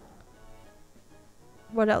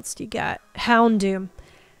 What else do you got? Houndoom.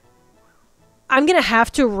 I'm gonna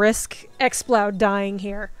have to risk Exploud dying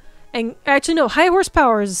here. And actually, no. High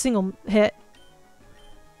Horsepower is a single hit.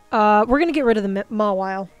 We're gonna get rid of the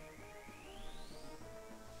Mawile.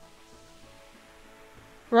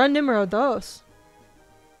 Run numero dos.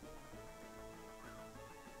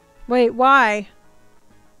 Wait, why?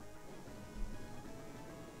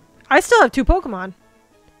 I still have 2 Pokemon.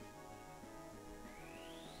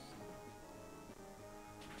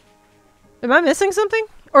 Am I missing something?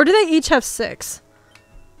 Or do they each have 6?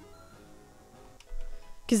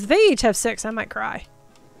 Because if they each have 6, I might cry.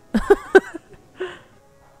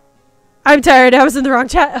 I'm tired. I was in the wrong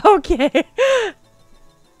chat. Okay.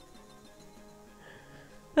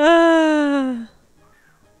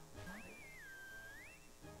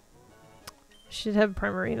 Should have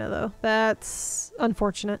Primarina, though. That's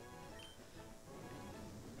unfortunate.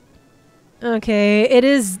 Okay, it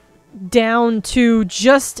is down to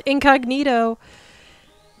just Incognito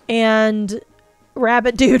and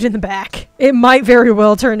Rabbit Dude in the back. It might very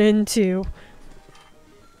well turn into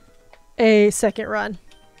a second run.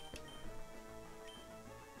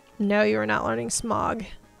 No, you are not learning Smog.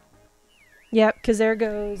 Yep, because there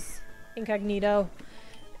goes Incognito.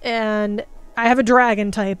 And I have a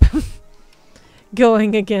dragon type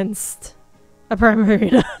going against a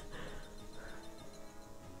Primarina.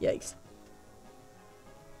 Yikes.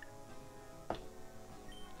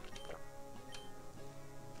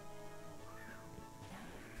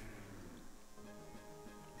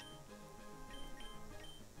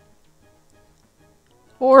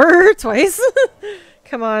 Or twice.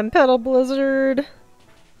 Come on, Petal Blizzard.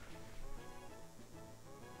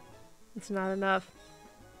 It's not enough.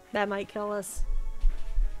 That might kill us.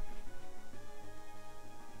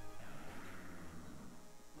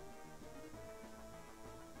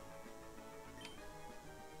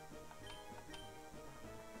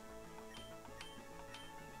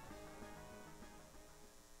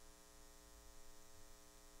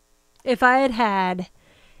 If I had had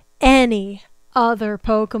any other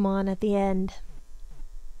Pokemon at the end,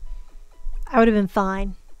 I would have been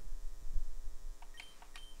fine.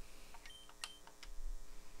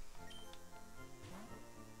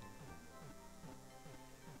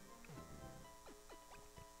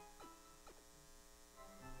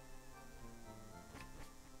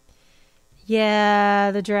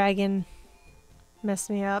 Yeah, the dragon messed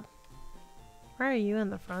me up. Why are you in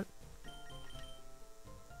the front?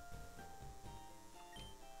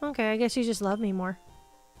 Okay, I guess you just love me more.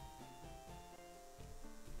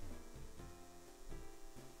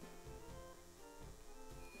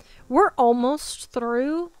 We're almost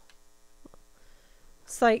through.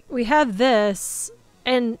 It's like, we have this,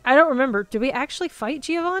 and I don't remember. Did we actually fight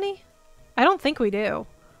Giovanni? I don't think we do.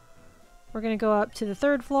 We're gonna go up to the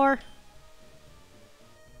 3rd floor.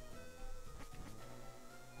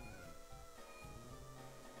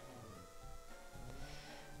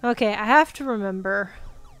 Okay, I have to remember.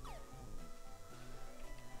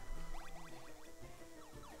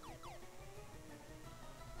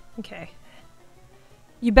 Okay.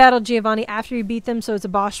 You battled Giovanni after you beat them, so it's a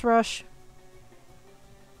boss rush.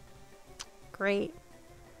 Great.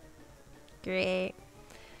 Great.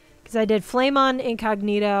 Because I did Flamon,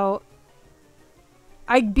 Incognito.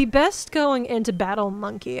 I'd be best going into Battle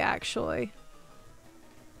Monkey, actually.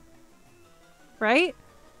 Right?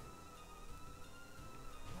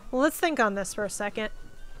 Well, let's think on this for a second.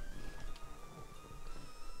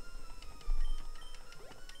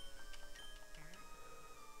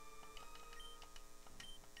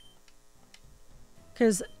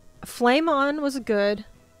 Because Flame On was good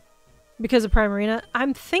because of Primarina.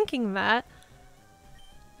 I'm thinking that.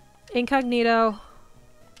 Incognito.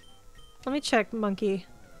 Let me check Monkey.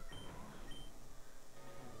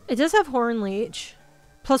 It does have Horn Leech.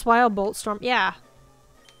 Plus Wild Bolt Storm. Yeah.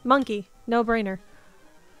 Monkey. No brainer.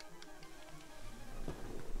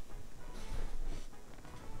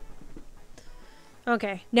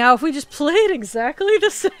 Okay. Now if we just play it exactly the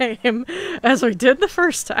same as we did the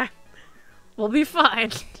first time, we'll be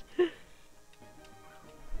fine.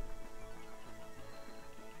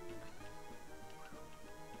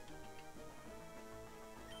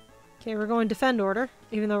 Okay, we're going defend order,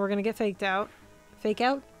 even though we're gonna get faked out. Fake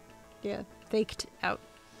out? Yeah, faked out.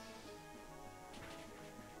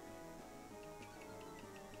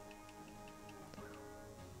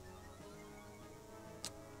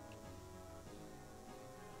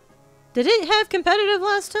 Did it have competitive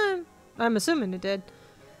last time? I'm assuming it did.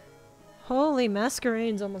 Holy,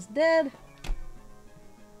 Masquerade's almost dead.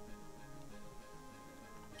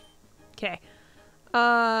 Okay.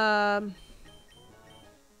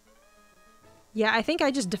 Yeah, I think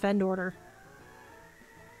I just defend order.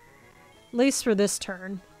 At least for this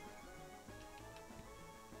turn.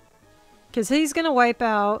 Because he's gonna wipe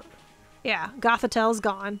out... Yeah, Gothitel's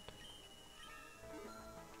gone.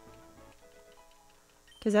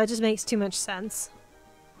 Because that just makes too much sense.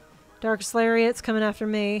 Darkest Lariat's coming after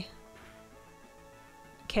me.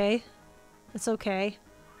 Okay. It's okay.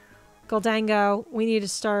 Goldango, we need to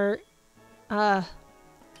start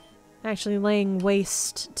actually laying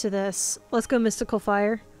waste to this. Let's go Mystical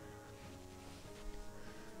Fire.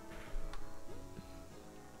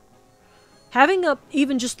 Having up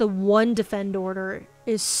even just the one defend order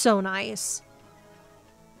is so nice.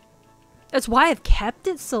 That's why I've kept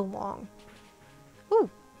it so long. Ooh,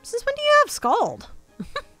 since when do you have Scald?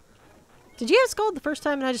 Did you have Scald the first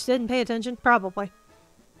time and I just didn't pay attention? Probably.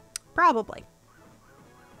 Probably.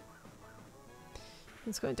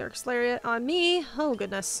 Let's go Darkest Lariat on me. Oh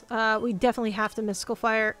goodness. We definitely have to Mystical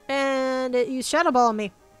Fire. And it used Shadow Ball on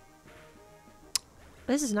me.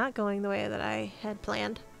 This is not going the way that I had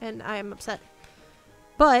planned. And I am upset.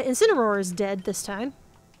 But Incineroar is dead this time.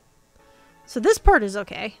 So this part is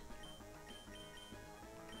okay.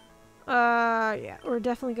 Yeah, we're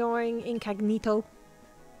definitely going incognito.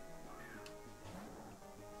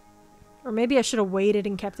 Or maybe I should have waited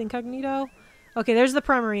and kept incognito. Okay, there's the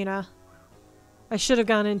Primarina. I should have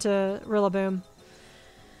gone into Rillaboom.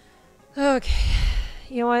 Okay.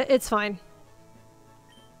 You know what? It's fine.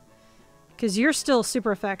 Because you're still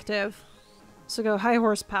super effective. So go high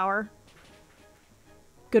horsepower.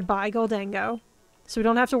 Goodbye, Goldango. So we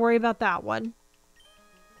don't have to worry about that one.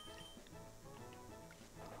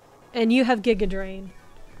 And you have Giga Drain.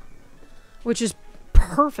 Which is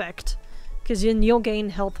perfect. Because then you'll gain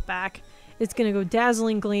health back. It's going to go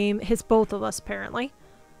Dazzling Gleam. Hits both of us, apparently.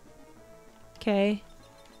 Okay.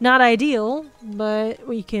 Not ideal, but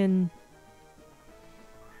we can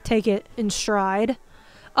take it in stride.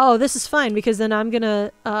 Oh, this is fine, because then I'm going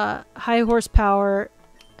to high horsepower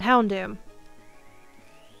Houndoom.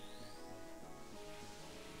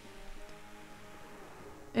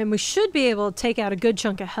 And we should be able to take out a good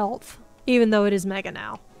chunk of health, even though it is Mega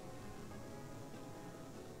now.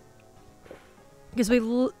 Because we...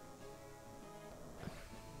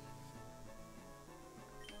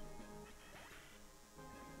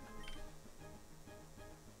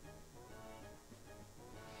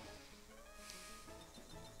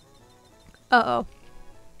 Uh-oh.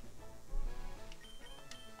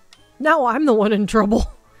 Now I'm the one in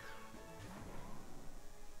trouble.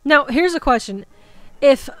 Now, here's a question.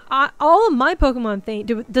 If all of my Pokemon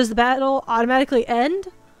faint, does the battle automatically end?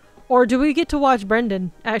 Or do we get to watch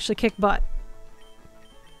Brendan actually kick butt?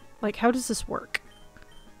 Like, how does this work?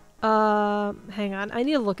 Hang on. I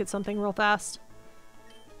need to look at something real fast.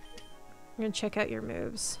 I'm gonna check out your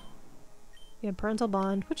moves. You have Parental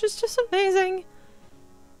Bond, which is just amazing.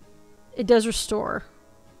 It does restore.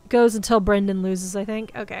 Goes until Brendan loses, I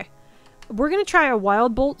think. Okay. We're gonna try a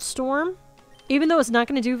Wild Bolt Storm, even though it's not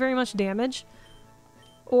gonna do very much damage.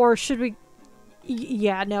 Or should we...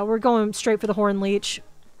 yeah, no, we're going straight for the Horn Leech.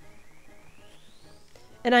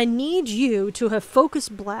 And I need you to have Focus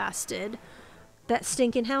Blasted that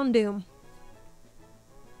stinking Houndoom.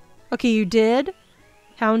 Okay, you did?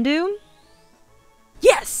 Houndoom?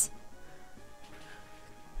 Yes!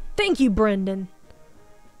 Thank you, Brendan.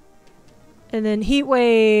 And then Heat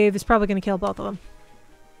Wave is probably going to kill both of them.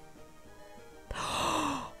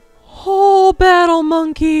 Oh, Battle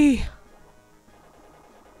Monkey!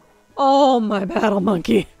 Oh, my Battle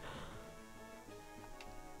Monkey.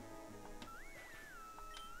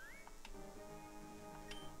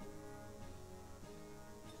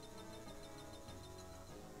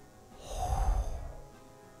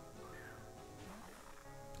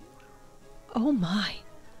 Oh my.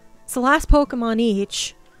 It's the last Pokemon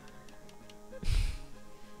each.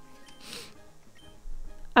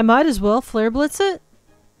 I might as well Flare Blitz it.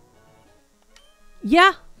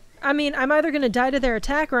 Yeah. I mean, I'm either going to die to their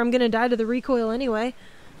attack or I'm going to die to the recoil anyway.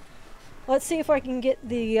 Let's see if I can get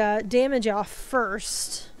the damage off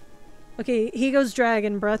first. Okay, he goes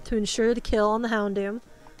Dragon Breath to ensure the kill on the Houndoom.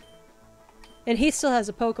 And he still has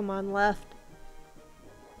a Pokemon left.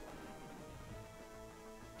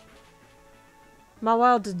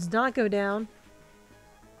 Mawile does not go down.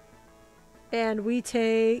 And we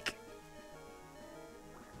take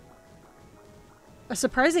a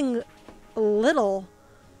surprising little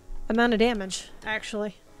amount of damage,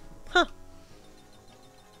 actually. Huh.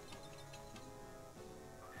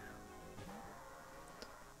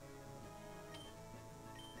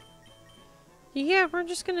 Yeah, we're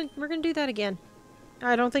gonna do that again.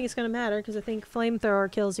 I don't think it's gonna matter because I think Flamethrower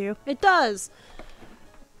kills you. It does!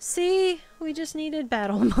 See? We just needed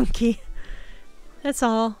Battle Monkey. That's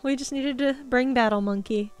all. We just needed to bring Battle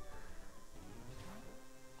Monkey.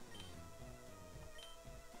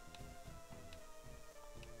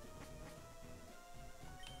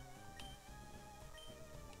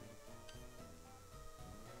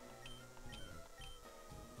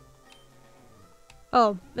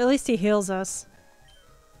 Oh, at least he heals us.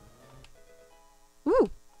 Ooh!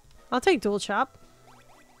 I'll take Dual Chop.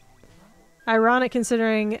 Ironic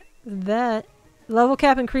considering that level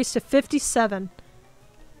cap increased to 57.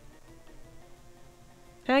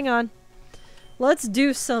 Hang on. Let's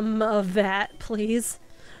do some of that, please.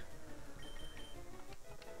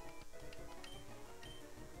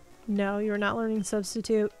 No, you're not learning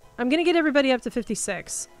Substitute. I'm gonna get everybody up to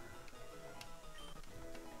 56.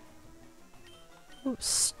 Ooh,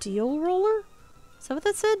 Steel Roller? Is that what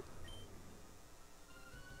that said?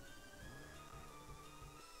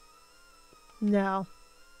 No.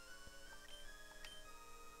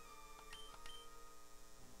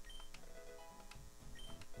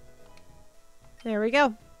 There we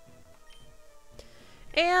go.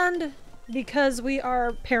 And because we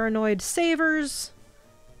are paranoid savers,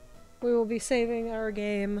 we will be saving our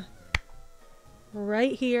game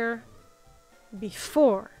right here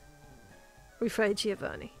before we fight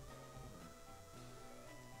Giovanni.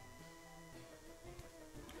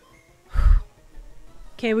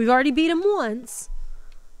 Okay, we've already beat him once.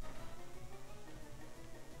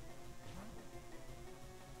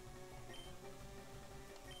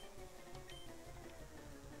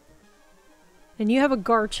 And you have a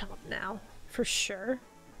Garchomp now, for sure.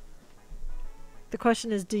 The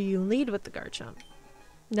question is, do you lead with the Garchomp?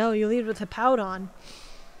 No, you lead with Hippowdon.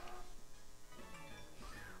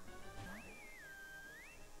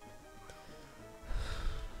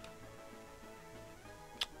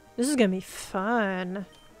 This is gonna be fun.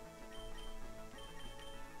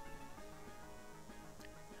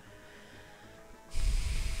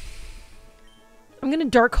 I'm gonna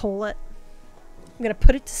Dark Hole it. I'm gonna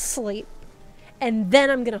put it to sleep. And then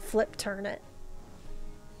I'm gonna Flip Turn it.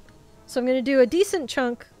 So I'm gonna do a decent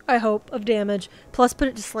chunk, I hope, of damage, plus put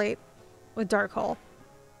it to sleep with Dark Hole.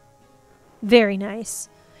 Very nice.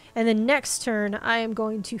 And then next turn, I am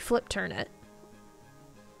going to Flip Turn it.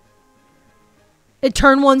 It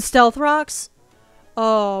turn 1 Stealth Rocks?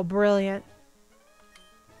 Oh, brilliant.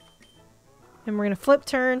 And we're gonna Flip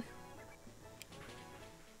Turn.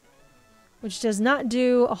 Which does not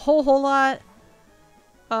do a whole lot.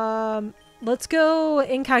 Let's go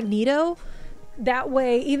Incognito. That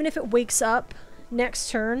way, even if it wakes up next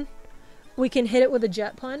turn, we can hit it with a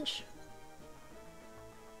Jet Punch.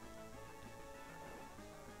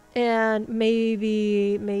 And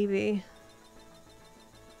maybe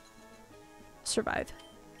survive.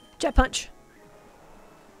 Jet Punch.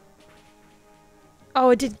 Oh,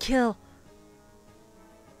 it did kill.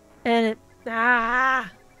 And it...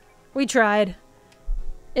 we tried.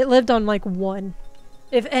 It lived on like 1.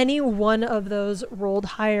 If any one of those rolled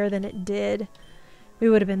higher than it did, we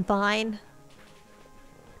would have been fine.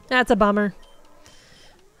 That's a bummer.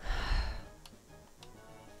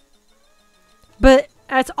 But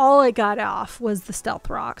that's all I got off was the Stealth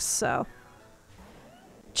Rocks, so.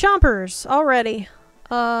 Chompers already.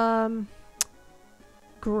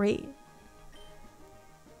 Great.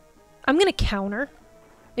 I'm gonna counter.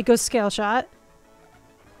 It goes Scale Shot.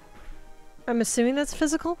 I'm assuming that's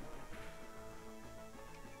physical.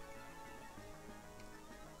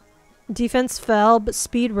 Defense fell, but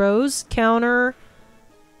speed rose. Counter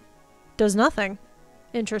does nothing.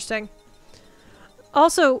 Interesting.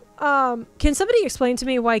 Also, can somebody explain to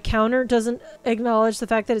me why counter doesn't acknowledge the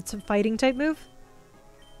fact that it's a fighting type move?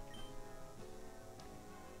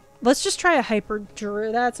 Let's just try a Hyper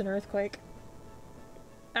Drew. That's an Earthquake.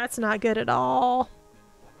 That's not good at all.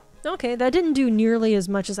 Okay, that didn't do nearly as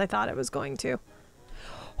much as I thought it was going to.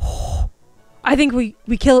 I think we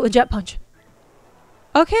kill it with Jet Punch.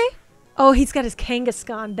 Okay. Oh, he's got his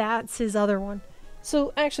Kangaskhan. That's his other one.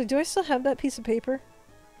 So, actually, do I still have that piece of paper?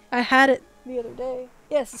 I had it the other day.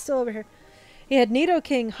 Yes, it's still over here. He had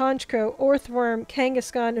Nidoking, Honchkrow, Orthworm,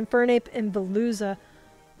 Kangaskhan, Infernape, and Veluza.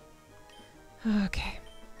 Okay.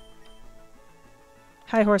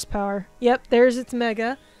 High horsepower. Yep, there's its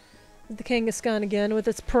Mega. The Kangaskhan again with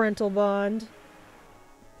its parental bond.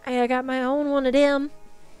 Hey, I got my own one of them.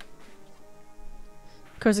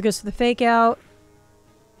 Of course, it goes to the Fake Out.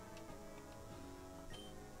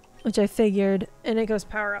 Which I figured. And it goes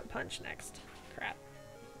Power Up Punch next. Crap.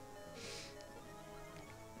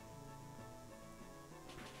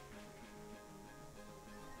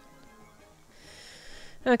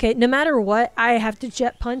 Okay, no matter what, I have to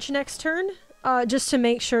Jet Punch next turn. Just to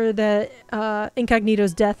make sure that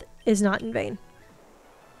Incognito's death is not in vain.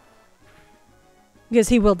 Because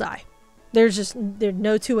he will die. There's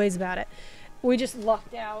no two ways about it. We just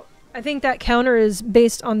lucked out. I think that counter is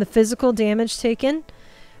based on the physical damage taken.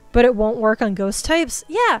 But it won't work on ghost types?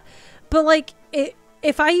 Yeah, but like,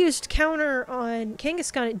 if I used counter on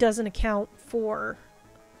Kangaskhan, it doesn't account for,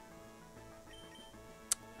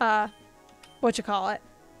 the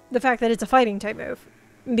fact that it's a fighting type move.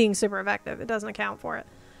 Being super effective, it doesn't account for it.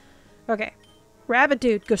 Okay, Rabbit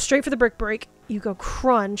Dude, go straight for the Brick Break. You go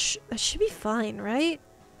Crunch. That should be fine, right?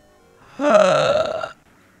 We're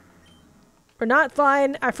not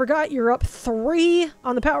fine. I forgot you're up 3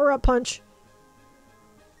 on the Power Up Punch.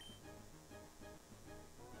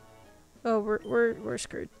 Oh, we're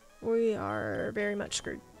screwed. We are very much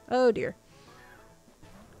screwed. Oh dear.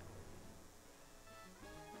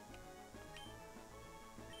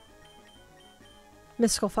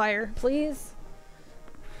 Mystical Fire, please.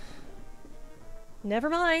 Never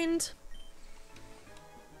mind.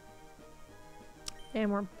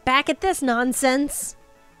 And we're back at this nonsense.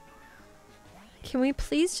 Can we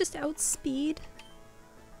please just outspeed?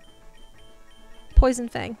 Poison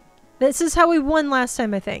Fang. This is how we won last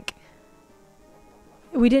time, I think.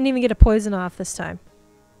 We didn't even get a poison off this time.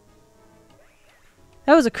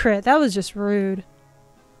 That was a crit. That was just rude.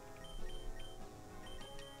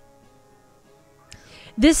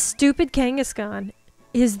 This stupid Kangaskhan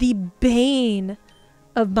is the bane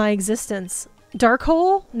of my existence. Dark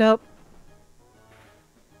Hole? Nope.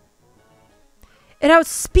 It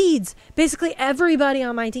outspeeds basically everybody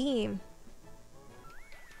on my team.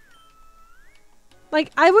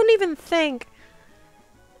 Like, I wouldn't even think...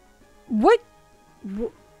 What...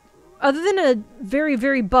 Other than a very,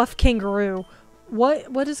 very buff kangaroo,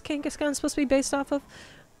 what is Kangaskhan supposed to be based off of?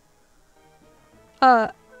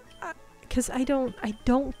 Because I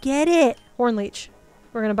don't get it. Hornleech.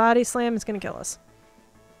 We're gonna body slam, it's gonna kill us.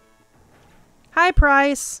 Hi,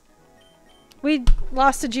 Price. We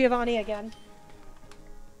lost to Giovanni again.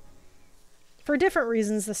 For different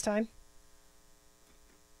reasons this time.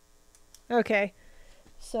 Okay.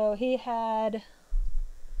 So he had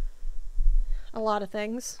a lot of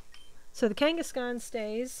things. So the Kangaskhan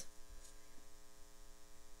stays.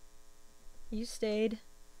 You stayed.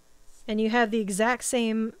 And you have the exact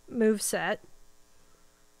same move set.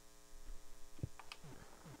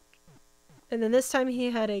 And then this time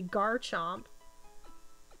he had a Garchomp.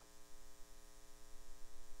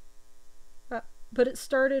 But it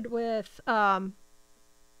started with,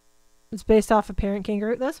 it's based off a parent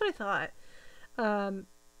kangaroo. That's what I thought.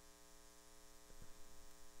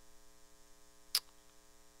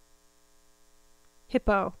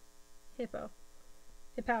 Hippowdon.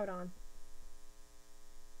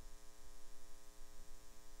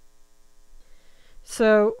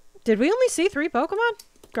 So, did we only see 3 Pokemon?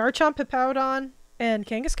 Garchomp, Hippowdon, and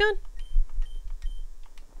Kangaskhan?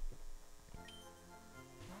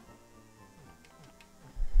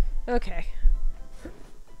 Okay.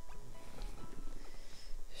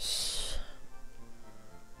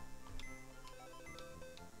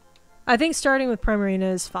 I think starting with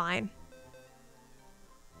Primarina is fine.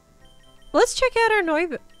 Let's check out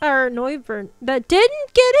our Noivern that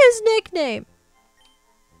didn't get his nickname.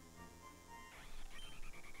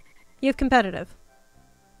 You have competitive.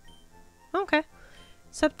 Okay.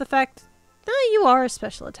 Except the fact that you are a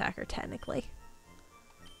special attacker, technically.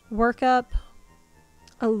 Work up.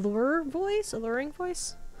 Alluring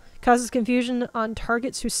voice? Causes confusion on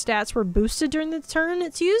targets whose stats were boosted during the turn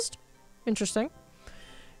it's used. Interesting.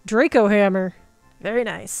 Draco Hammer. Very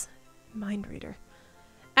nice. Mind Reader.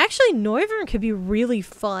 Actually, Noivern could be really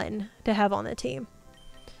fun to have on the team.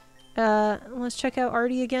 Let's check out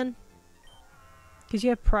Artie again. Because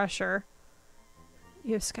you have Pressure.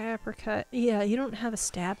 You have Sky Uppercut. Yeah, you don't have a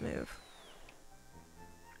stab move.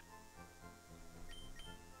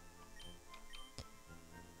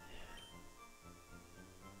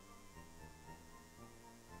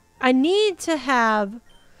 I need to have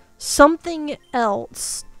something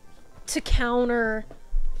else to counter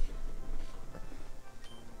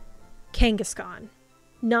Kangaskhan.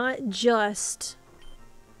 Not just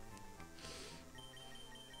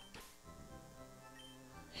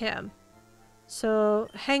him. So,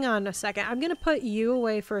 hang on a second. I'm going to put you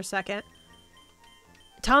away for a second.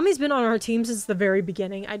 Tommy's been on our team since the very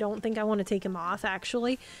beginning. I don't think I want to take him off,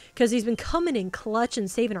 actually. Because he's been coming in clutch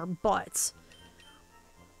and saving our butts.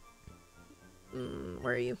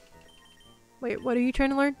 Where are you? Wait, what are you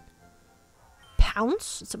trying to learn?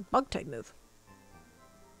 Pounce? It's a bug type move.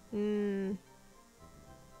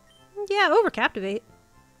 Yeah, over Captivate.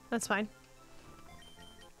 That's fine.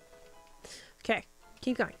 Okay,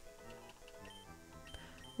 keep going.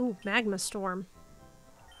 Ooh, Magma Storm.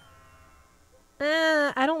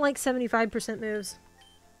 I don't like 75% moves.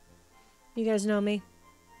 You guys know me.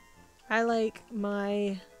 I like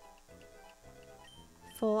my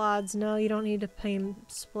full odds. No, you don't need a pain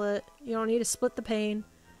split. You don't need to split the pain.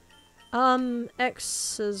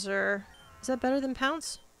 X-Scissor. Is that better than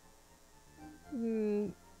Pounce?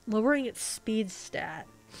 Lowering its speed stat.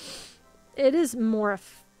 It is more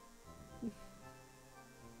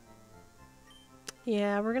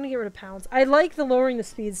yeah, we're gonna get rid of Pounce. I like the lowering the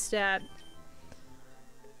speed stat.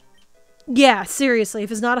 Yeah, seriously,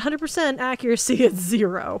 if it's not 100% accuracy, it's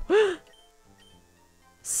 0.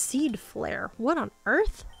 Seed Flare. What on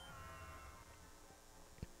earth?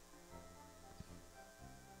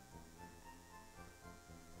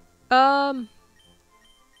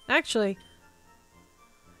 Actually,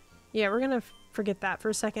 yeah, we're gonna forget that for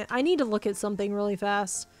a second. I need to look at something really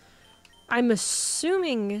fast. I'm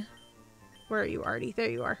assuming... Where are you, Artie? There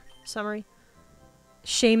you are. Summary.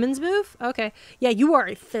 Shaman's move? Okay. Yeah, you are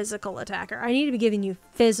a physical attacker. I need to be giving you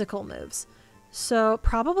physical moves. So,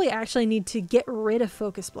 probably actually need to get rid of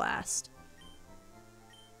Focus Blast.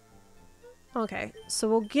 Okay, so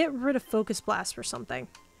we'll get rid of Focus Blast for something.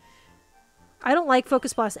 I don't like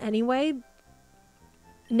Focus Blast anyway.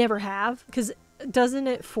 Never have. Because doesn't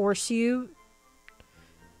it force you?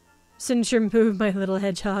 Signature move, my little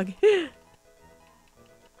hedgehog.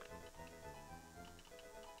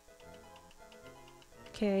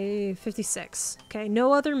 Okay, 56. Okay,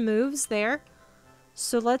 no other moves there.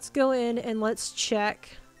 So let's go in and let's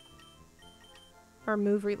check our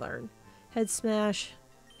move relearn. Head smash.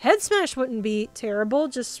 Head smash wouldn't be terrible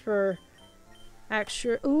just for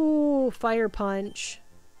extra. Ooh, fire punch.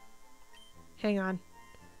 Hang on.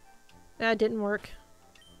 That didn't work.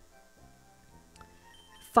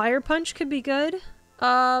 Fire punch could be good.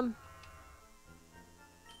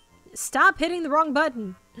 Stop hitting the wrong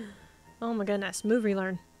button. Oh my goodness. Move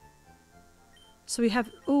relearn. So we have,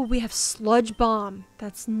 ooh, we have Sludge Bomb.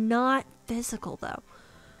 That's not physical though.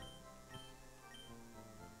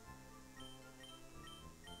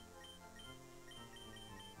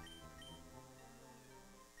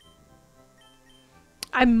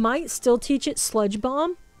 I might still teach it Sludge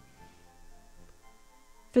Bomb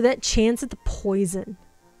for that chance at the poison.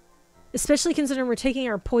 Especially considering we're taking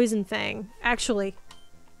our poison thing. Actually,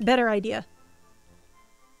 better idea.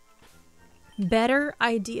 Better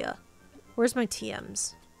idea. Where's my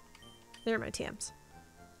TMs? There are my TMs.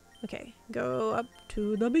 Okay, go up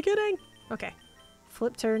to the beginning. Okay.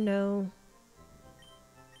 Flip turn, no.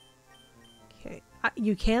 Okay.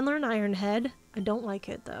 You can learn Iron Head. I don't like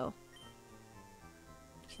it though.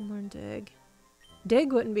 You can learn Dig.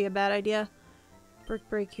 Dig wouldn't be a bad idea. Brick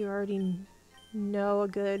Break, you already know a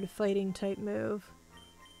good fighting type move.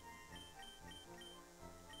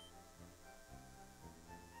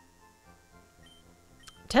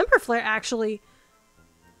 Temper Flare, actually,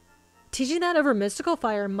 teaching that over Mystical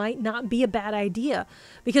Fire might not be a bad idea.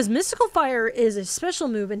 Because Mystical Fire is a special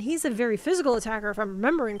move, and he's a very physical attacker, if I'm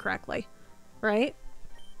remembering correctly. Right?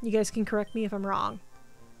 You guys can correct me if I'm wrong.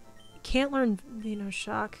 Can't learn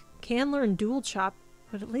Venoshock. Can learn Dual Chop,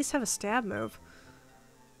 but at least have a stab move.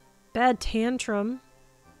 Bad Tantrum.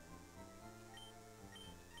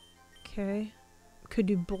 Okay. Could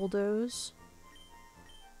do Bulldoze.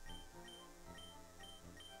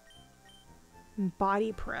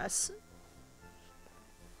 Body Press.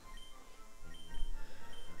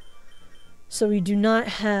 So we do not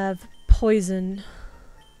have Poison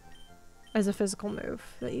as a physical move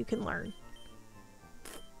that you can learn.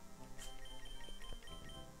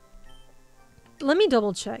 Let me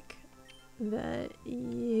double check that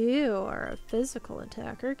you are a physical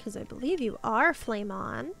attacker, because I believe you are Flame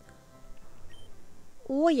On.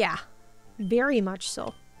 Oh yeah, very much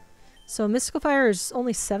so. So Mystical Fire is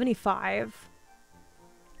only 75.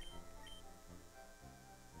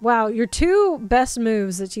 Wow, your two best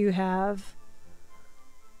moves that you have.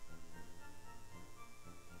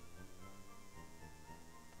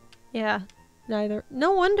 Yeah, neither.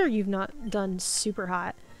 No wonder you've not done super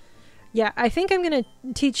hot. Yeah, I think I'm gonna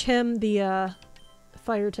teach him the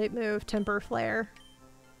fire type move, Temper Flare.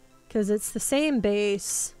 Because it's the same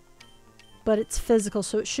base, but it's physical,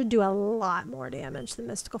 so it should do a lot more damage than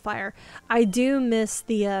Mystical Fire. I do miss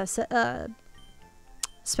the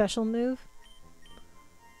special move.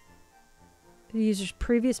 The user's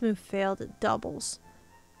previous move failed, it doubles.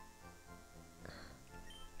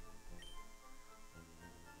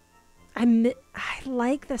 I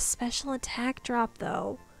like the special attack drop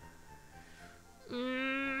though.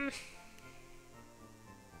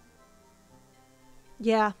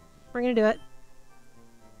 Yeah, we're gonna do it.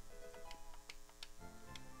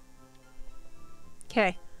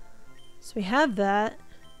 Okay, so we have that.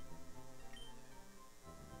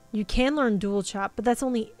 You can learn Dual Chop, but that's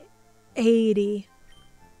only 80.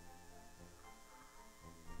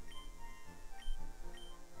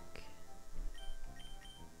 Okay.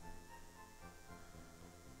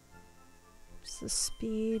 What's the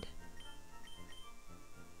speed?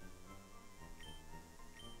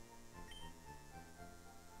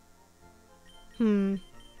 Hmm.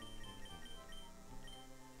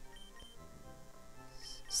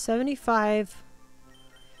 75.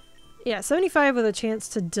 Yeah, 75 with a chance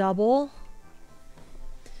to double.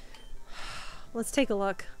 Let's take a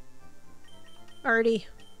look. Artie.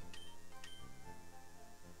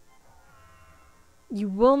 You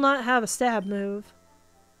will not have a stab move,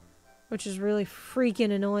 which is really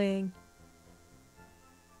freaking annoying.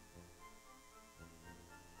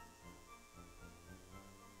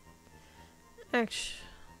 Actually,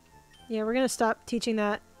 yeah, we're gonna stop teaching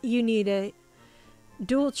that. You need a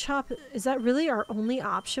Dual Chop. Is that really our only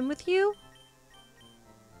option with you?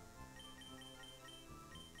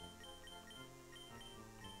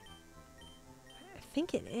 I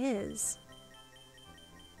think it is.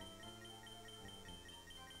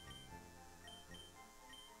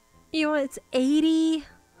 You know what? It's 80.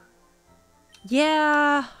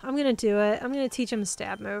 Yeah, I'm gonna do it. I'm gonna teach him a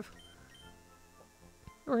stab move.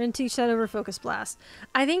 We're gonna teach that over Focus Blast.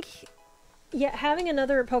 I think, yeah, having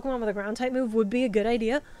another Pokemon with a ground type move would be a good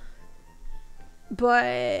idea.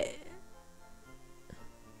 But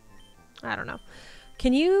I don't know.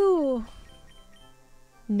 Can you?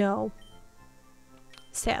 No.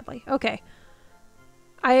 Sadly. Okay.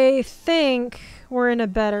 I think we're in a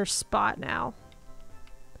better spot now.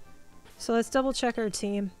 So let's double check our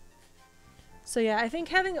team. So yeah, I think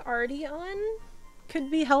having Artie on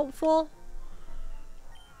could be helpful.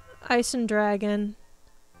 Ice and Dragon.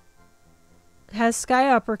 Has Sky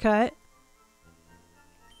Uppercut.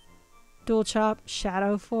 Dual Chop,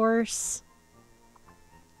 Shadow Force.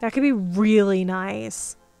 That could be really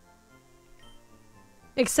nice.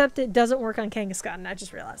 Except it doesn't work on Kangaskhan. I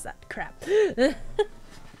just realized that. Crap.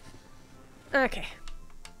 Okay.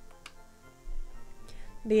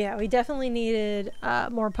 But yeah, we definitely needed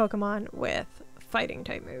more Pokemon with fighting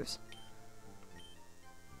type moves.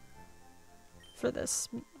 For this.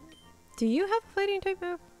 Do you have a fighting type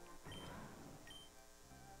move?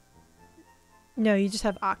 No, you just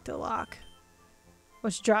have Octolock.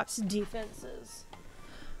 Which drops defenses.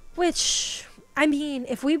 Which, I mean,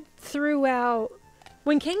 if we threw out...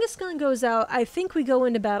 When Kangaskhan goes out, I think we go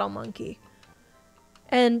into Battle Monkey.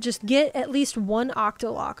 And just get at least one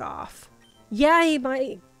Octolock off. Yeah, he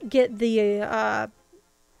might get the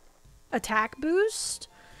attack boost,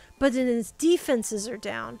 but then his defenses are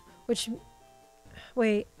down. Which,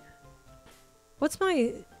 wait, what's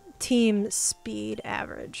my team speed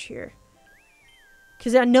average here?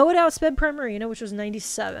 Because I know it outsped Primarina, which was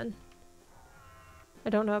 97. I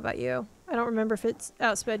don't know about you. I don't remember if it's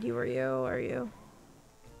outsped you or you.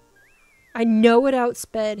 I know it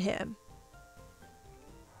outsped him.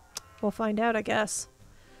 We'll find out, I guess.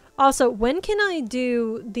 Also, when can I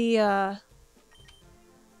do the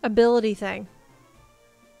ability thing?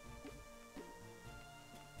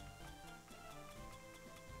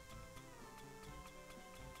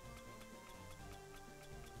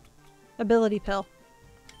 Ability pill.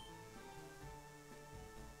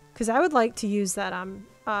 Because I would like to use that on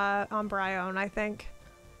Bryon, I think.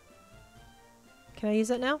 Can I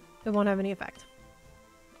use it now? It won't have any effect.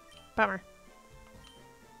 Bummer.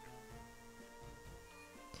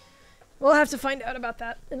 We'll have to find out about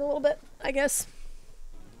that in a little bit, I guess.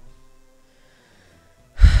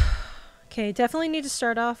 Okay, definitely need to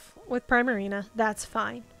start off with Primarina. That's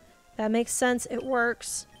fine. That makes sense. It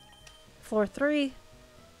works. Floor 3.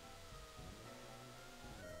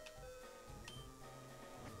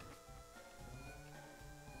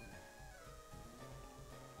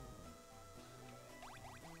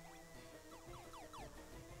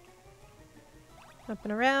 Up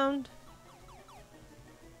and around.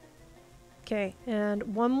 Okay,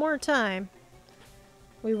 and one more time,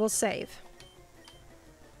 we will save.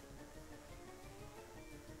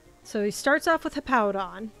 So he starts off with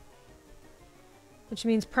Hippowdon, which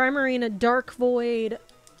means Primarina, Dark Void,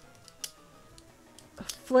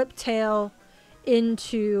 Flip Tail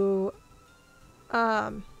into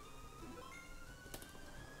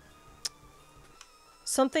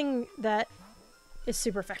something that is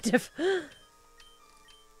super effective.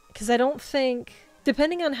 Because I don't think,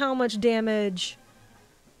 depending on how much damage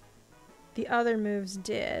the other moves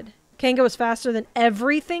did. Kanga was faster than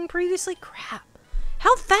everything previously? Crap.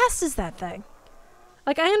 How fast is that thing?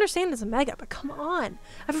 Like, I understand it's a mega, but come on.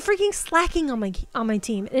 I have a freaking slacking on my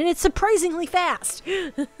team, and it's surprisingly fast.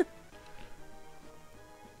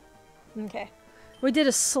 Okay. We did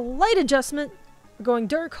a slight adjustment. We're going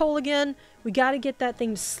Dark Hole again. We gotta get that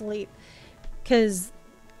thing to sleep. Because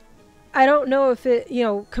I don't know if it, you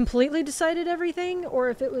know, completely decided everything, or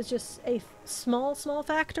if it was just a small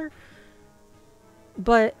factor.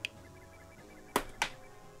 But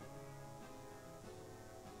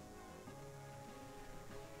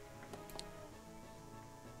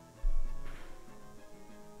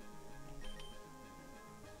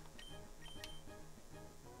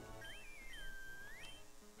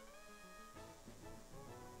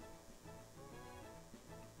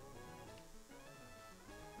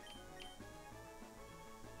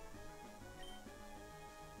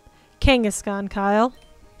Kangaskhan, Kyle.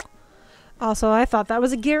 Also, I thought that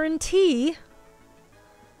was a guarantee.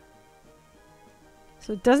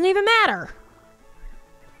 So it doesn't even matter.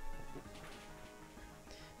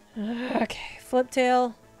 Okay, Flip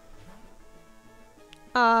Tail.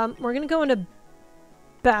 We're gonna go into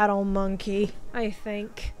Battle Monkey, I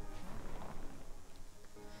think.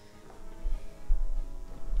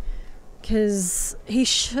 Because he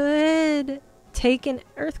should take an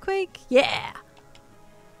Earthquake? Yeah!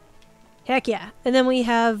 Heck yeah. And then we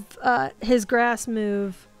have his grass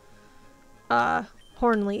move,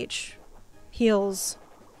 Horn Leech. Heals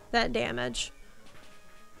that damage.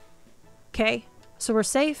 Okay, so we're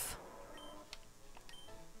safe.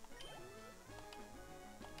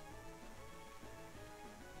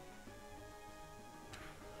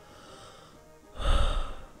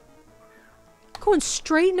 Going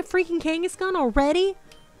straight into freaking Kangaskhan already?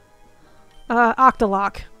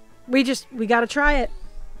 Octolock. We gotta try it.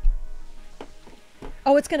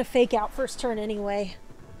 Oh, it's gonna fake out first turn anyway.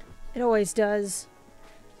 It always does.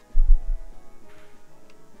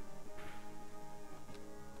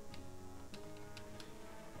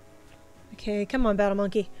 Okay, come on, Battle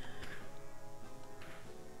Monkey.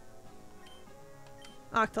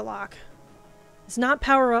 Octolock. It's not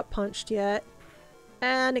power up punched yet.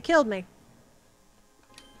 And it killed me.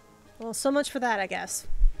 Well, so much for that, I guess.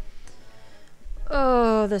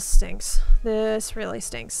 Oh, this stinks. This really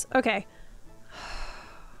stinks. Okay.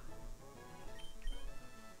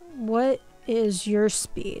 What is your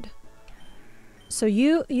speed? So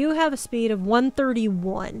you have a speed of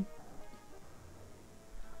 131.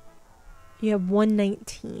 You have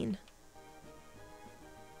 119.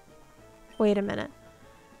 Wait a minute.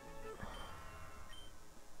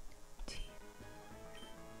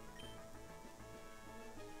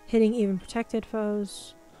 Hitting even protected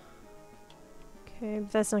foes. Okay,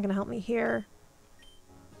 but that's not going to help me here.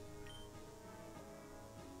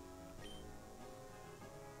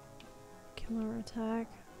 Killer attack.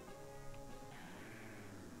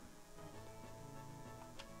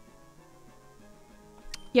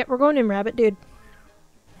 Yep, we're going in rabbit, dude.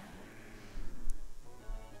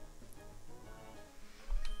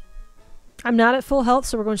 I'm not at full health,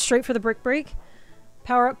 so we're going straight for the brick break.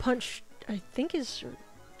 Power up punch, I think, is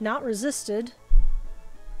not resisted.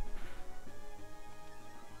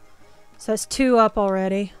 So that's 2 up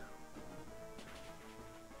already.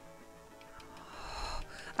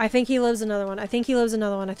 I think he lives another one. I think he lives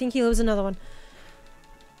another one. I think he lives another one.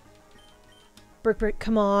 Brick break,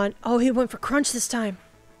 come on. Oh, he went for crunch this time.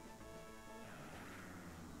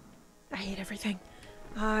 I hate everything.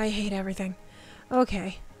 I hate everything.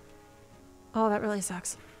 Okay. Oh, that really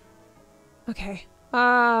sucks. Okay.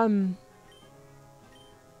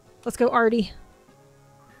 Let's go Artie.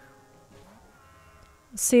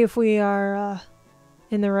 Let's see if we are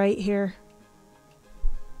in the right here.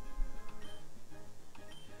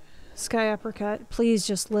 Sky Uppercut. Please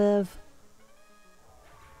just live.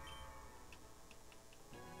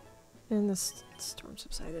 And the storm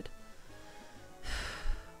subsided.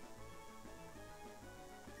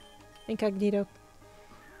 Incognito.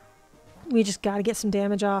 We just gotta get some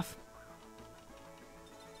damage off.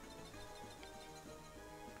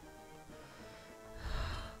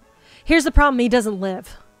 Here's the problem, he doesn't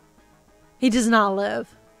live. He does not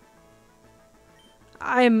live.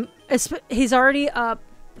 He's already up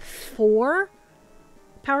 4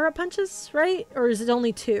 power-up punches, right? Or is it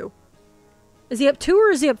only 2? Is he up 2 or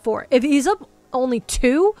is he up 4? If he's up only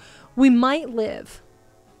 2, we might live.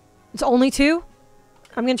 It's only 2?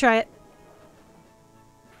 I'm gonna try it.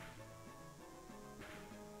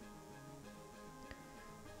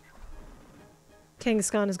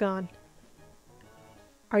 Kangaskhan is gone.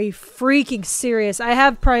 Are you freaking serious? I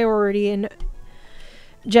have priority in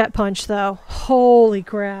Jet Punch, though. Holy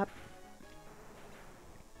crap.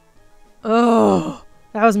 Oh,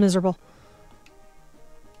 that was miserable.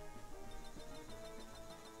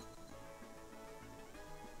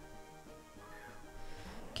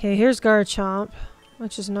 Okay, here's Garchomp,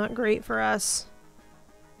 which is not great for us.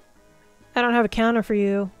 I don't have a counter for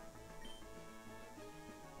you.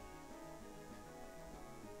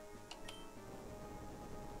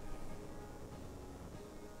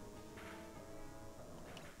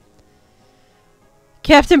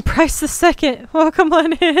 Captain Price II, welcome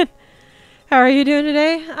on in. How are you doing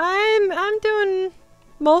today? I'm doing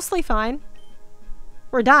mostly fine.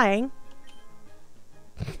 We're dying.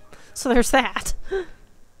 So there's that.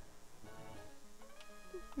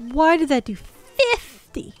 Why did that do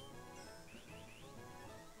 50?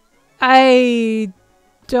 I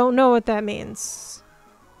don't know what that means.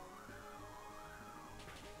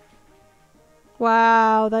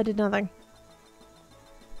 Wow, that did nothing.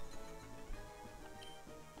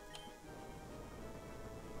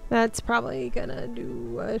 That's probably gonna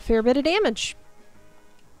do a fair bit of damage.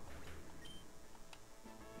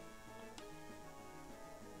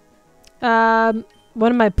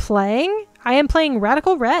 What am I playing? I am playing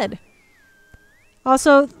Radical Red.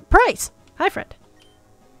 Also, Price. Hi, friend.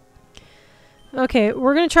 Okay,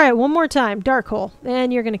 we're gonna try it one more time. Dark Hole.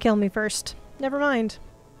 And you're gonna kill me first. Never mind.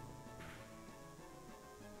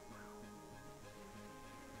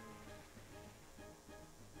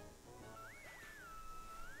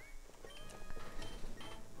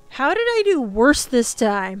 How did I do worse this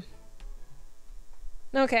time?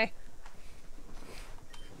 Okay.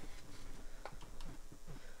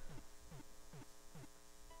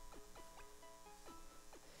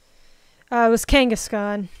 It was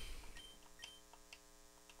Kangaskhan.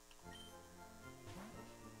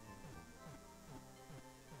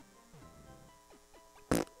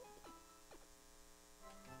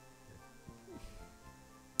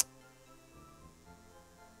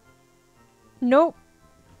 Nope.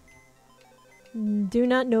 Do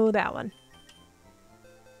not know that one.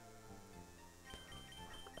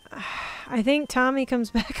 I think Tommy comes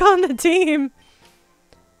back on the team.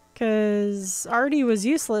 Because Artie was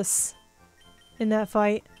useless in that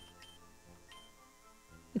fight.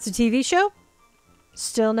 It's a TV show?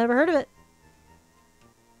 Still never heard of it.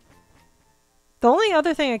 The only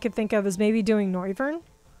other thing I could think of is maybe doing Noivern.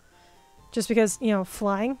 Just because, you know,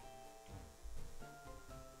 flying.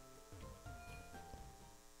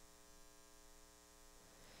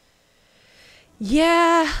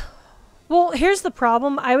 Yeah. Well, here's the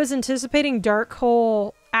problem. I was anticipating Dark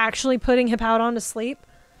Hole actually putting Hippowdon to sleep,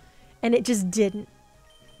 and it just didn't.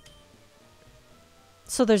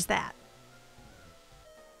 So there's that.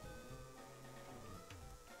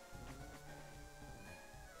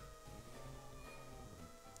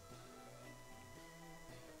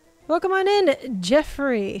 Welcome on in,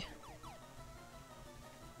 Jeffrey.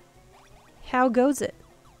 How goes it?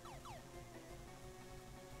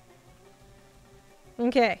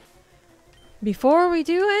 Okay. Before we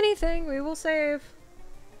do anything, we will save.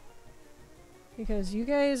 Because you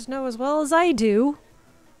guys know as well as I do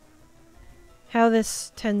how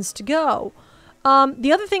this tends to go.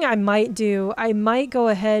 The other thing I might do, I might go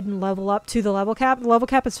ahead and level up to the level cap. The level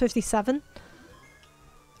cap is 57.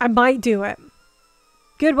 I might do it.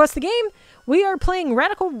 Good, what's the game? We are playing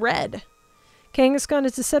Radical Red. Kangaskhan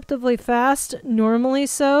is deceptively fast, normally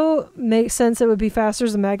so. Makes sense it would be faster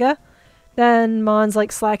as a Mega. Then Mons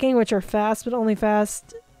like Slacking, which are fast, but only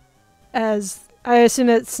fast as... I assume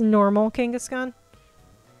it's normal Kangaskhan.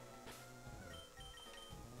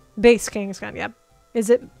 Base Kangaskhan, yep. Is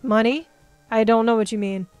it money? I don't know what you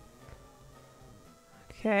mean.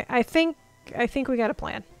 Okay, I think we got a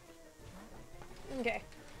plan. Okay.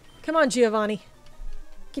 Come on, Giovanni.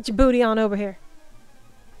 Get your booty on over here.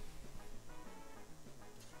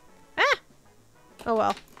 Ah! Oh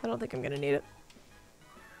well, I don't think I'm gonna need it.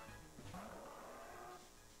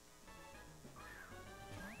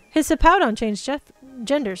 His Hippowdon changed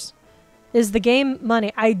genders. Is the game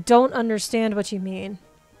money? I don't understand what you mean.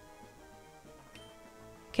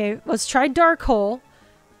 Okay, let's try Dark Hole.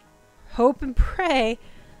 Hope and pray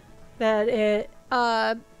that it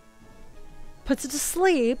puts it to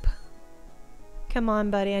sleep. Come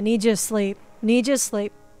on, buddy. I need you to sleep. Need you to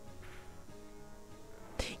sleep.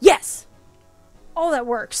 Yes! Oh, that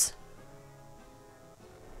works.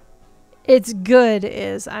 It's good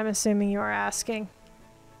is, I'm assuming you're asking.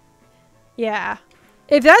 Yeah.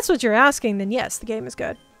 If that's what you're asking, then yes, the game is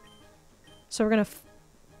good. So we're gonna...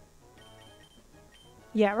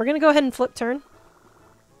 yeah, we're gonna go ahead and flip turn.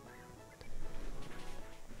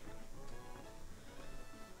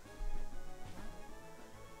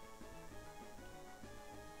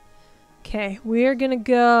 Okay, we're gonna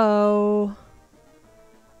go...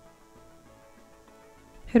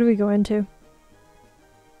 who do we go into?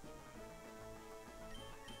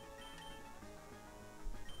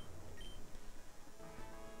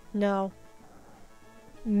 No.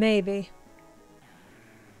 Maybe.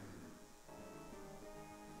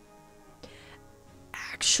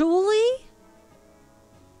 Actually,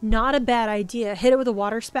 not a bad idea. Hit it with a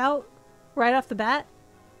water spout right off the bat.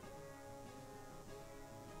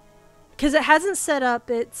 Because it hasn't set up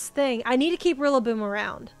its thing. I need to keep Rillaboom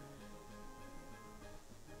around.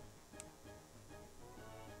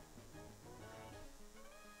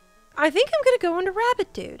 I think I'm going to go into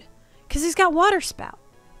Rabbit Dude. Because he's got water spout.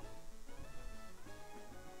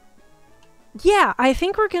 Yeah, I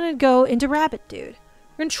think we're going to go into Rabbit Dude.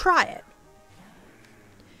 We're going to try it.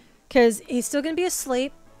 Because he's still going to be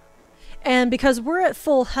asleep. And because we're at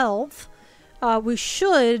full health, we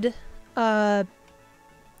should... never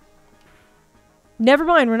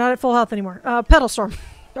mind, we're not at full health anymore. Petal Storm.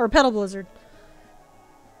 Or Petal Blizzard.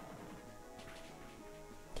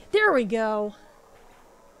 There we go.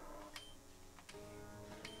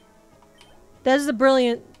 That is the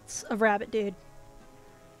brilliance of Rabbit Dude.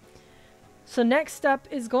 So next up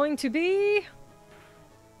is going to be...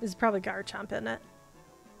 this is probably Garchomp, isn't it?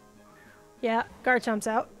 Yeah, Garchomp's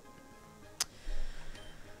out.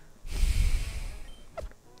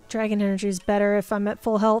 Dragon Energy is better if I'm at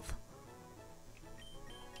full health.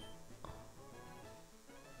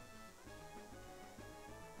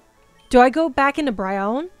 Do I go back into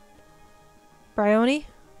Bryone? Bryony?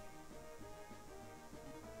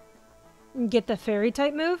 And get the fairy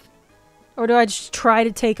type move? Or do I just try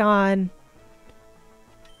to take on...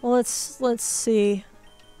 Well, let's see.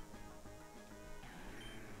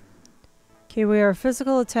 Okay, we are a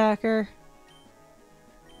physical attacker.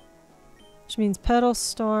 Which means Petal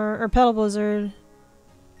Storm, or Petal Blizzard.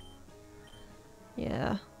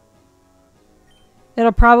 Yeah.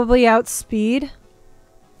 It'll probably outspeed.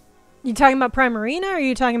 You talking about Primarina or are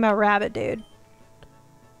you talking about Rabbit Dude?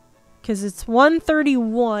 Because it's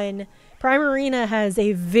 131. Primarina has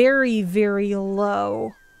a very, very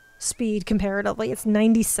low speed comparatively. It's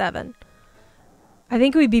 97. I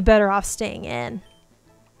think we'd be better off staying in.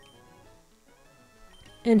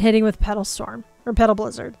 And hitting with Petal Storm. Or Petal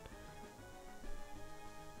Blizzard.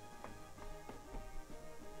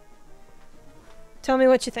 Tell me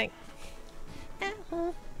what you think.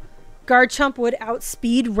 Garchomp would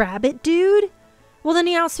outspeed Rabbit Dude? Well, then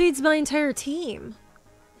he outspeeds my entire team.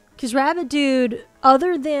 Because Rabbit Dude,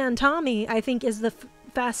 other than Tommy, I think is the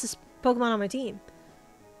fastest Pokemon on my team.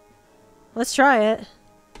 Let's try it.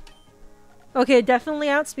 Okay, it definitely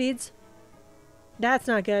outspeeds. That's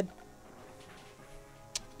not good.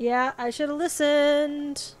 Yeah, I should have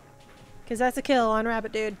listened. Because that's a kill on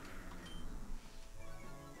Rabbit Dude.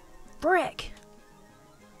 Brick!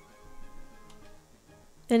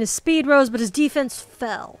 And his speed rose, but his defense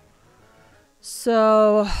fell.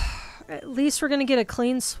 So, at least we're going to get a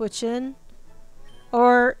clean switch in.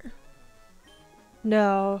 Or,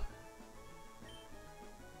 no.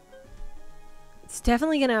 It's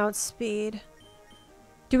definitely going to outspeed.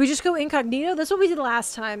 Do we just go incognito? That's what we did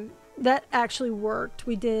last time. That actually worked.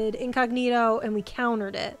 We did incognito and we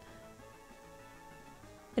countered it.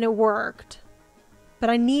 And it worked. But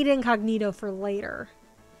I need incognito for later.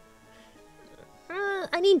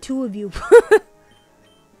 I need two of you.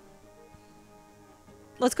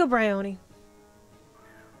 Let's go Bryony.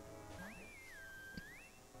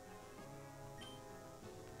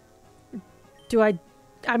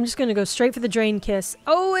 I'm just gonna go straight for the Drain Kiss.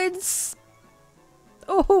 Oh, it's...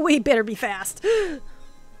 Oh, we better be fast.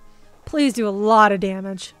 Please do a lot of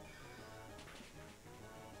damage.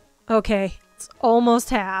 Okay, it's almost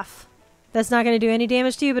half. That's not gonna do any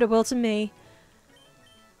damage to you, but it will to me.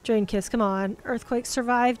 Drain Kiss, come on. Earthquake,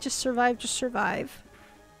 survive. Just survive, just survive.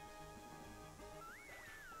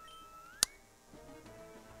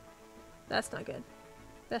 That's not good.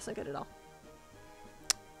 That's not good at all.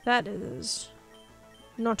 That is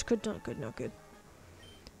not good, not good, not good.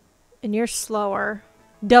 And you're slower.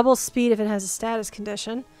 Double speed if it has a status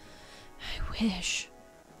condition. I wish.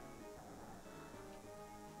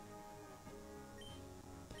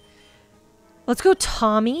 Let's go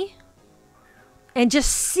Tommy. And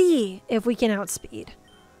just see if we can outspeed.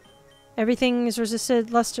 Everything is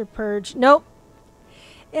resisted. Luster Purge. Nope.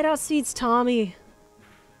 It outspeeds Tommy.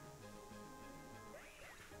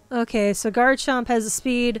 Okay, so Garchomp has a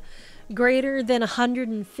speed greater than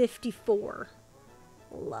 154.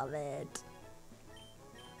 Love it.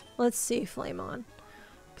 Let's see, Flameon.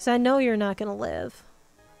 Because I know you're not going to live.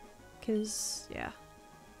 Because, yeah.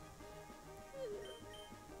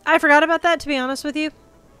 I forgot about that, to be honest with you.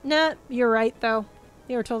 Nah, you're right, though.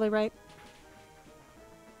 You're totally right.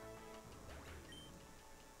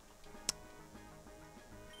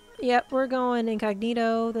 Yep, we're going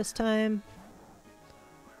incognito this time.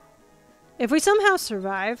 If we somehow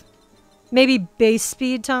survive, maybe base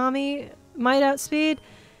speed Tommy might outspeed.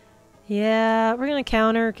 Yeah, we're going to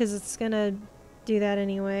counter because it's going to do that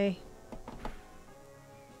anyway.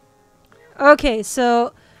 Okay,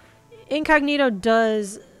 so incognito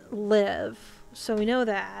does live. So we know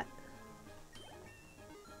that.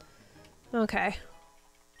 Okay.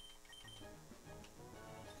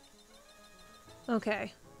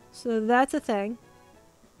 Okay. So that's a thing.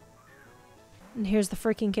 And here's the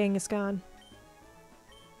freaking Kangaskhan.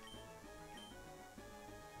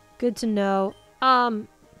 Good to know. I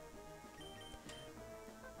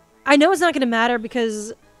know it's not going to matter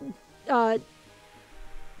because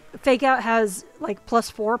Fake Out has like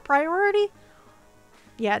 +4 priority.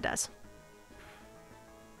 Yeah, it does.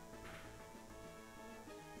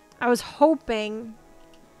 I was hoping...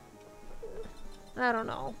 I don't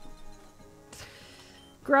know.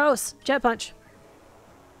 Gross. Jet Punch.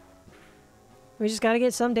 We just gotta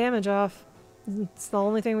get some damage off. It's the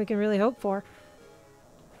only thing we can really hope for.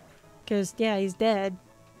 Because, yeah, he's dead.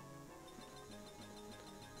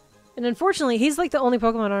 And unfortunately, he's like the only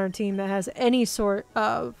Pokemon on our team that has any sort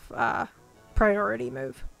of priority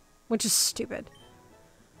move. Which is stupid.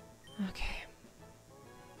 Okay.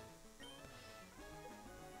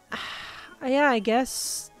 Yeah, I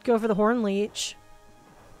guess go for the Horn Leech.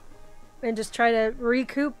 and just try to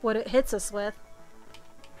recoup what it hits us with.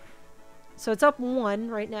 So it's up 1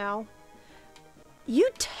 right now. You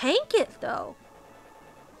tank it, though.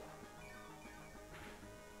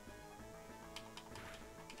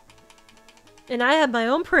 And I have my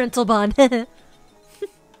own parental bond.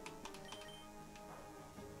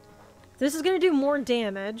 This is going to do more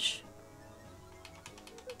damage.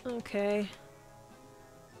 Okay.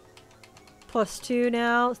 +2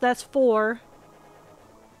 now. So that's 4.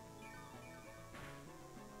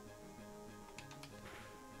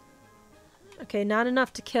 Okay, not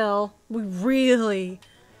enough to kill. We really,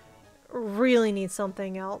 really need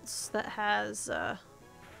something else that has,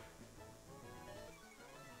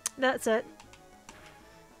 That's it.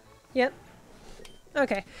 Yep.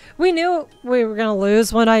 Okay. We knew we were gonna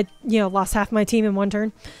lose when I, lost half my team in one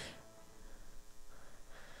turn.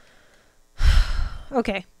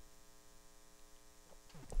 Okay.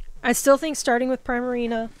 I still think starting with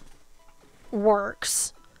Primarina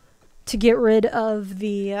works to get rid of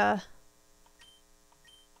the,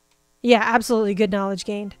 yeah, absolutely good knowledge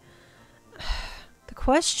gained. The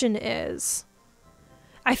question is,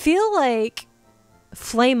 I feel like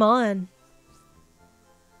Flame On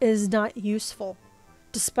is not useful,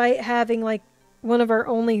 despite having like one of our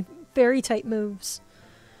only fairy type moves.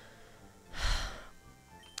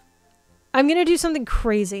 I'm gonna do something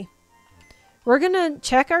crazy. We're gonna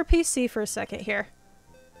check our PC for a second here.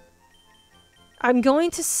 I'm gonna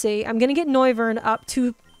get Noivern up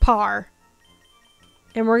to par.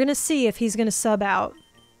 And we're gonna see if he's gonna sub out.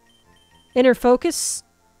 Inner focus?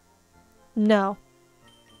 No.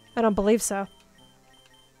 I don't believe so.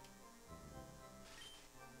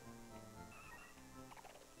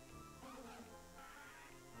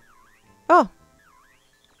 Oh.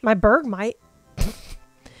 My Berg might.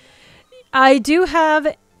 I do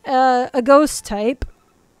have a ghost type.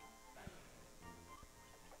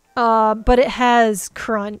 But it has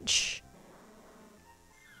crunch.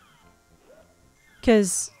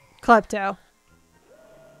 Because Klepto.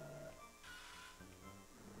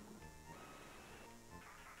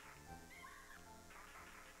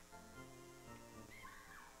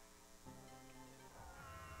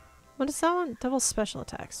 What is that one? Double special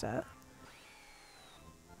attack stat.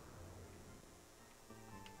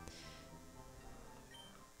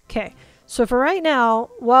 Okay, so for right now,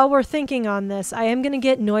 while we're thinking on this, I am going to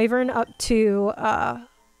get Noivern up to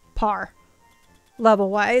par,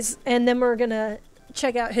 level-wise, and then we're going to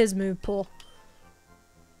check out his move pool.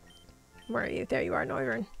 Where are you? There you are,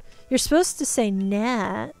 Noivern. You're supposed to say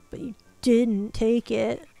Nat, but you didn't take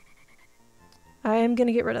it. I am going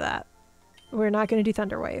to get rid of that. We're not going to do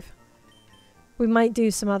Thunder Wave. We might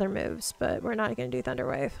do some other moves, but we're not going to do Thunder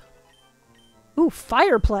Wave. Ooh,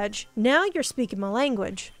 Fire Pledge. Now you're speaking my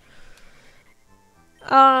language. Is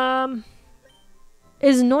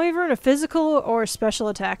Noivern a physical or special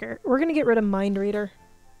attacker? We're going to get rid of Mind Reader.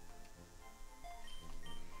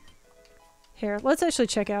 Here, let's actually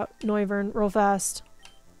check out Noivern real fast.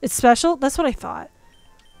 It's special? That's what I thought.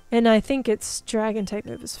 And I think its Dragon type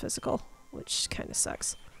move is physical, which kind of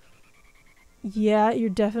sucks. Yeah, you're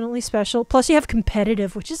definitely special. Plus you have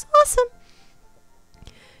competitive, which is awesome.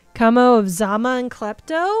 Combo of Zama and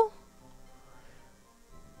Klepto?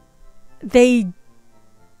 They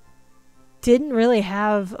didn't really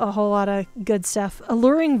have a whole lot of good stuff.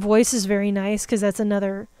 Alluring Voice is very nice because that's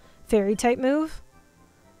another fairy type move.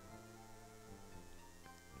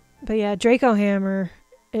 But yeah, Draco Hammer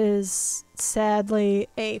is sadly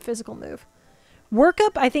a physical move.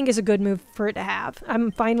 Workup, I think, is a good move for it to have.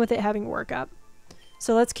 I'm fine with it having workup.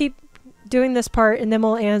 So let's keep doing this part, and then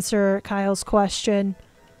we'll answer Kyle's question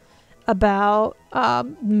about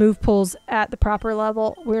move pools at the proper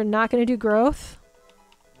level. We're not going to do growth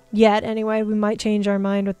yet. Anyway, we might change our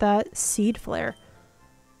mind with that. Seed Flare.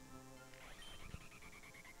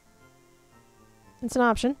 It's an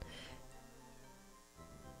option.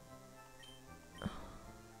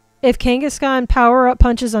 If Kangaskhan power-up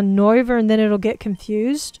punches on Noivern, then it'll get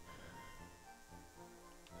confused.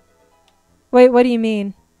 Wait, what do you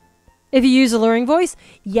mean? If you use Alluring Voice?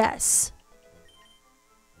 Yes.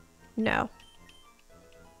 No.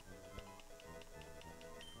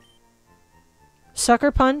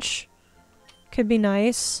 Sucker Punch could be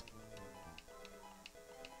nice.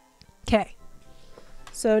 Okay.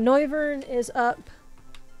 So Noivern is up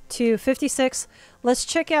to 56. Let's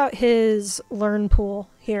check out his learn pool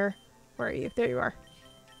here. Where are you? There you are.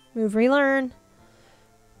 Move, relearn.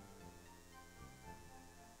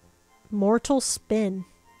 Mortal Spin.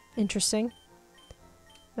 Interesting.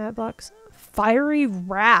 Mad Blocks. Fiery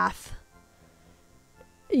Wrath.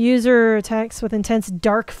 User attacks with intense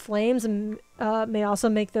dark flames and may also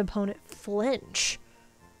make the opponent flinch.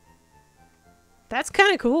 That's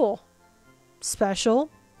kind of cool. Special.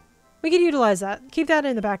 We could utilize that. Keep that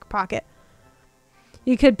in the back pocket.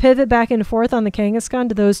 You could pivot back and forth on the Kangaskhan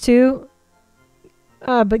to those two.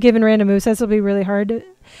 But given random movesets, it'll be really hard to...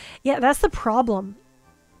 Yeah, that's the problem.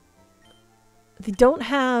 They don't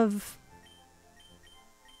have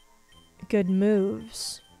good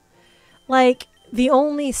moves. Like, the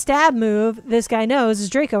only stab move this guy knows is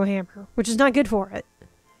Draco Hammer, which is not good for it.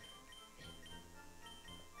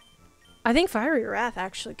 I think Fiery Wrath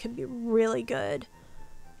actually could be really good.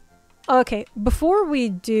 Okay, before we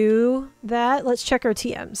do that, let's check our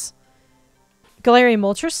TMs. Galarian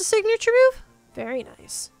Moltres is a signature move? Very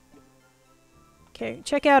nice. Okay,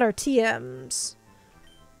 check out our TMs.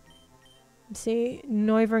 Let's see,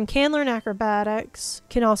 Noivern can learn Acrobatics,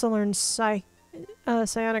 can also learn Psionic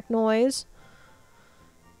Noise.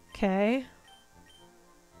 Okay.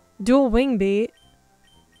 Dual Wing Beat.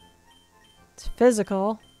 It's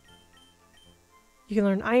physical. You can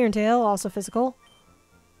learn Iron Tail, also physical.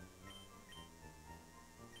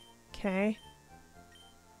 Okay.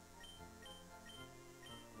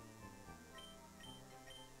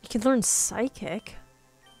 You can learn Psychic.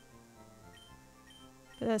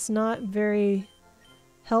 But that's not very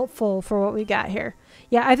helpful for what we got here.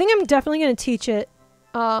 Yeah, I think I'm definitely going to teach it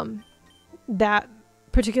that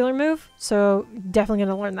particular move. So definitely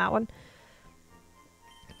going to learn that one.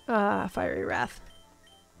 Fiery Wrath.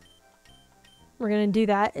 We're going to do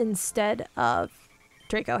that instead of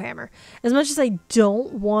Draco Hammer. As much as I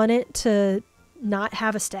don't want it to not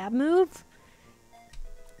have a stab move,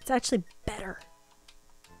 it's actually better.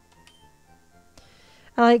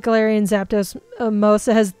 I like Galarian Zapdos most.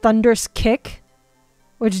 It has Thunderous Kick,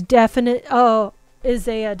 which is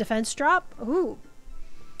a defense drop. Ooh.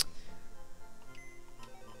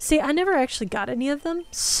 See, I never actually got any of them,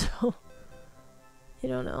 so I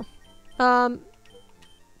don't know.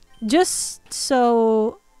 Just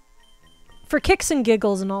so for kicks and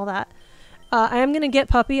giggles and all that, I am going to get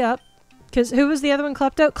Puppy up. Because who was the other one?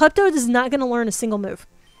 Klepto? Klepto is not going to learn a single move.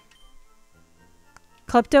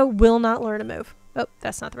 Klepto will not learn a move. Oh,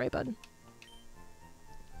 that's not the right button.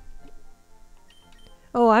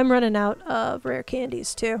 Oh, I'm running out of rare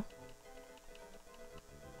candies too.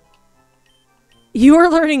 You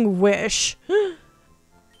are learning Wish.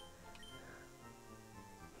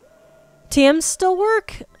 TMs still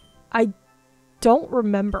work? I don't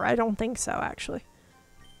remember. I don't think so, actually.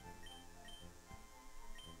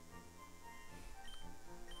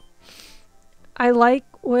 I like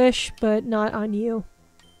Wish, but not on you.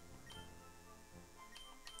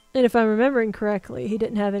 And if I'm remembering correctly, he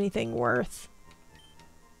didn't have anything worth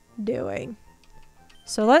doing.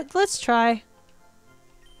 So let's try.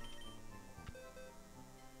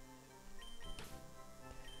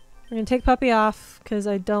 I'm gonna take Puppy off because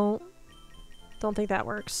I don't think that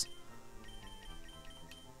works.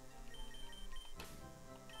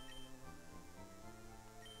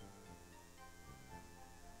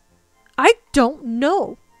 I don't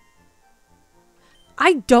know.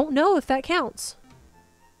 I don't know if that counts.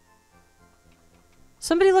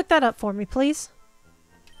 Somebody look that up for me, please.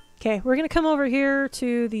 Okay, we're going to come over here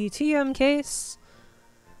to the TM case.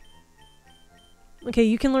 Okay,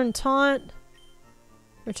 you can learn Taunt,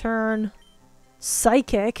 Return,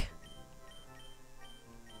 Psychic,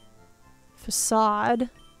 Facade,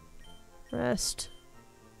 Rest,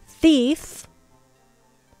 Thief.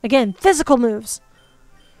 Again, physical moves.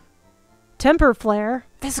 Temper Flare,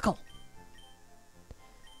 physical.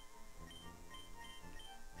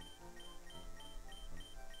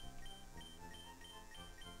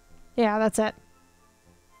 Yeah, that's it.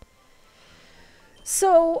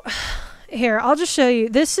 So, here, I'll just show you.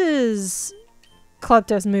 This is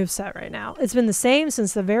Klepto's moveset right now. It's been the same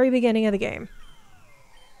since the very beginning of the game.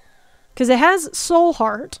 Because it has Soul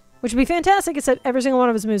Heart, which would be fantastic, except every single one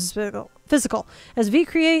of his moves is physical. It has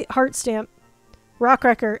V-Create, Heart Stamp, Rock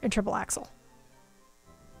Wrecker, and Triple Axle.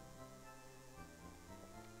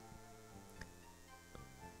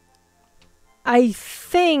 I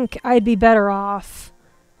think I'd be better off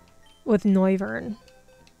with Noivern.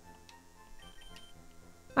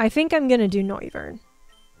 I think I'm gonna do Noivern.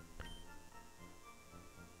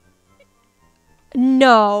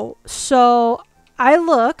 No. So, I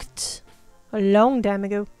looked a long time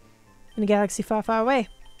ago in a galaxy far, far away.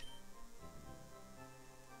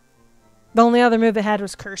 The only other move it had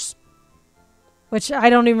was Curse. Which I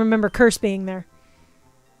don't even remember Curse being there.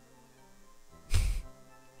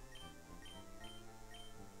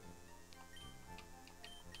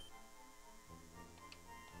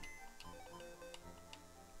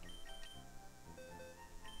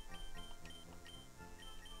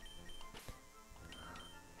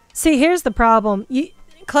 See, here's the problem.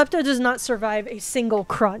 Klepto does not survive a single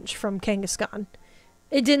crunch from Kangaskhan.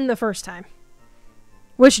 It didn't the first time.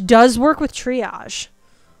 Which does work with triage.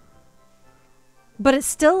 But it's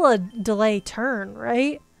still a delay turn,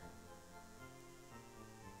 right?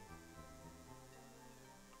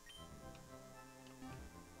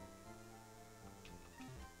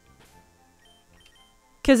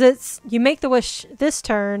 Because it's, you make the wish this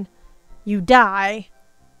turn, you die,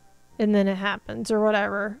 and then it happens, or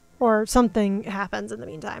whatever. Or something happens in the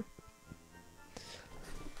meantime.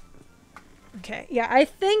 Okay, yeah, I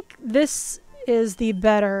think this is the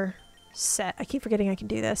better set. I keep forgetting I can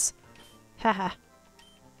do this. Haha.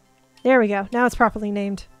 There we go. Now it's properly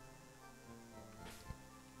named.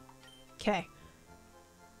 Okay.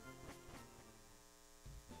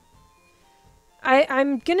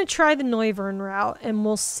 I'm gonna try the Noivern route, and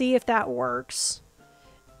we'll see if that works.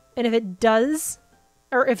 And if it does,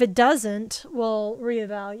 or if it doesn't, we'll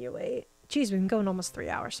reevaluate. Jeez, we've been going almost 3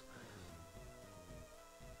 hours.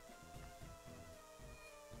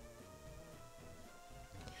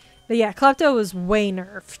 But yeah, Klepto was way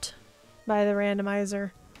nerfed by the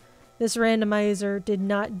randomizer. This randomizer did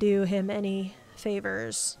not do him any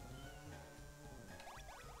favors.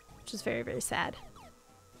 Which is very, very sad.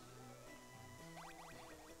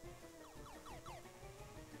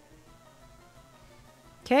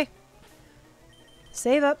 Okay.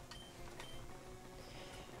 Save up.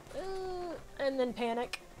 And then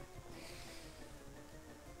panic.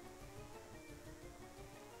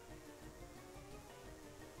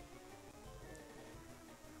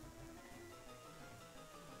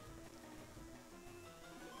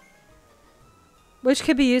 Which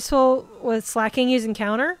could be useful with slacking using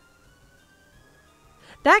counter?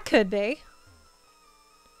 That could be.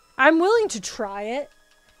 I'm willing to try it.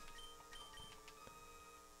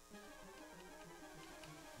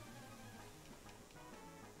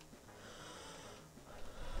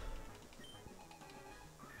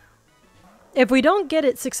 If we don't get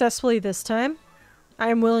it successfully this time,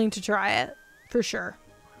 I'm willing to try it, for sure.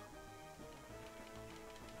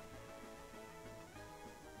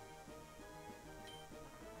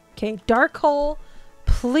 Okay, Dark Hole,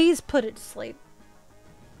 please put it to sleep.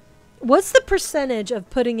 What's the percentage of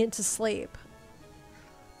putting it to sleep?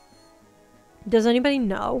 Does anybody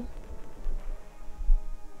know?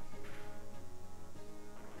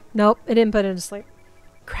 Nope, it didn't put it to sleep.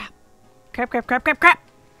 Crap. Crap, crap, crap, crap, crap!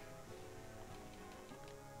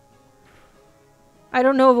 I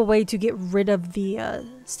don't know of a way to get rid of the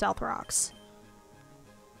stealth rocks.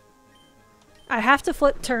 I have to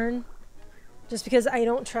flip turn just because I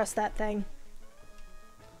don't trust that thing.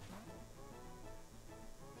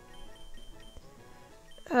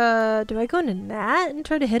 Do I go into that and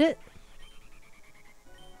try to hit it?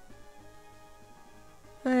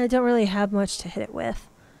 I don't really have much to hit it with.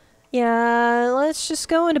 Yeah, let's just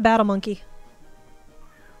go into Battle Monkey.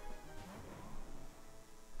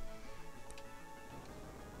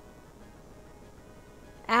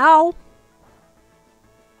 Ow!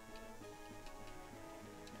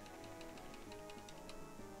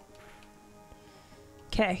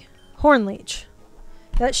 Okay, Horn Leech.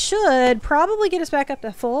 That should probably get us back up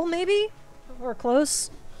to full, maybe? Or close.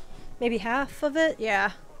 Maybe half of it?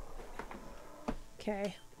 Yeah.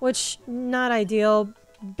 Okay. Which, not ideal.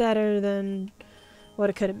 Better than what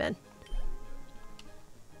it could have been.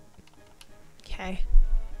 Okay.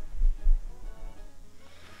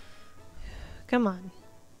 Come on.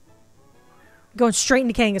 Going straight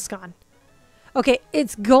into Kangaskhan. Okay,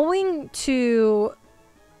 it's going to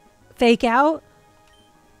fake out.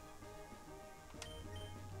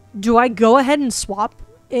 Do I go ahead and swap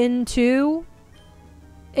into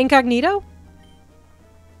Incognito?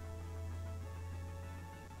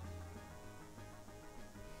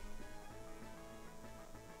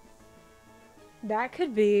 That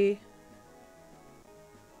could be...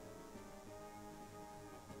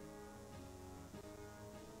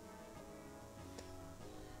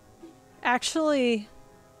 Actually,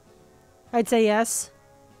 I'd say yes.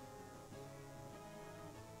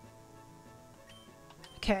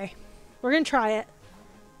 Okay, we're gonna try it.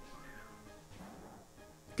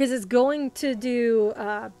 Because it's going to do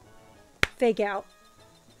fake out.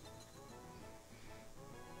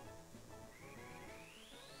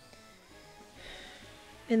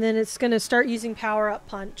 And then it's gonna start using power up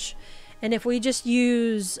punch. And if we just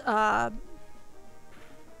use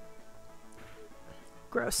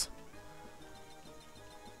gross.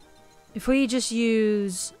 If we just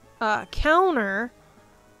use counter,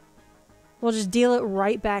 we'll just deal it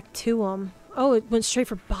right back to him. Oh, it went straight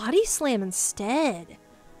for body slam instead.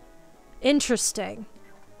 Interesting.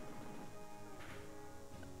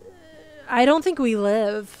 I don't think we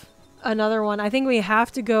live. another one. I think we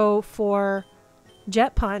have to go for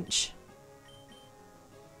Jet Punch.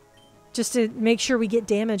 Just to make sure we get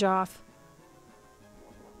damage off.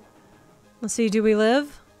 Let's see, do we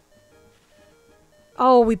live?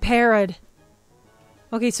 Oh, we parried.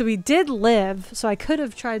 Okay, so we did live, so I could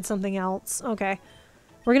have tried something else. Okay.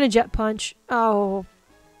 We're gonna Jet Punch. Oh.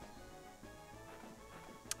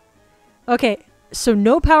 Okay, so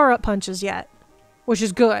no power-up punches yet, which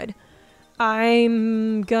is good.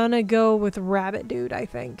 I'm gonna go with Rabbit Dude, I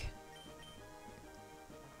think.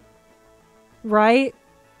 Right?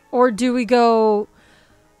 Or do we go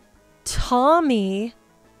Tommy?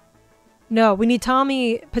 No, we need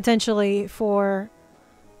Tommy potentially for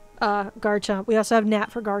Garchomp. We also have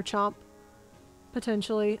Nat for Garchomp.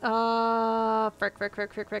 Potentially.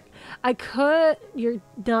 Frick. I could... You're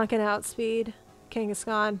not gonna outspeed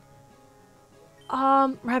Kangaskhan.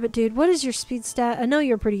 Rabbit Dude, what is your speed stat? I know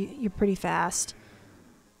you're pretty fast.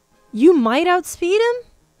 You might outspeed him?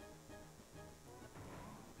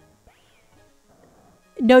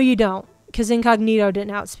 No, you don't, because Incognito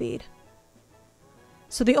didn't outspeed.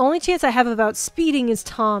 So the only chance I have of outspeeding is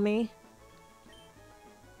Tommy.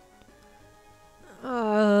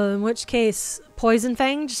 In which case, Poison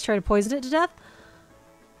Fang, just try to poison it to death.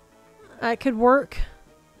 That could work.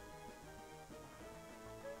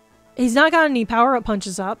 He's not got any power-up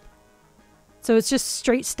punches up. So it's just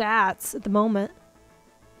straight stats at the moment.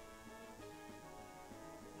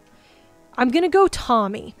 I'm gonna go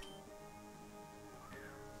Tommy.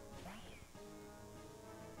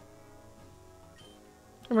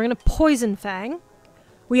 And we're gonna Poison Fang.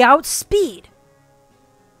 We outspeed.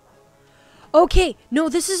 Okay, no,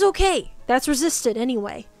 this is okay. That's resisted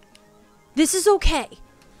anyway. This is okay.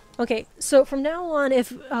 Okay, so from now on, if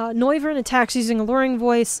Noivern attacks using Alluring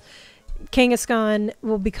Voice, Kangaskhan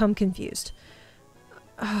will become confused.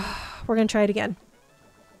 We're gonna try it again.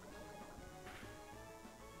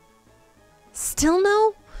 Still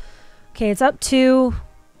no? Okay, it's up to...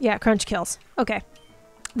 Yeah, crunch kills. Okay.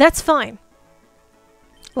 That's fine.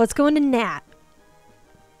 Let's go into Nat.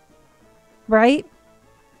 Right?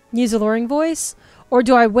 Use Alluring Voice? Or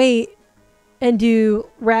do I wait and do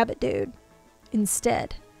Rabbit Dude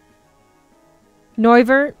instead?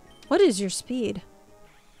 Noivern, what is your speed?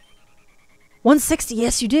 160,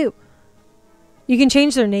 yes you do. You can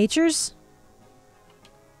change their natures?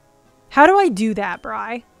 How do I do that,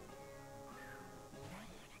 Bri?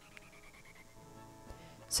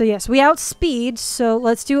 So yes, we outspeed, so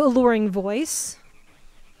let's do Alluring Voice.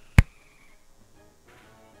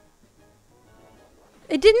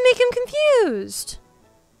 It didn't make him confused.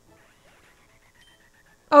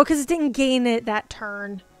 Oh, because it didn't gain it that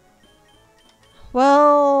turn.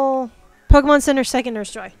 Well, Pokemon Center second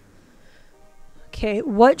Nurse Joy. Okay,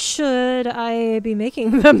 what should I be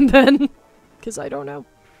making them then? Because I don't know.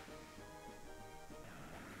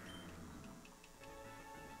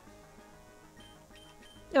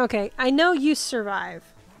 Okay, I know you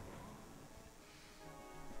survive.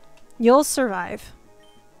 You'll survive.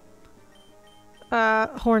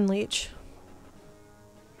 Horn Leech.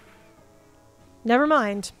 Never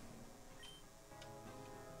mind.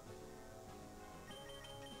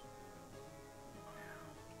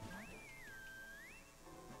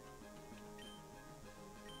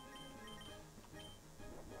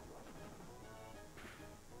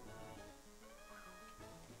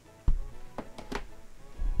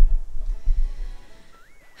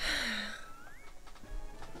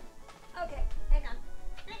 Okay, hang on.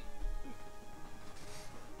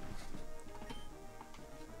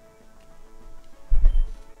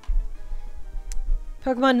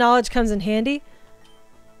 Pokemon knowledge comes in handy.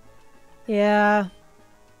 Yeah.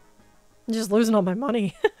 I'm just losing all my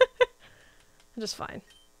money. I'm just fine.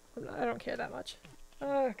 I don't care that much.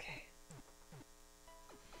 Okay.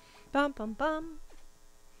 Bum bum bum.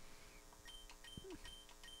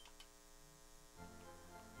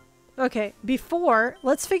 Okay, before,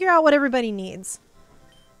 let's figure out what everybody needs.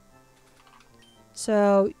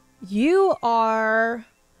 So, you are...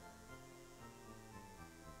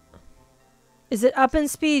 Is it up in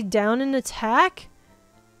speed, down in attack?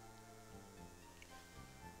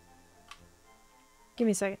 Give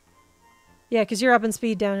me a second. Yeah, because you're up in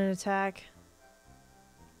speed, down in attack.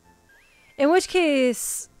 In which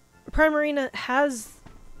case, Primarina has...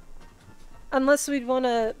 Unless we'd want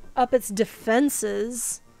to up its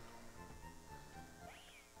defenses.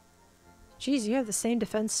 Jeez, you have the same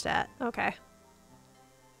defense stat. Okay.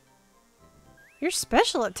 Your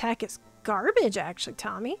special attack is garbage, actually,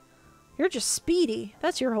 Tommy. You're just speedy.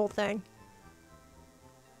 That's your whole thing.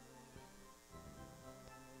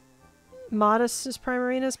 Modest is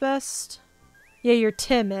Primarina's best. Yeah, you're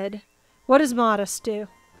timid. What does Modest do?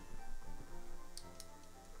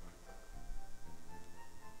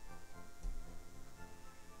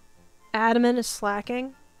 Adamant is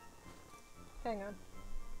slacking. Hang on.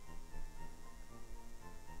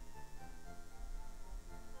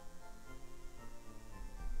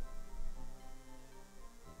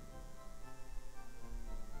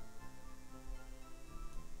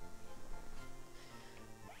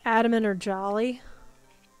 Adamant or Jolly?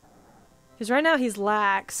 Because right now he's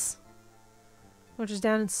lax, which is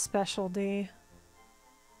down in specialty.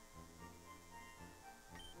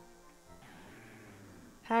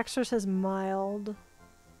 Haxor says mild.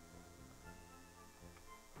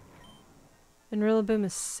 And Rillaboom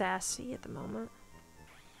is sassy at the moment.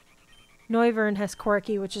 Noivern has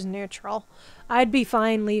quirky, which is neutral. I'd be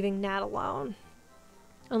fine leaving Nat alone.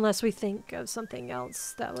 Unless we think of something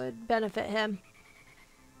else that would benefit him.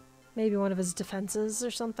 Maybe one of his defenses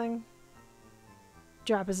or something.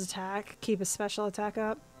 Drop his attack. Keep his special attack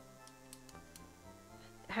up.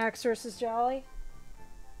 Haxorus is Jolly.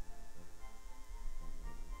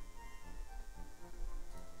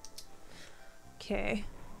 Okay.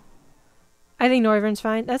 I think Noivern's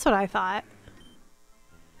fine. That's what I thought.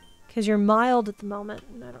 Because you're mild at the moment.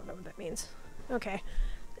 I don't know what that means. Okay.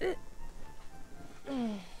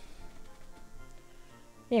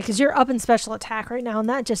 Yeah, because you're up in special attack right now, and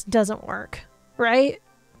that just doesn't work. Right?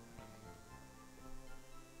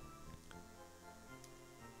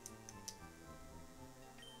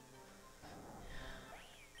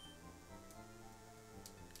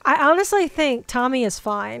 I honestly think Tommy is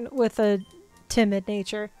fine with a timid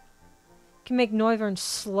nature. Can make Noivern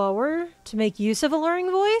slower to make use of Alluring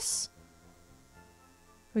Voice.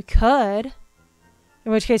 We could.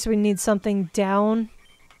 In which case we need something down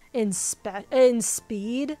in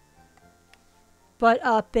speed. But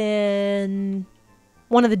up in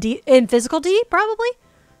one of the D in physical D, probably.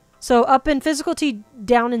 So up in physical T,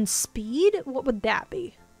 down in speed? What would that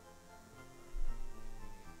be?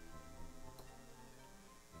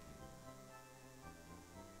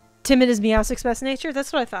 Timid is Meowstic's best nature?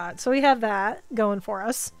 That's what I thought. So we have that going for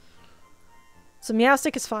us. So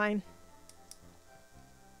Meowstic is fine.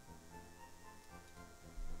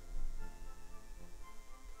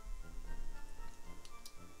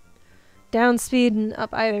 Down speed and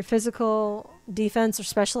up either physical defense or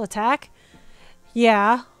special attack?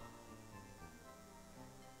 Yeah.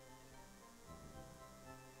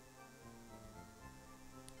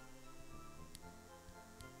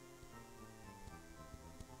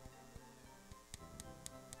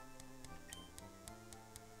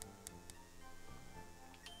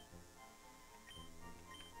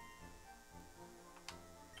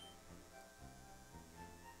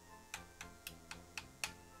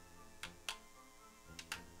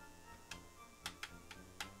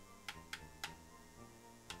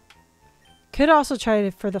 Could also try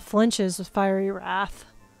for the flinches with Fiery Wrath.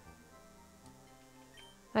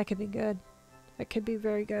 That could be good. That could be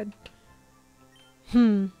very good.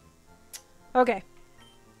 Okay.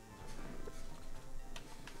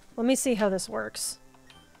 Let me see how this works.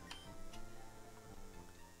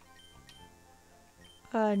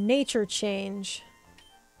 Nature change.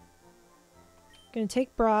 Gonna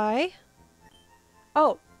take Bry.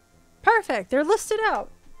 Oh, perfect. They're listed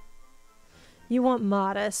out. You want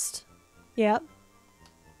modest. Yep.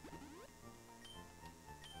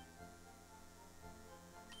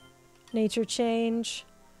 Nature change.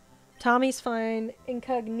 Tommy's fine.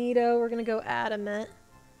 Incognito, we're gonna go adamant.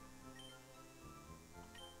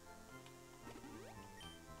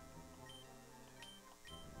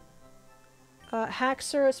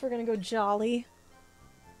 Haxorus, we're gonna go jolly.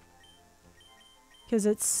 Because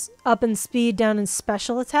it's up in speed, down in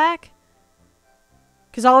special attack.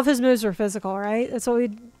 Because all of his moves are physical, right? That's what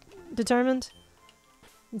we determined.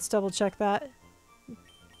 Let's double check that.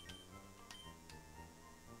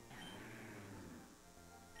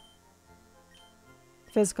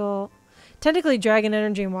 Physical. Technically Dragon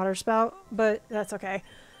Energy and Water Spout, but that's okay.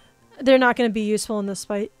 They're not going to be useful in this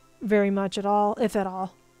fight very much at all, if at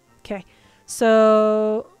all. Okay.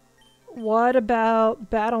 So, what about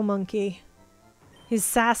Battle Monkey? He's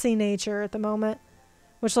sassy nature at the moment,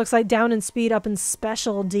 which looks like down in speed, up in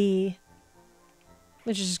special D.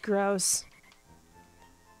 Which is gross.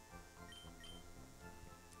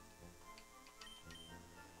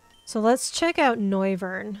 So let's check out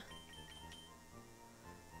Noivern.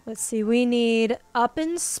 Let's see, we need up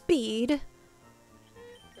in speed.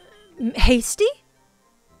 Hasty?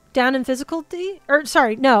 Down in physical D? Or,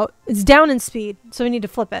 sorry, no, it's down in speed. So we need to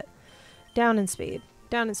flip it. Down in speed.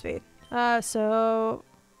 Down in speed. So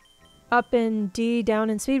up in D, down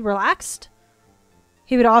in speed. Relaxed?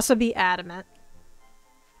 He would also be adamant.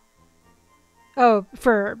 Oh,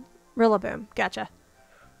 for Rillaboom. Gotcha.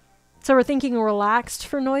 So we're thinking relaxed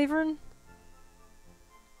for Noivern?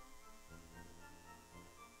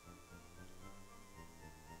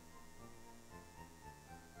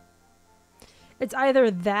 It's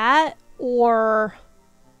either that or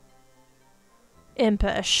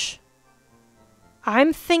impish.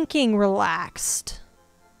 I'm thinking relaxed.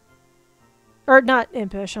 Or not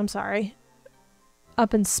impish, I'm sorry.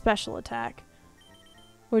 Up in special attack.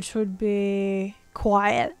 Which would be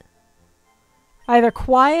quiet. Either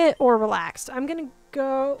quiet or relaxed. I'm gonna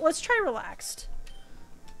go... Let's try relaxed.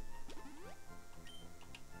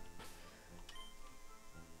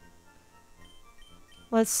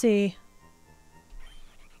 Let's see.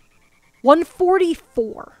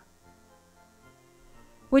 144.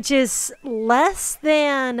 Which is less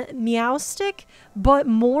than Meowstic, but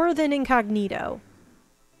more than Incognito.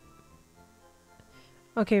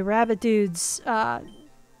 Okay, Rabbit Dude's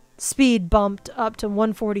speed bumped up to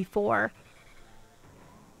 144.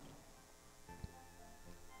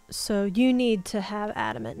 So you need to have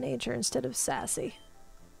Adamant Nature instead of Sassy.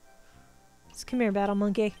 Let's come here, Battle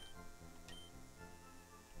Monkey.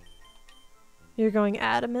 You're going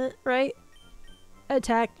Adamant, right?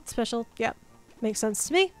 Attack, special, yep. Makes sense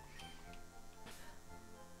to me.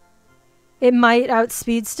 It might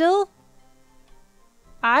outspeed still.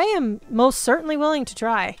 I am most certainly willing to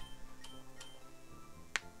try.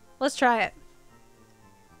 Let's try it.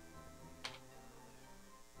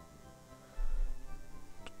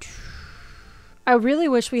 I really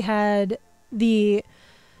wish we had the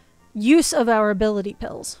use of our ability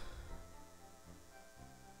pills.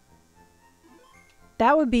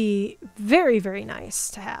 That would be very, very nice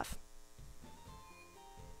to have.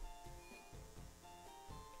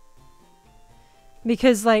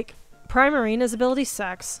 Because, like, Primarina's ability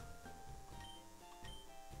sucks.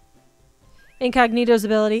 Incognito's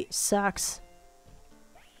ability sucks.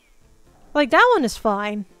 Like, that one is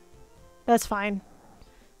fine. That's fine.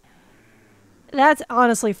 That's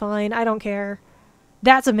honestly fine. I don't care.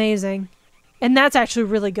 That's amazing. And that's actually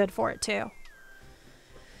really good for it, too.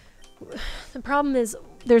 The problem is,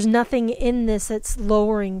 there's nothing in this that's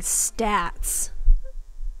lowering stats.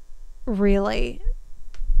 Really.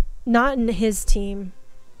 Not in his team.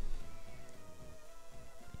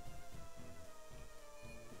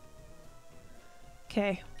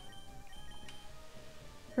 Okay.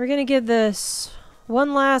 We're gonna give this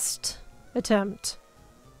one last attempt.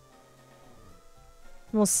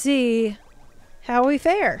 We'll see how we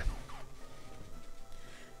fare.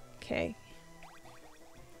 Okay.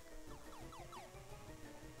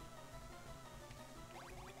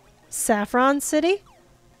 Saffron City?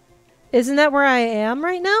 Isn't that where I am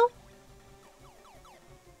right now?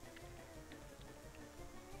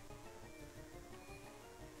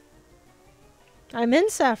 I'm in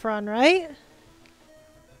Saffron, right?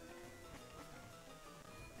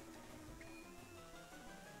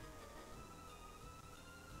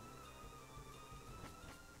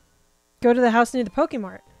 Go to the house near the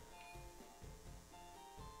Pokemart.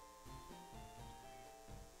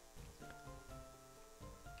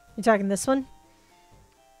 You talking this one?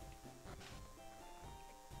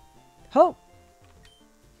 Oh!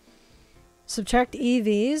 Subtract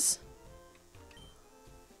EVs.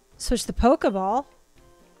 Switch the Pokeball.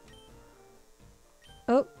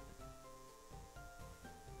 Oh.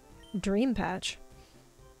 Dream Patch.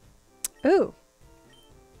 Ooh.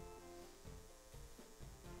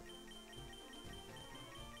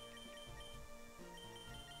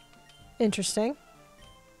 Interesting.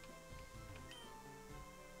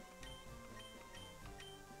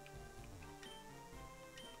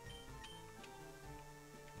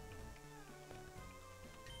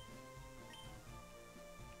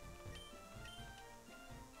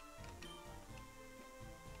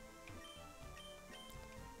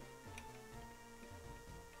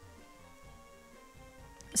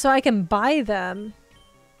 So I can buy them.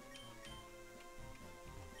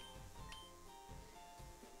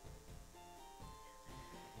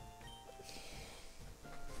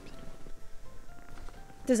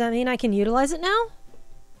 Does that mean I can utilize it now?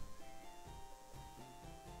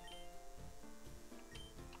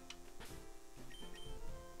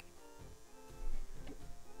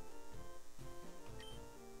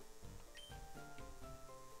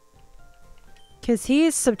 Because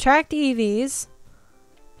he's subtract EVs.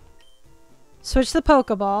 Switch the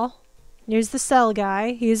Pokeball. Here's the Cell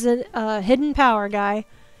guy. He's a hidden power guy.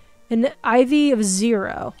 An IV of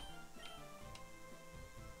 0.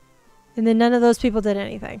 And then none of those people did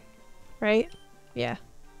anything. Right? Yeah.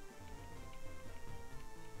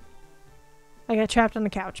 I got trapped on the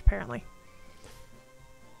couch, apparently.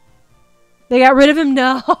 They got rid of him?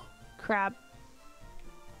 No! Crap.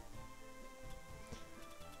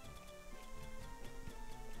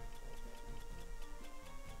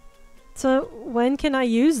 So, when can I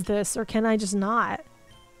use this, or can I just not?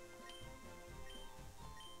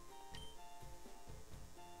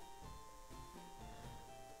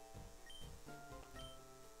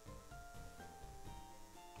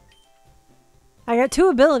 I got 2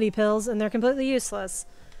 ability pills and they're completely useless.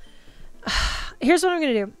 Here's what I'm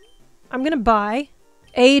going to do. I'm going to buy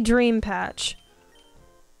a dream patch.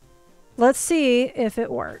 Let's see if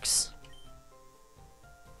it works.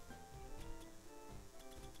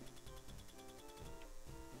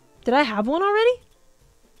 Did I have one already?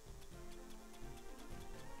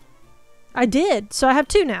 I did, so I have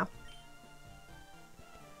 2 now.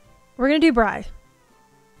 We're going to do Bri.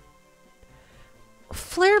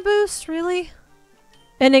 Flare boost, really?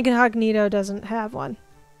 And Incognito doesn't have one.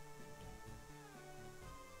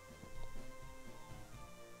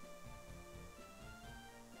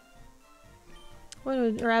 What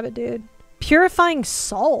would Rabbit do? Purifying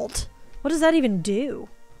salt? What does that even do?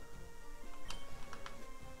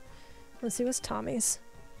 Let's see, what's Tommy's?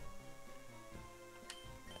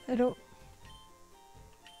 I don't...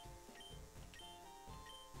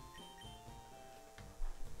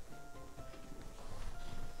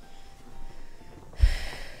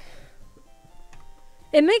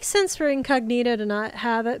 It makes sense for Incognito to not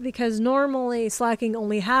have it because normally Slacking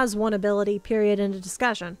only has 1 ability, period, into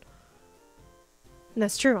discussion. And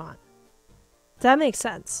that's true on. That makes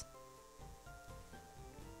sense.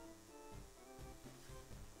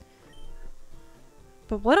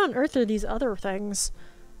 But what on earth are these other things?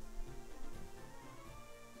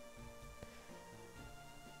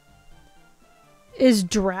 Is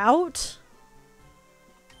Drought?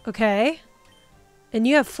 Okay. And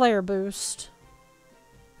you have Flare Boost.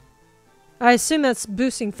 I assume that's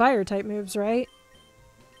boosting fire type moves, right?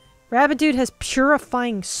 Rabbit Dude has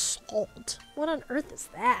Purifying Salt. What on earth is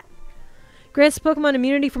that? Grants Pokemon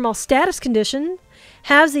immunity from all status condition.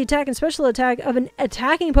 Has the attack and special attack of an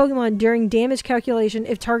attacking Pokemon during damage calculation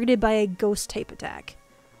if targeted by a ghost type attack.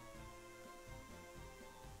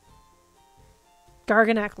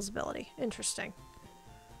 Garganacl's ability. Interesting.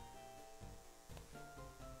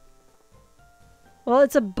 Well,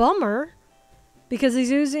 it's a bummer because he's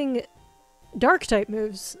using dark type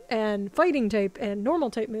moves and fighting type and normal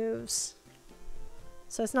type moves.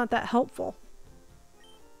 So it's not that helpful.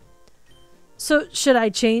 So should I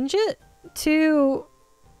change it to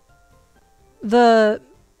the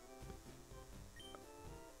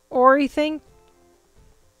Ori thing?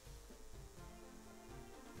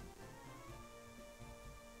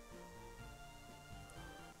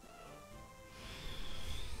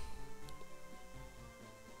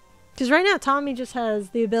 Because right now Tommy just has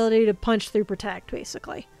the ability to punch through protect,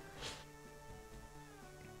 basically.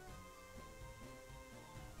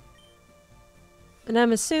 And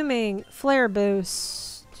I'm assuming Flare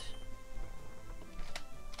Boost.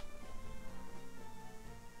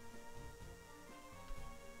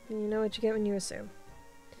 You know what you get when you assume.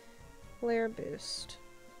 Flare Boost.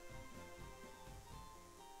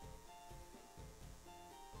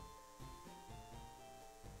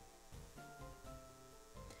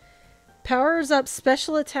 Powers up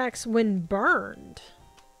special attacks when burned.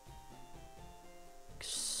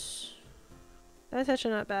 That's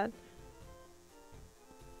actually not bad.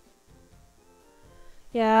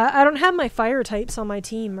 Yeah, I don't have my fire types on my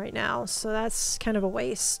team right now, so that's kind of a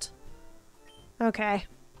waste. Okay.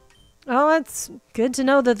 Oh, it's good to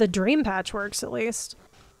know that the Dream Patch works at least.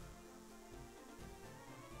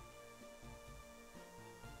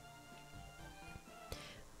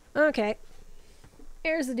 Okay.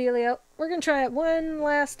 Here's the dealio. We're gonna try it one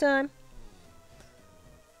last time.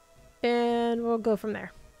 And we'll go from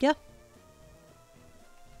there. Yeah?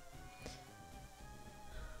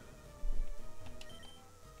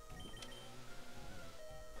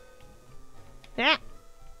 Ah!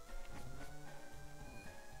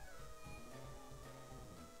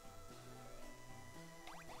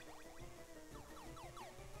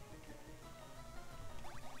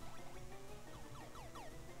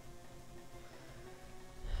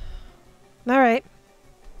 Alright.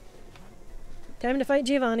 Time to fight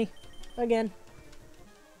Giovanni. Again.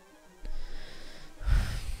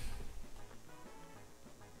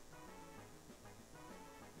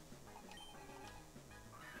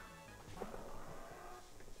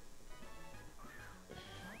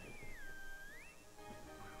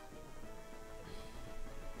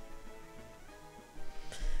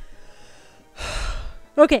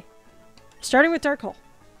 Okay. Starting with Dark Hole.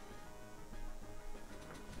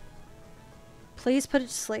 Please put it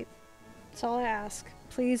to sleep. That's all I ask.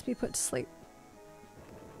 Please be put to sleep.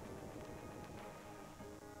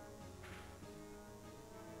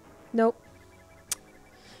 Nope.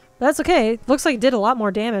 But that's okay. Looks like it did a lot more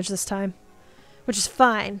damage this time. Which is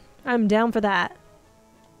fine. I'm down for that.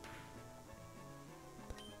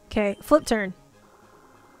 Okay, flip turn.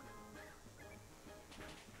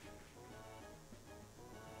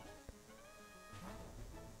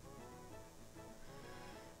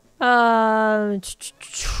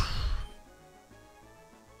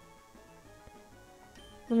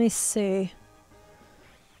 Let me see.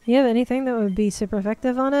 Do you have anything that would be super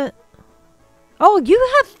effective on it? Oh,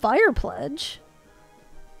 you have Fire Pledge.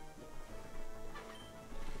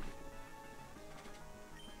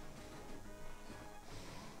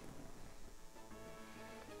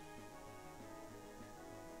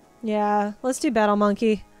 Yeah, let's do Battle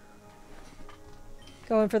Monkey.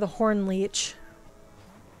 Going for the Horn Leech.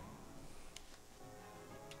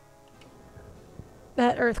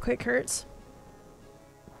 That earthquake hurts.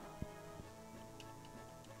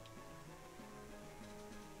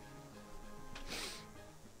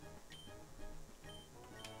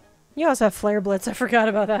 You also have Flare Blitz, I forgot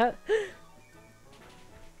about that.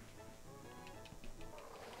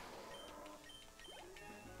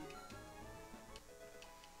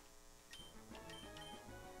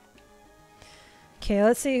 Okay,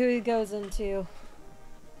 let's see who he goes into.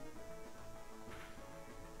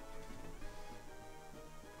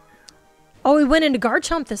 Oh, he went into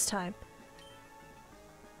Garchomp this time.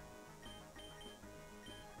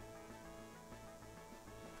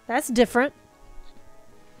 That's different.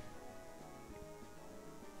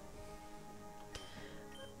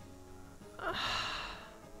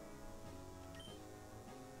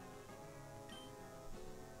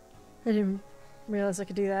 I didn't realize I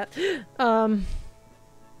could do that.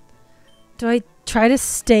 Do I try to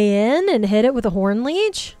stay in and hit it with a Horn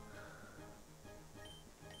Leech?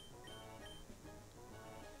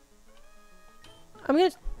 I'm gonna...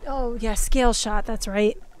 Oh, yeah, Scale Shot. That's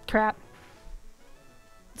right. Crap.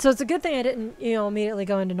 So it's a good thing I didn't, immediately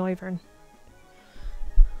go into Noivern.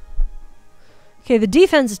 Okay, the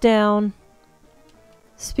defense down.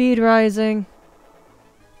 Speed rising.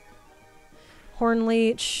 Horn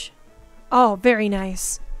Leech. Oh, very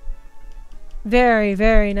nice. Very,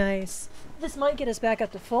 very nice. This might get us back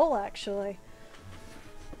up to full, actually.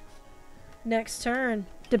 Next turn.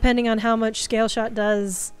 Depending on how much Scale Shot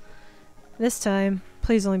does this time.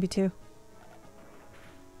 Please only be 2.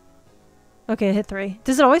 Okay, it hit 3.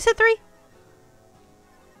 Does it always hit 3?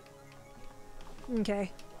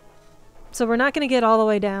 Okay. So we're not going to get all the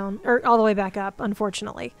way down, or all the way back up,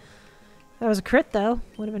 unfortunately. That was a crit, though.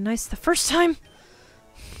 Would have been nice the first time.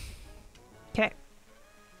 Okay.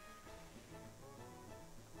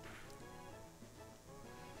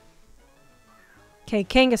 Okay,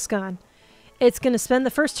 Kangaskhan. It's going to spend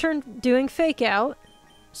the first turn doing Fake Out.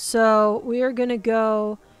 So we are going to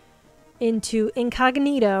go into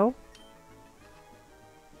Incognito.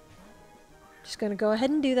 Just going to go ahead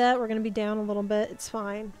and do that. We're going to be down a little bit. It's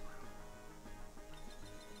fine.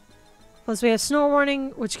 Plus we have Snore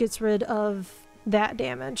Warning, which gets rid of that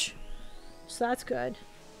damage. So that's good.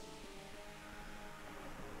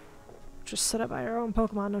 Just set up by our own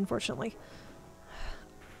Pokemon, unfortunately.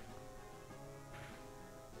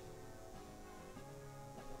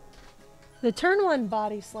 The turn 1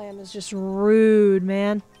 Body Slam is just rude,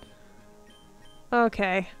 man.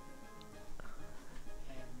 Okay.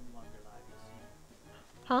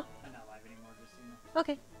 Huh? I'm not live anymore, just so you know.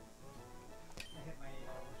 Okay. I hit my 8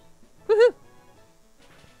 hours. Woohoo!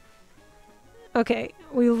 Okay,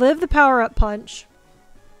 we live the power-up punch.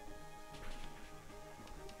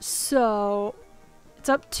 So, it's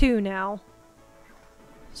up 2 now.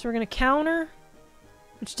 So we're gonna counter,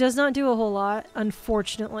 which does not do a whole lot,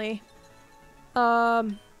 unfortunately.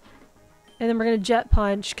 And then we're gonna Jet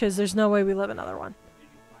Punch, because there's no way we live another one.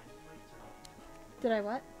 Did I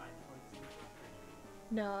what?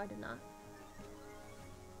 No, I did not.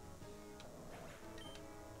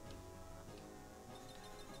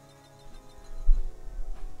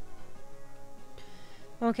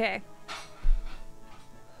 Okay.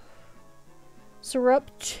 So we're up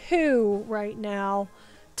 2 right now.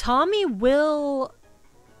 Tommy will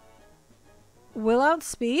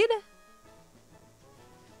outspeed?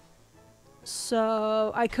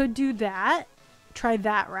 So I could do that. Try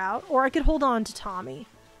that route. Or I could hold on to Tommy.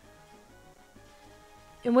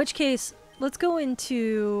 In which case, let's go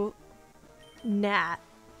into Nat.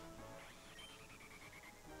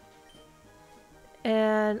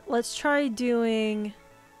 And let's try doing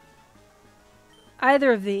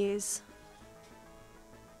either of these.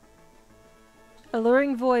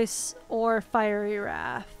 Alluring Voice or Fiery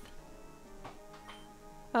Wrath.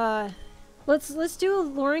 Let's do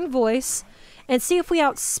Alluring Voice and see if we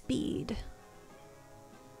outspeed.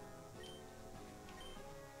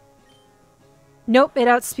 Nope, it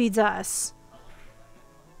outspeeds us.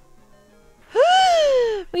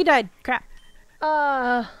 We died. Crap.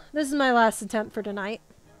 This is my last attempt for tonight.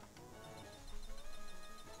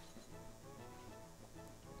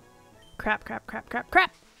 Crap.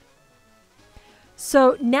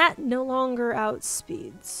 So Nat no longer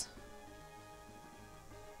outspeeds.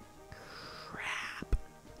 Crap.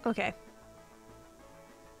 Okay.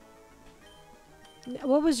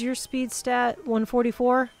 What was your speed stat?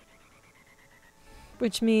 144?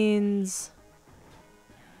 Which means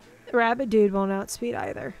Rabbit Dude won't outspeed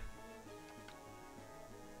either.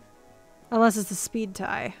 Unless it's a speed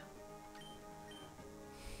tie.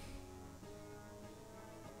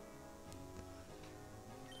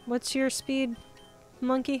 What's your speed,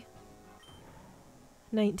 Monkey?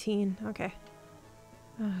 19. Okay.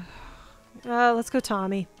 Let's go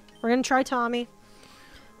Tommy. We're gonna try Tommy.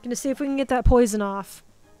 Gonna see if we can get that poison off.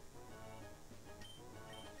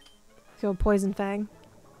 Go Poison Fang.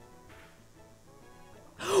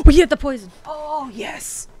 We hit the poison! Oh,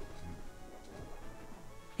 yes!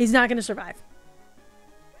 He's not gonna survive.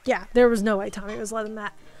 Yeah, there was no way Tommy was letting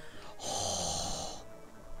that.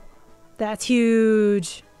 That's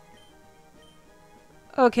huge.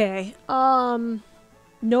 Okay,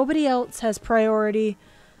 nobody else has priority.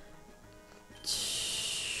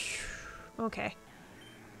 Okay.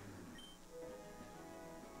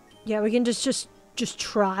 Yeah, we can just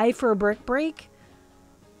try for a brick break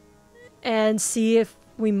and see if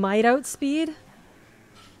we might outspeed.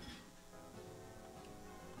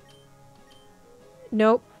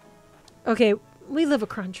 Nope. Okay, we live a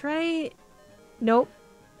crunch, right? Nope.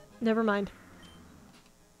 Never mind.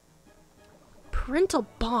 Parental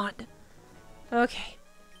bond. Okay.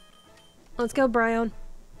 Let's go, Brion.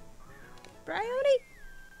 Bryony?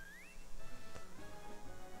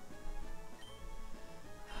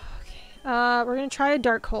 Okay. We're gonna try a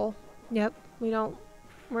dark hole. Yep.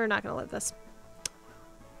 We're not gonna live this.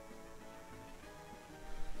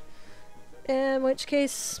 In which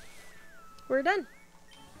case, we're done.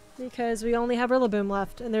 Because we only have Rillaboom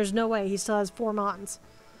left, and there's no way he still has 4 Mons.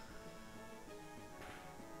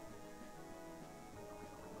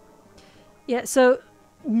 Yeah, so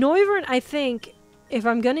Noivern, I think, if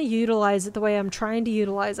I'm going to utilize it the way I'm trying to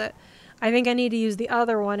utilize it, I think I need to use the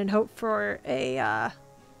other one and hope for a,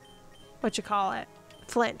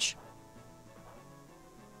 flinch.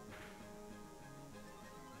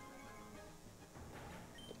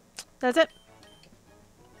 That's it.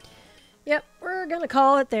 Yep, we're gonna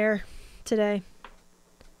call it there today.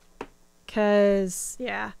 'Cause,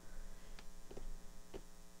 yeah.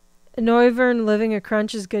 Noivern living a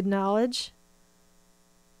crunch is good knowledge.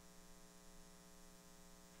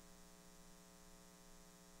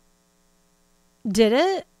 Did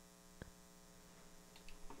it?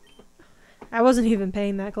 I wasn't even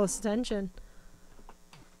paying that close attention.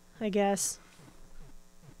 I guess.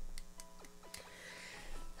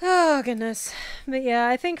 Oh goodness. But yeah,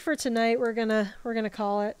 I think for tonight we're gonna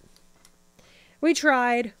call it. We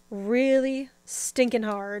tried really stinking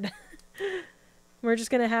hard. We're just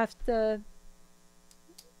gonna have to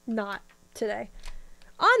not today.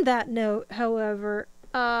 On that note, however,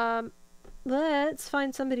 let's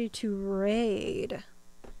find somebody to raid.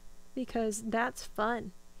 Because that's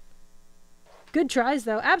fun. Good tries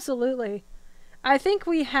though, absolutely. I think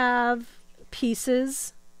we have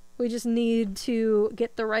pieces. We just need to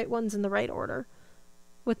get the right ones in the right order.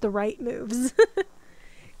 With the right moves.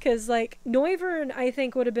 Because, like, Noivern, I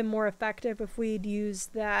think, would have been more effective if we'd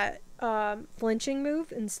used that flinching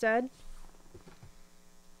move instead.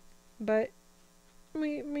 But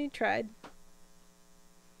we tried.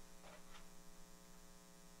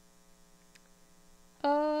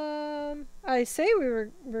 I say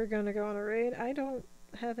we're gonna go on a raid. I don't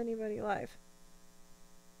have anybody live.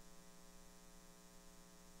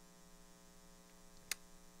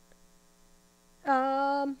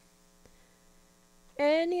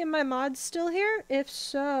 Any of my mods still here? If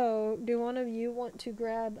so, do one of you want to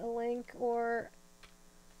grab a link or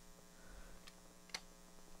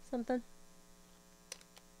something?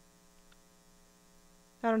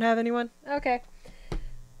 I don't have anyone? Okay.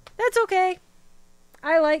 That's okay.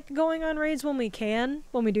 I like going on raids when we can,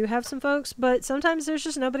 when we do have some folks, but sometimes there's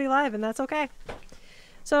just nobody live and that's okay.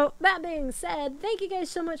 So, that being said, thank you guys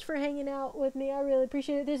so much for hanging out with me. I really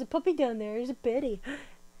appreciate it. There's a puppy down there. There's a pity.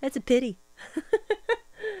 That's a pity.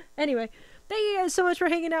 Anyway, thank you guys so much for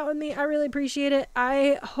hanging out with me. I really appreciate it.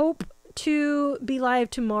 I hope to be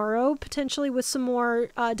live tomorrow, potentially with some more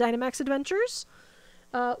Dynamax adventures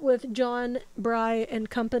with John, Bry, and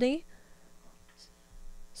company.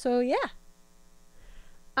 So, yeah.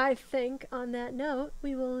 I think on that note,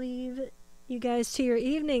 we will leave you guys to your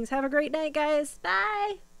evenings. Have a great night, guys.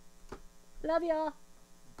 Bye. Love y'all.